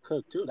she know how to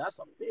cook too. That's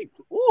a big,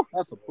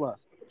 that's a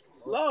plus.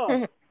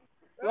 Love,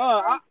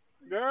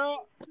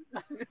 girl,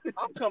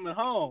 I'm coming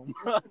home.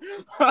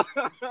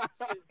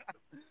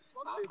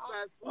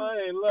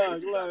 Hey,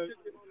 look.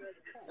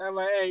 I'm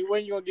like, hey,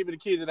 when you gonna give me the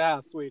key to the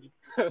house, sweetie?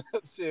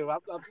 Shit,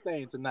 I'm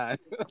staying tonight.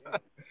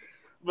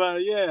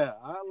 But yeah,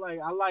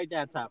 I like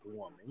that type of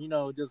woman. You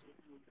know, just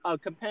a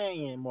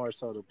companion more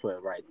so to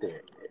put right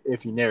there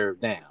if you narrow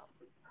it down.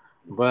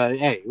 But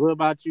hey, what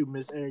about you,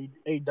 Miss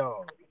A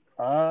Dog?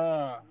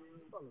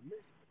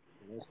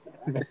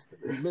 Mister.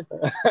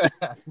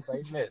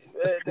 Say miss.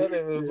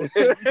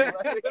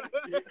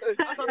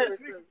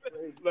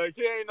 Look,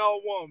 he ain't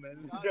no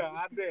woman.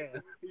 God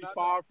damn. He's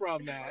far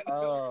from that.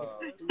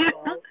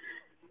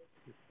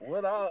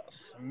 What I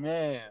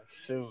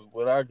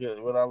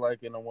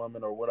like in a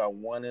woman, or what I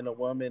want in a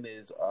woman,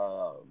 is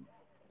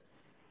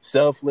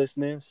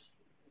selflessness,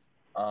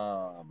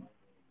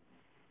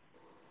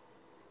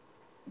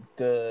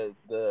 the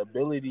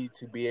ability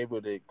to be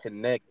able to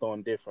connect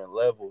on different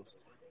levels,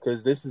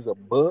 because this is a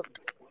book.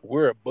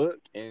 We're a book,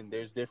 and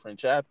there's different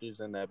chapters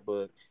in that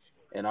book,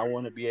 and I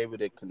want to be able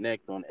to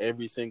connect on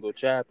every single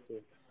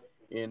chapter.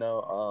 You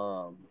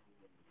know,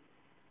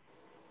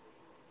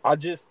 I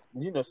just,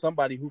 you know,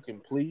 somebody who can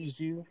please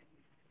you,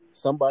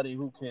 somebody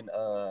who can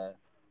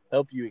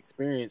help you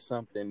experience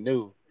something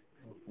new.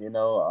 You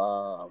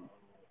know,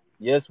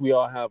 yes, we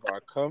all have our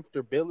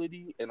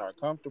comfortability and our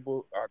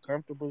comfortable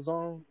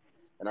zone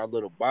and our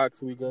little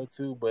box we go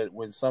to, but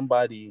when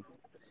somebody,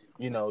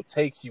 you know,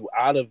 takes you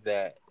out of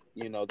that,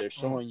 you know, they're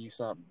showing you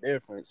something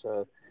different.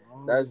 So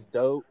that's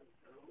dope.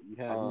 You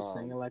have you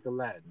singing like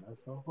Aladdin.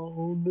 That's a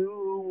whole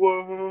new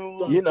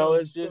world. You know,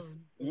 it's just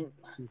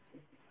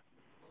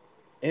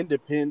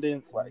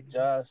independence, like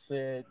Josh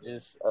said,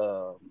 just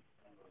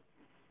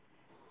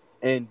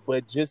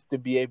but just to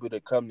be able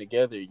to come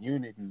together,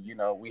 unity. You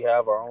know, we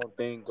have our own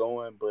thing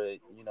going, but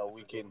you know,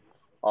 we can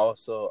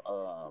also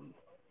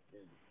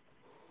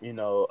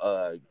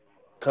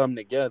come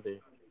together.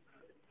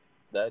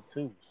 That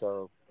too.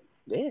 So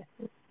yeah.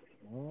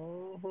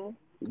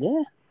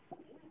 Yeah.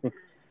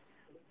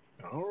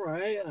 All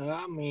right.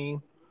 I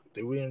mean,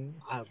 do we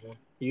have one?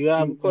 You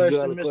have a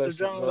question, Mr.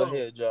 Jones? Go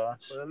ahead,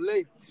 Josh. For the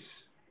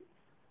ladies.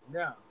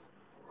 Now,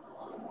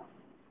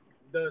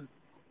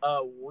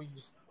 when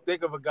you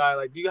think of a guy,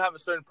 like, do you have a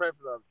certain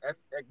preference of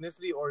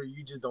ethnicity, or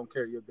you just don't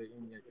care? You'll date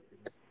any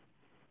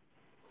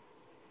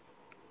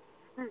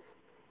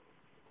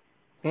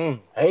ethnicity.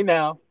 Hey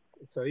now.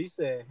 So he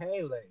said,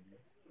 "Hey, ladies."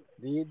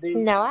 Do you?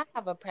 No, I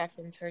have a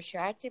preference for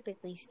sure. I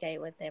typically stay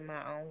within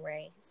my own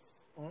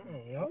race.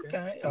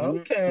 Okay.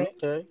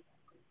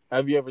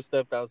 Have you ever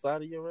stepped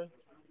outside of your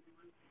race?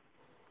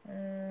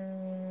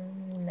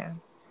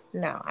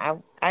 No.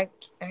 I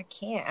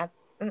can't.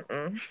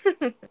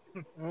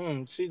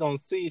 She don't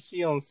see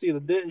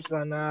the dish.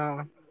 Like,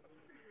 nah.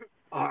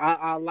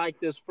 I like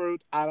this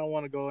fruit. I don't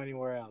want to go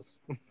anywhere else.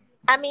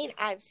 I mean,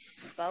 I've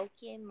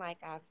spoken, like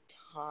I've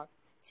talked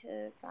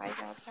to guys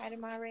outside of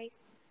my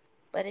race,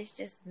 but it's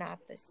just not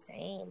the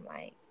same.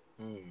 Like,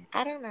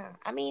 I don't know.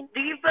 I mean,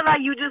 Do you feel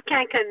like you just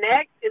can't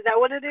connect? Is that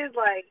what it is?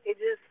 Like it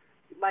just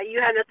like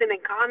you had nothing in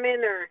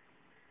common, or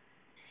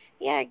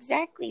yeah,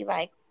 exactly.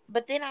 Like,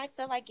 but then I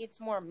feel like it's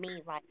more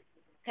me, like,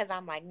 because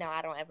I'm like, no,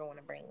 I don't ever want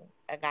to bring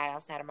a guy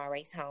outside of my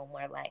race home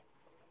where, like,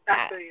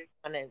 I feel you.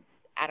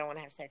 I don't want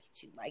to have sex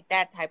with you. Like,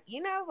 that type,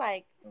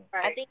 like,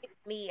 Right. I think it's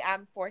me,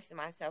 I'm forcing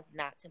myself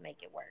not to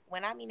make it work.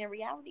 When I mean, in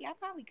reality, I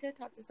probably could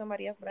talk to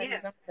somebody else, but I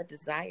just don't have the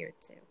desire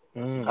to.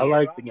 I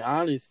like the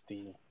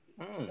honesty.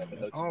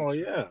 Oh,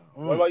 yeah.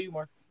 What about you,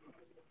 Mark?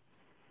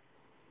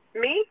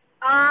 Me?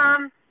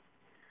 I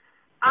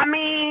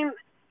mean,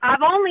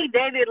 I've only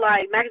dated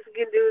like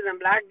Mexican dudes and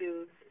black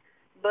dudes,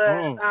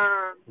 but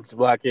It's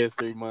Black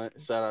History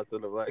Month. Shout out to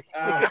the Black.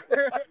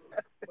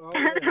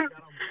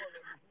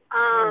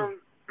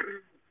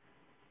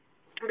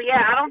 But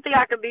yeah, I don't think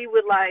I could be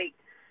with like.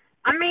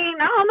 I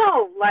mean, I don't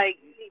know. Like,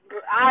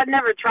 I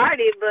never tried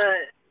it,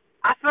 but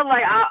I feel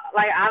like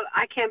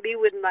I can't be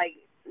with like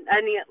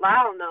any.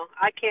 I don't know.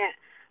 I can't.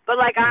 But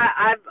like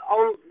I've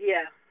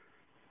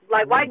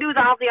like white dudes,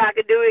 I don't think I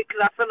could do it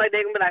because I feel like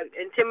they're gonna be like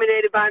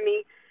intimidated by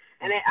me,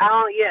 and I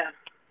don't. Yeah.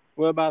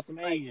 What about some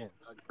Asians?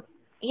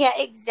 Yeah,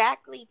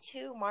 exactly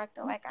too,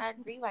 Martha. Like, I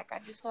agree. Like, I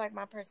just feel like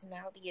my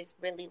personality is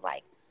really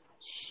like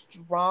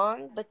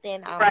strong, but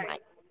then I'm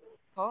like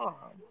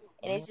calm.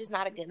 And it's just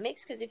not a good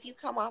mix because if you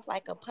come off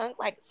like a punk,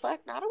 like,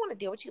 fuck, no, I don't want to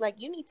deal with you.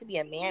 Like, you need to be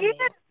a man.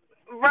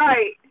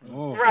 Right.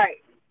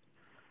 Right.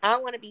 I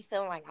don't want to be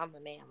feeling like I'm the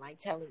man, like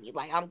telling you,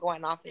 like, I'm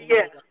going off in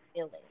your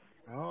feelings.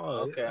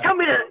 Oh, okay. Tell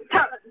me to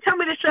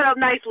shut up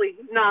nicely.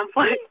 No, I'm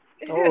playing.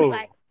 Oh,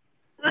 like,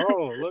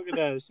 look at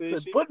that. See,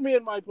 Put me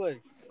in my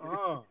place.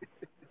 Oh.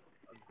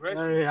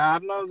 Hey, I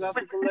know that's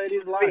what the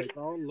ladies like.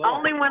 Oh, Lord.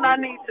 Only when I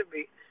need to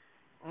be.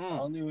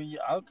 Only when you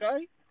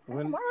okay.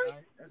 When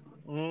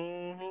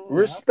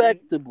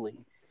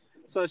respectably.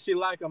 So she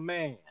like a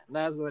man.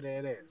 That's what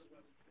it is.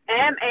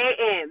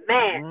 M-A-N,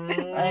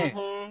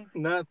 man.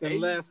 Nothing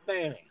less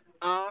than.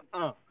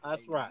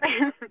 That's right.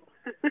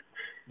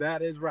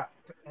 That is right.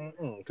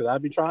 Because I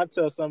be trying to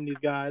tell some of these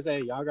guys,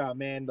 hey, y'all got to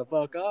man the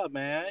fuck up,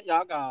 man.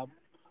 Y'all got to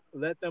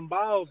let them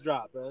balls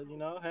drop. You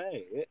know,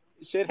 hey,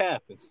 shit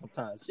happens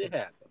sometimes. Shit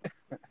happens.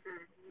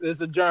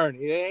 It's a journey.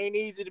 It ain't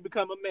easy to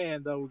become a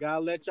man, though. We got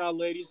to let y'all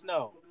ladies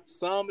know.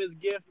 Some is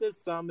gifted,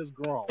 some is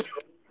grown.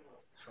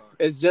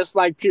 It's just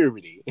like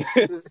puberty.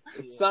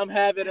 Some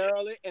have it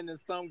early, and then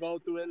some go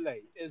through it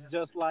late. It's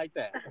just like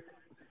that.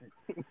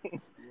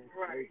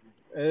 Right.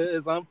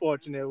 It's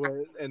unfortunate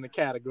in the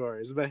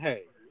categories, but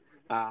hey,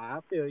 I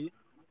feel you.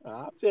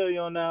 I feel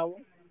you on that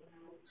one.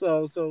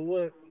 So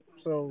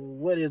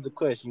what is the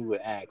question you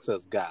would ask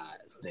us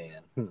guys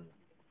then?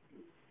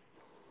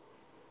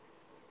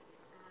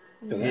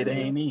 It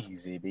ain't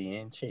easy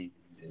being cheesy.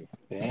 It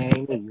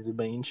ain't easy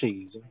being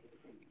cheesy.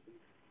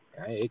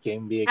 It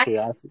can be a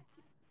curiosity.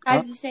 I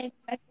was the same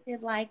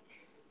question, like,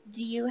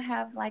 do you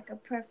have like a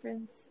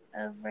preference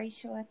of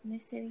racial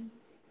ethnicity?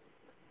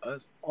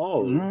 Us?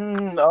 I'm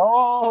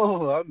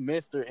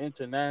Mr.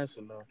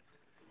 International.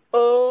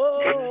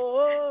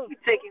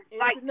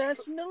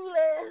 International.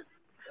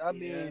 I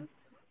mean,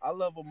 I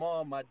love them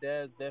all. My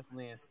dad's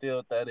definitely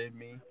instilled that in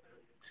me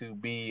to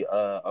be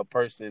a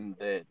person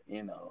that,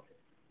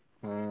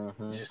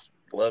 just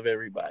love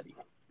everybody.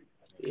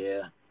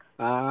 Yeah.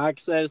 I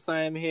can say the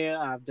same here.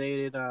 I've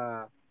dated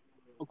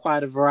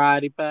quite a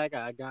variety pack.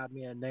 I got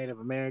me a Native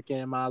American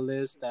in my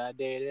list that I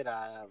dated.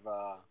 I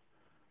have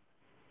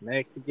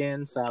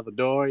Mexican,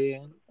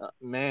 Salvadorian.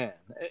 The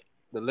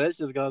list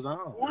just goes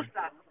on.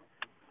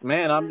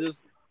 Man, I'm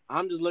just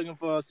looking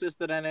for a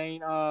sister that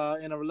ain't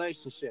in a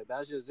relationship.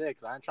 That's just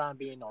it. Cause I ain't trying to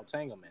be in no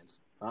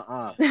entanglements.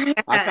 I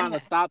kind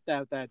of stopped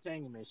that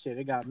entanglement shit.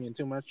 It got me in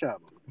too much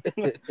trouble.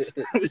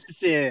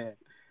 Shit.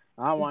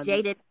 I want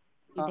jaded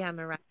you down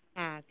the right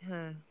path,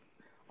 huh?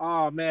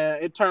 Oh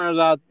man, it turns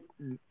out,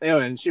 and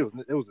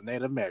it was a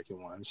Native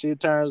American one. It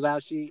turns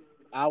out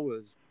I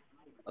was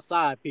a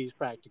side piece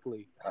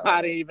practically.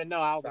 I didn't even know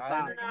I was a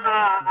side.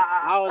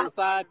 I was a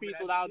side piece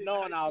without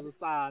knowing I was a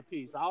side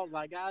piece. I was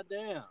like, God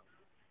damn,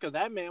 because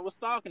that man was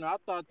stalking her. I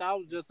thought that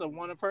was just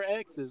one of her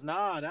exes.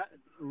 Nah,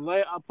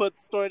 I put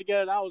the story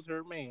together. That was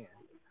her man.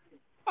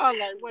 I was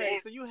like,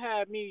 wait, so you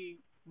had me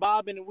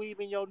bobbing and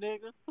weaving your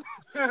nigga?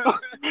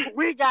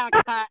 We got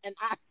caught, and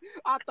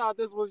I thought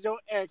this was your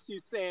ex. You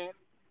said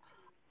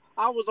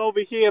I was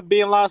over here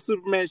being like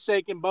Superman,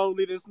 shaking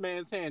boldly this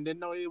man's hand. Didn't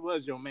know it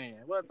was your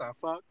man. What the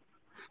fuck?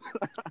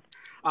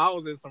 I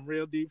was in some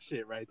real deep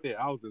shit right there.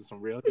 I was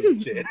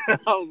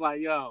like,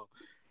 yo,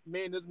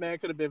 me and this man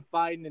could have been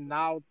fighting, and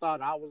I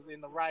thought I was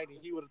in the right, and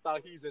he would have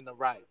thought he's in the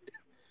right.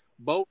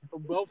 Both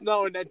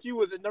knowing that you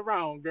was in the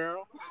wrong,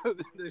 girl.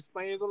 That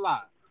explains a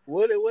lot.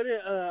 What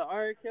did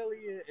R.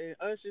 Kelly and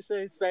Usher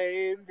say?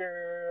 Same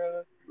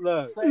girl.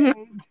 Look, same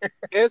girl.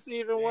 It's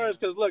even worse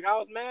because look, I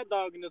was mad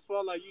dogging this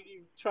for like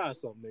you try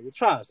something, nigga.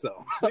 Try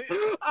something.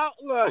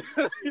 Look,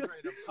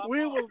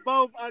 we was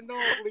both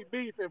unknowingly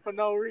beefing for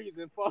no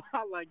reason.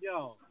 I'm like,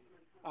 yo,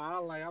 I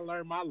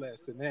learned my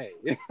lesson. Hey,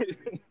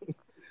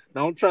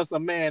 don't trust a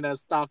man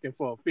that's stalking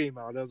for a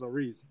female. There's a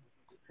reason.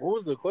 What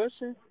was the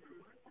question?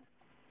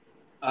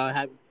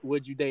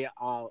 Would you date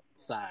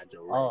outside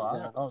your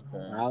race?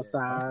 Okay.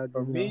 Outside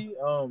For me,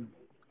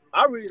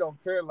 I really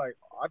don't care. Like,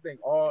 I think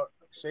all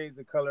shades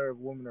of color of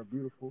women are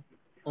beautiful.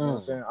 You know what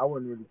I'm saying? I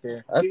wouldn't really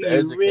care. That's the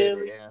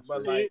educated answer.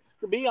 But like,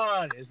 to be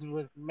honest,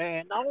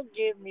 man, don't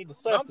give me the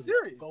surface. I'm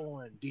serious.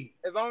 Going deep.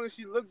 As long as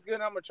she looks good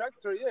and I'm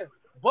attracted to her, yeah.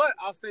 But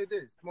I'll say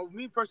this.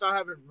 Me personally, I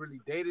haven't really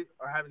dated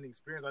or haven't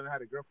experienced. I haven't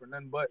had a girlfriend,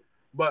 nothing.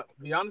 But to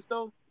be honest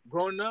though,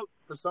 growing up,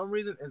 for some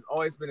reason, it's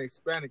always been a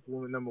Hispanic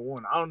woman, number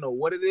one. I don't know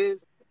what it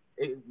is.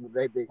 They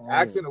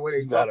accent, the way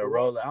they talk. Gotta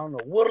roll it. I don't know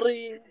what it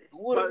is.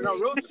 But no,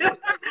 real shit.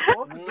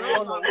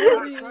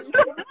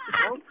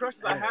 Most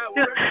crushes I had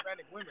were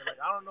Hispanic women. Like,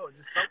 I don't know,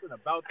 just something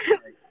about them.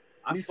 Like,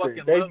 I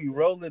fucking they love be them.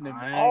 rolling in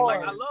Like,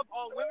 I love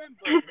all women,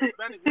 but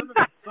Hispanic women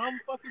for some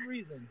fucking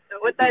reason.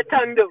 What that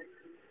tongue do?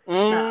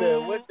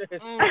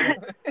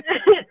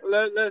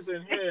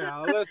 Listen here.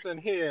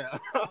 I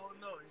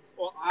don't know.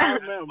 Well, I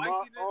remember.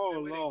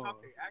 The way they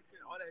talk, their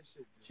accent, all that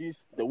shit.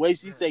 She's the way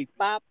she say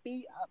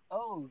 "papi."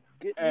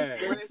 Goodness.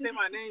 When they say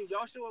my name,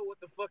 y'all show her what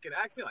the fucking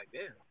accent. Like,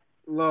 damn.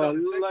 Look,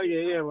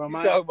 yeah, well,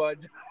 You talk about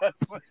No,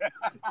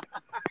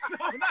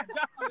 not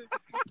Johnson.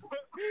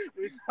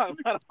 we talking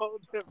about a whole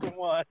different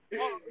one.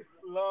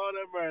 Lord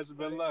have mercy,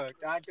 but look,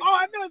 I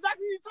know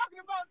exactly what you're talking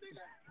about,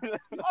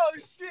 nigga. Oh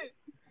shit.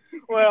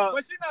 Well,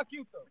 but she's not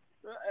cute though.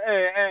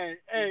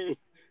 Hey.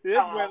 This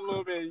went a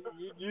little bit.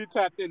 You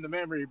tapped in the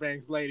memory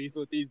banks, ladies,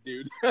 with these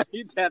dudes.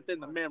 You tapped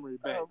in the memory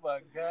bank. Oh my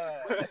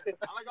god! I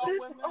like all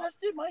women.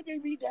 Austin, my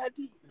baby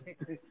daddy.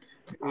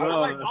 I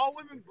like all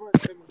women,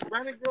 but the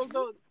Hispanic girls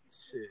though,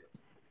 shit,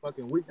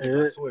 fucking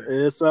weakness. I swear.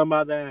 It's something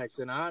about the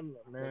accent.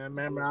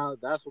 Remember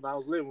that's what I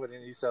was living with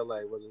in East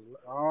LA.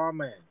 Oh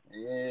man.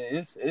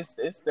 Yeah, it's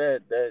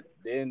that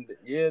then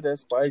that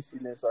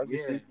spiciness. I can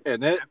see.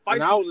 And that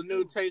was a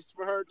new taste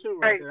for her too,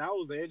 right? That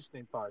was the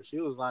interesting part. She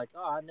was like,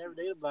 "Oh, I never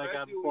dated a black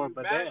guy before,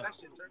 but damn, that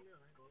shit turned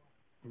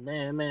me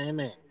on.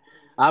 Man,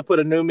 I put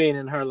a new meaning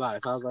in her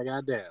life. I was like,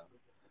 God damn."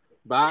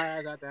 But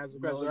I got to ask a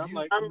question. I'm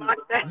like,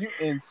 you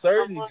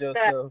inserted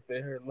yourself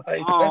in her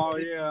life. Oh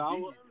yeah,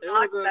 it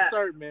was an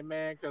insertment,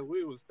 man, because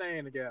we was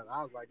staying together.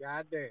 I was like,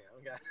 God damn.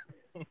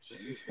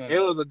 It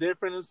was a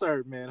different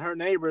insert, man. Her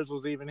neighbors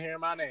was even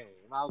hearing my name.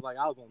 I was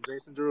on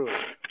Jason Derulo.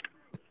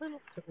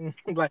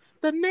 Like,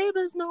 the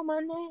neighbors know my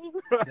name.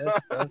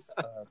 That's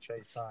Trey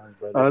Songz,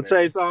 brother.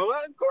 Trey Songz.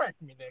 Well,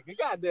 correct me, nigga.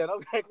 Goddamn,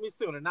 don't correct me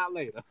sooner, not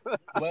later.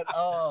 But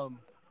what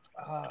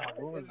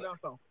was that?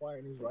 Sound quiet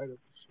and he's right up.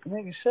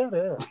 Nigga, shut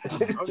up.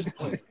 I'm just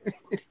playing.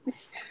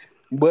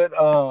 But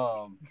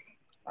I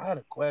had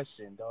a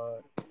question,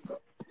 dog.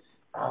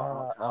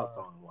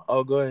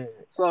 Go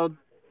ahead. So,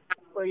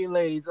 for you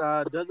ladies,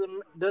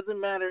 doesn't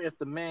matter if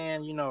the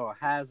man,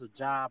 has a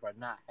job or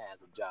not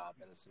has a job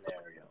in a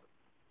scenario.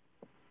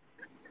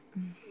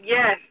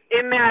 Yes,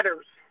 it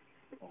matters.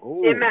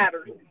 Ooh. It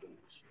matters.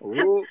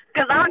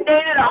 Because I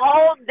dated a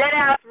whole dead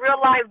ass real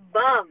life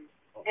bum,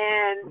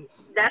 and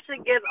that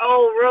shit gets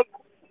old real.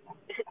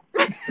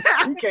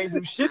 You can't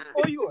do shit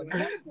for you or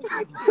nothing.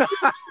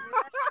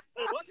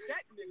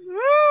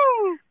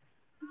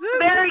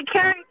 Very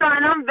caring,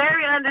 and I'm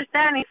very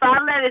understanding. So I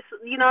let it.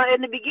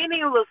 In the beginning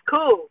it was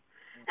cool,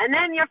 and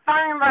then you're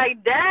finally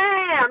like,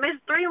 damn, it's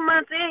 3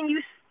 months in,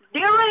 you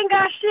still ain't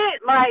got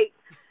shit. Like,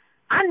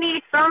 I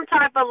need some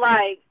type of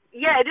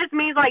it just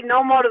means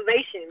no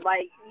motivation.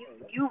 Like,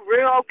 you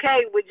real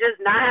okay with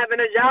just not having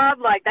a job?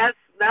 Like,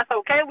 that's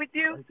okay with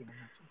you?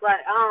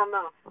 Like, I don't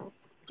know.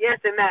 Yes,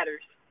 it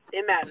matters.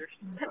 It matters.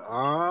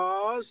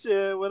 Oh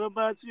shit! What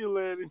about you,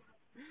 lady?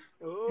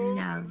 Ooh.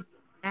 No,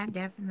 that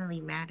definitely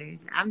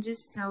matters. I'm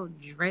just so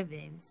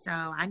driven, so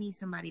I need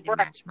somebody to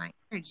match my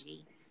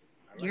energy.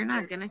 You're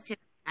not gonna sit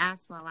and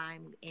ask while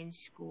I'm in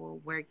school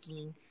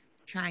working,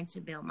 trying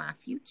to build my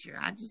future.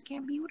 I just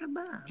can't be with a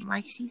bum,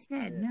 like she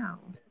said. No.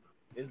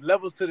 It's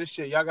levels to this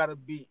shit. Y'all gotta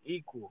be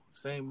equal,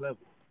 same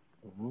level.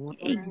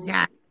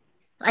 Exactly.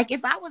 Like,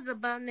 if I was a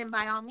bum, then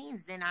by all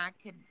means, then I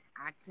could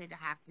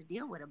have to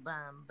deal with a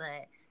bum.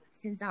 But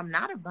since I'm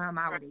not a bum,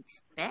 I would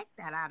expect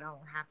that I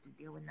don't have to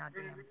deal with no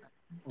damn bum.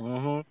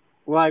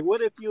 Mm-hmm. Like,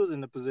 what if you was in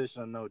the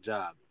position of no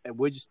job? And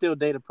would you still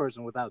date a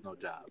person without no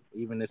job,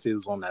 even if he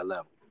was on that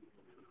level?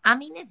 I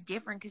mean, it's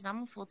different because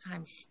I'm a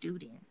full-time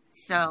student.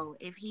 So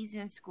if he's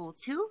in school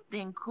too,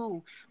 then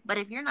cool. But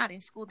if you're not in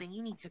school, then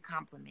you need to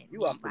compliment me.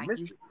 Like, you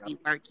should be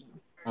working.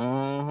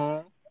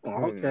 Mm-hmm.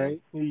 Okay.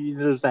 You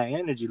just say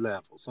energy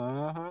levels.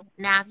 Uh-huh.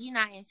 Now, if you're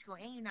not in school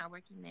and you're not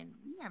working, then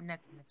we have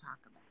nothing to talk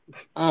about.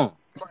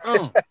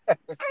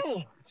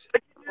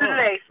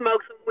 They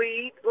smoke some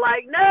weed.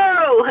 Like,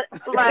 no.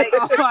 Like,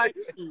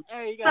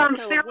 hey, you some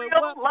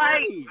cereal.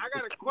 Like, I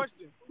got a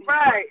question.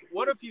 Right.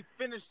 What if he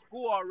finished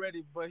school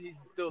already, but he's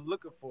still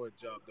looking for a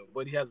job, though,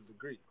 but he has a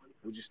degree?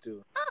 Would you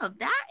still? Oh,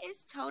 that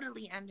is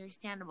totally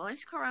understandable.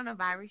 It's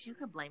coronavirus. You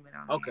could blame it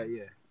on Okay, him.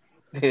 yeah.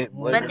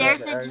 But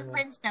there's a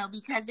difference, though,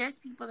 because there's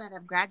people that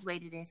have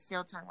graduated and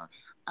still talking about,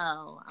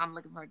 oh, I'm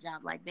looking for a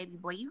job. Like, baby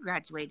boy, you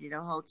graduated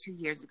a whole 2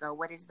 years ago.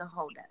 What is the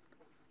holdup?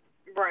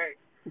 Right.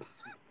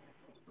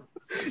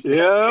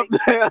 Yep.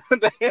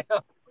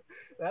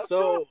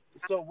 So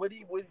would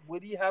he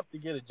have to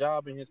get a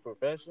job in his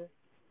profession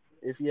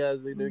if he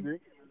has a degree?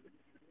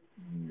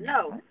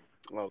 No.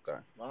 Okay.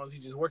 As long as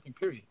he's just working,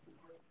 period.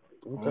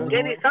 Okay.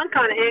 Getting some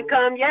kind of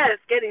income, yes.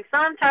 Getting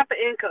some type of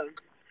income.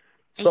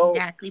 So,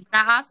 Exactly.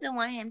 But I also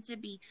want him to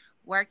be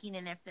working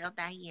in a field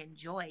that he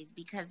enjoys,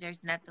 because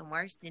there's nothing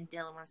worse than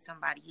dealing with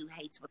somebody who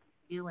hates what they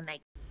do and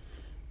they.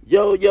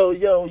 Yo,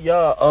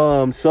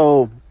 y'all.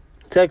 So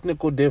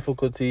technical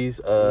difficulties.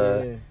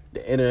 The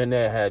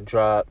internet had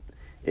dropped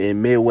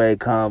in midway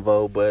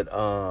convo, but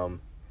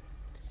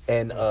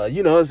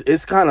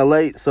it's kind of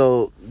late.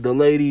 So the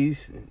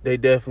ladies, they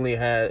definitely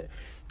had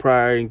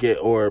prior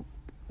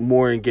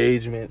more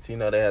engagements. You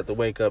know, they had to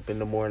wake up in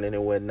the morning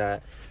and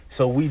whatnot.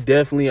 So we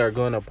definitely are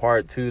going to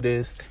part 2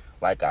 this.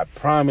 Like I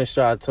promised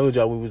y'all, I told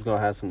y'all we was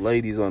gonna have some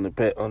ladies on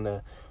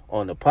the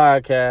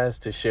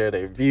podcast to share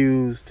their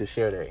views, to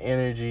share their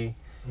energy.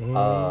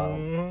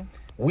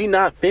 We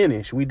not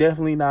finished. We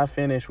definitely not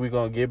finished. We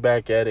gonna get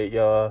back at it,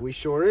 y'all. We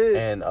sure is.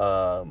 And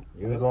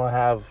we gonna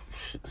have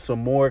some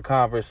more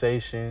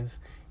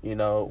conversations. You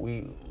know,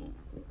 we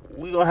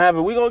gonna have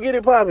it. We gonna get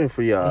it popping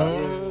for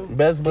y'all.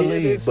 Best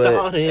believe.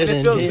 And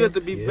it feels good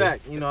to be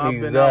back. You know, I've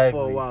been out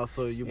for a while,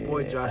 so your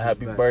boy Josh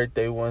happy is back.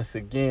 birthday once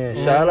again.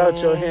 Shout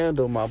out your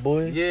handle, my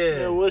boy.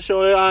 Yeah. What's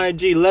your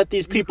IG? Let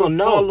these people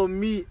know. Follow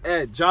me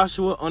at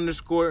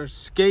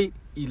Joshua_skate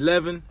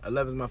 11.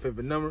 11 is my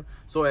favorite number.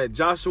 So at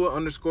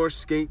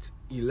Joshua_skate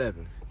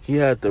 11. He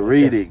had to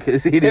read it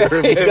because he didn't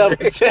remember.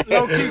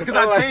 Low key, because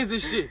I changed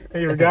this shit.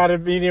 You gotta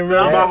be in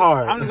by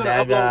heart. I'm just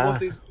gonna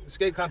upload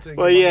skate content.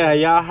 Well, yeah,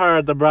 y'all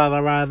heard the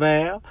brother right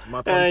there.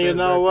 And you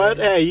know what?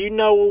 Hey, you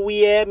know where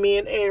we at? Me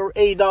and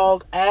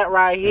A-Dog at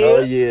right here.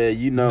 Oh, yeah,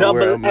 you know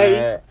where I'm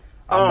at.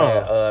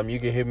 You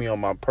can hit me on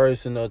my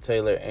personal,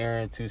 Taylor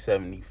Aaron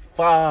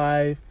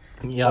 275.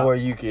 Yep. Or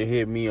you can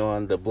hit me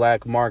on the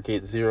Black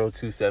Market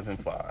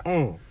 0275.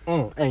 And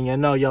you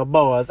know your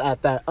boys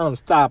at that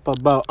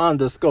unstoppable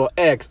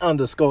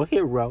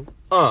 _X_hero.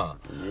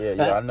 Yeah,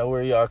 y'all know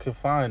where y'all can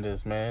find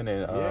us, man.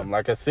 And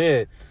like I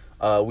said,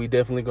 we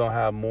definitely gonna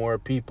have more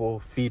people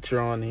feature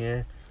on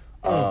here.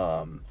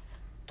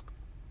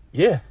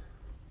 Yeah.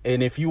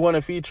 And if you want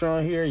to feature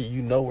on here,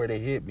 you know where to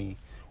hit me.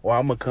 Or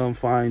I'm gonna come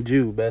find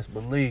you, best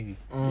believe.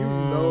 You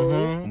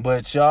know.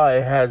 But y'all,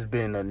 it has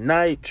been a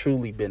night,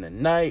 truly been a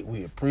night.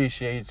 We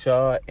appreciate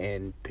y'all,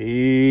 and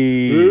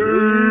peace.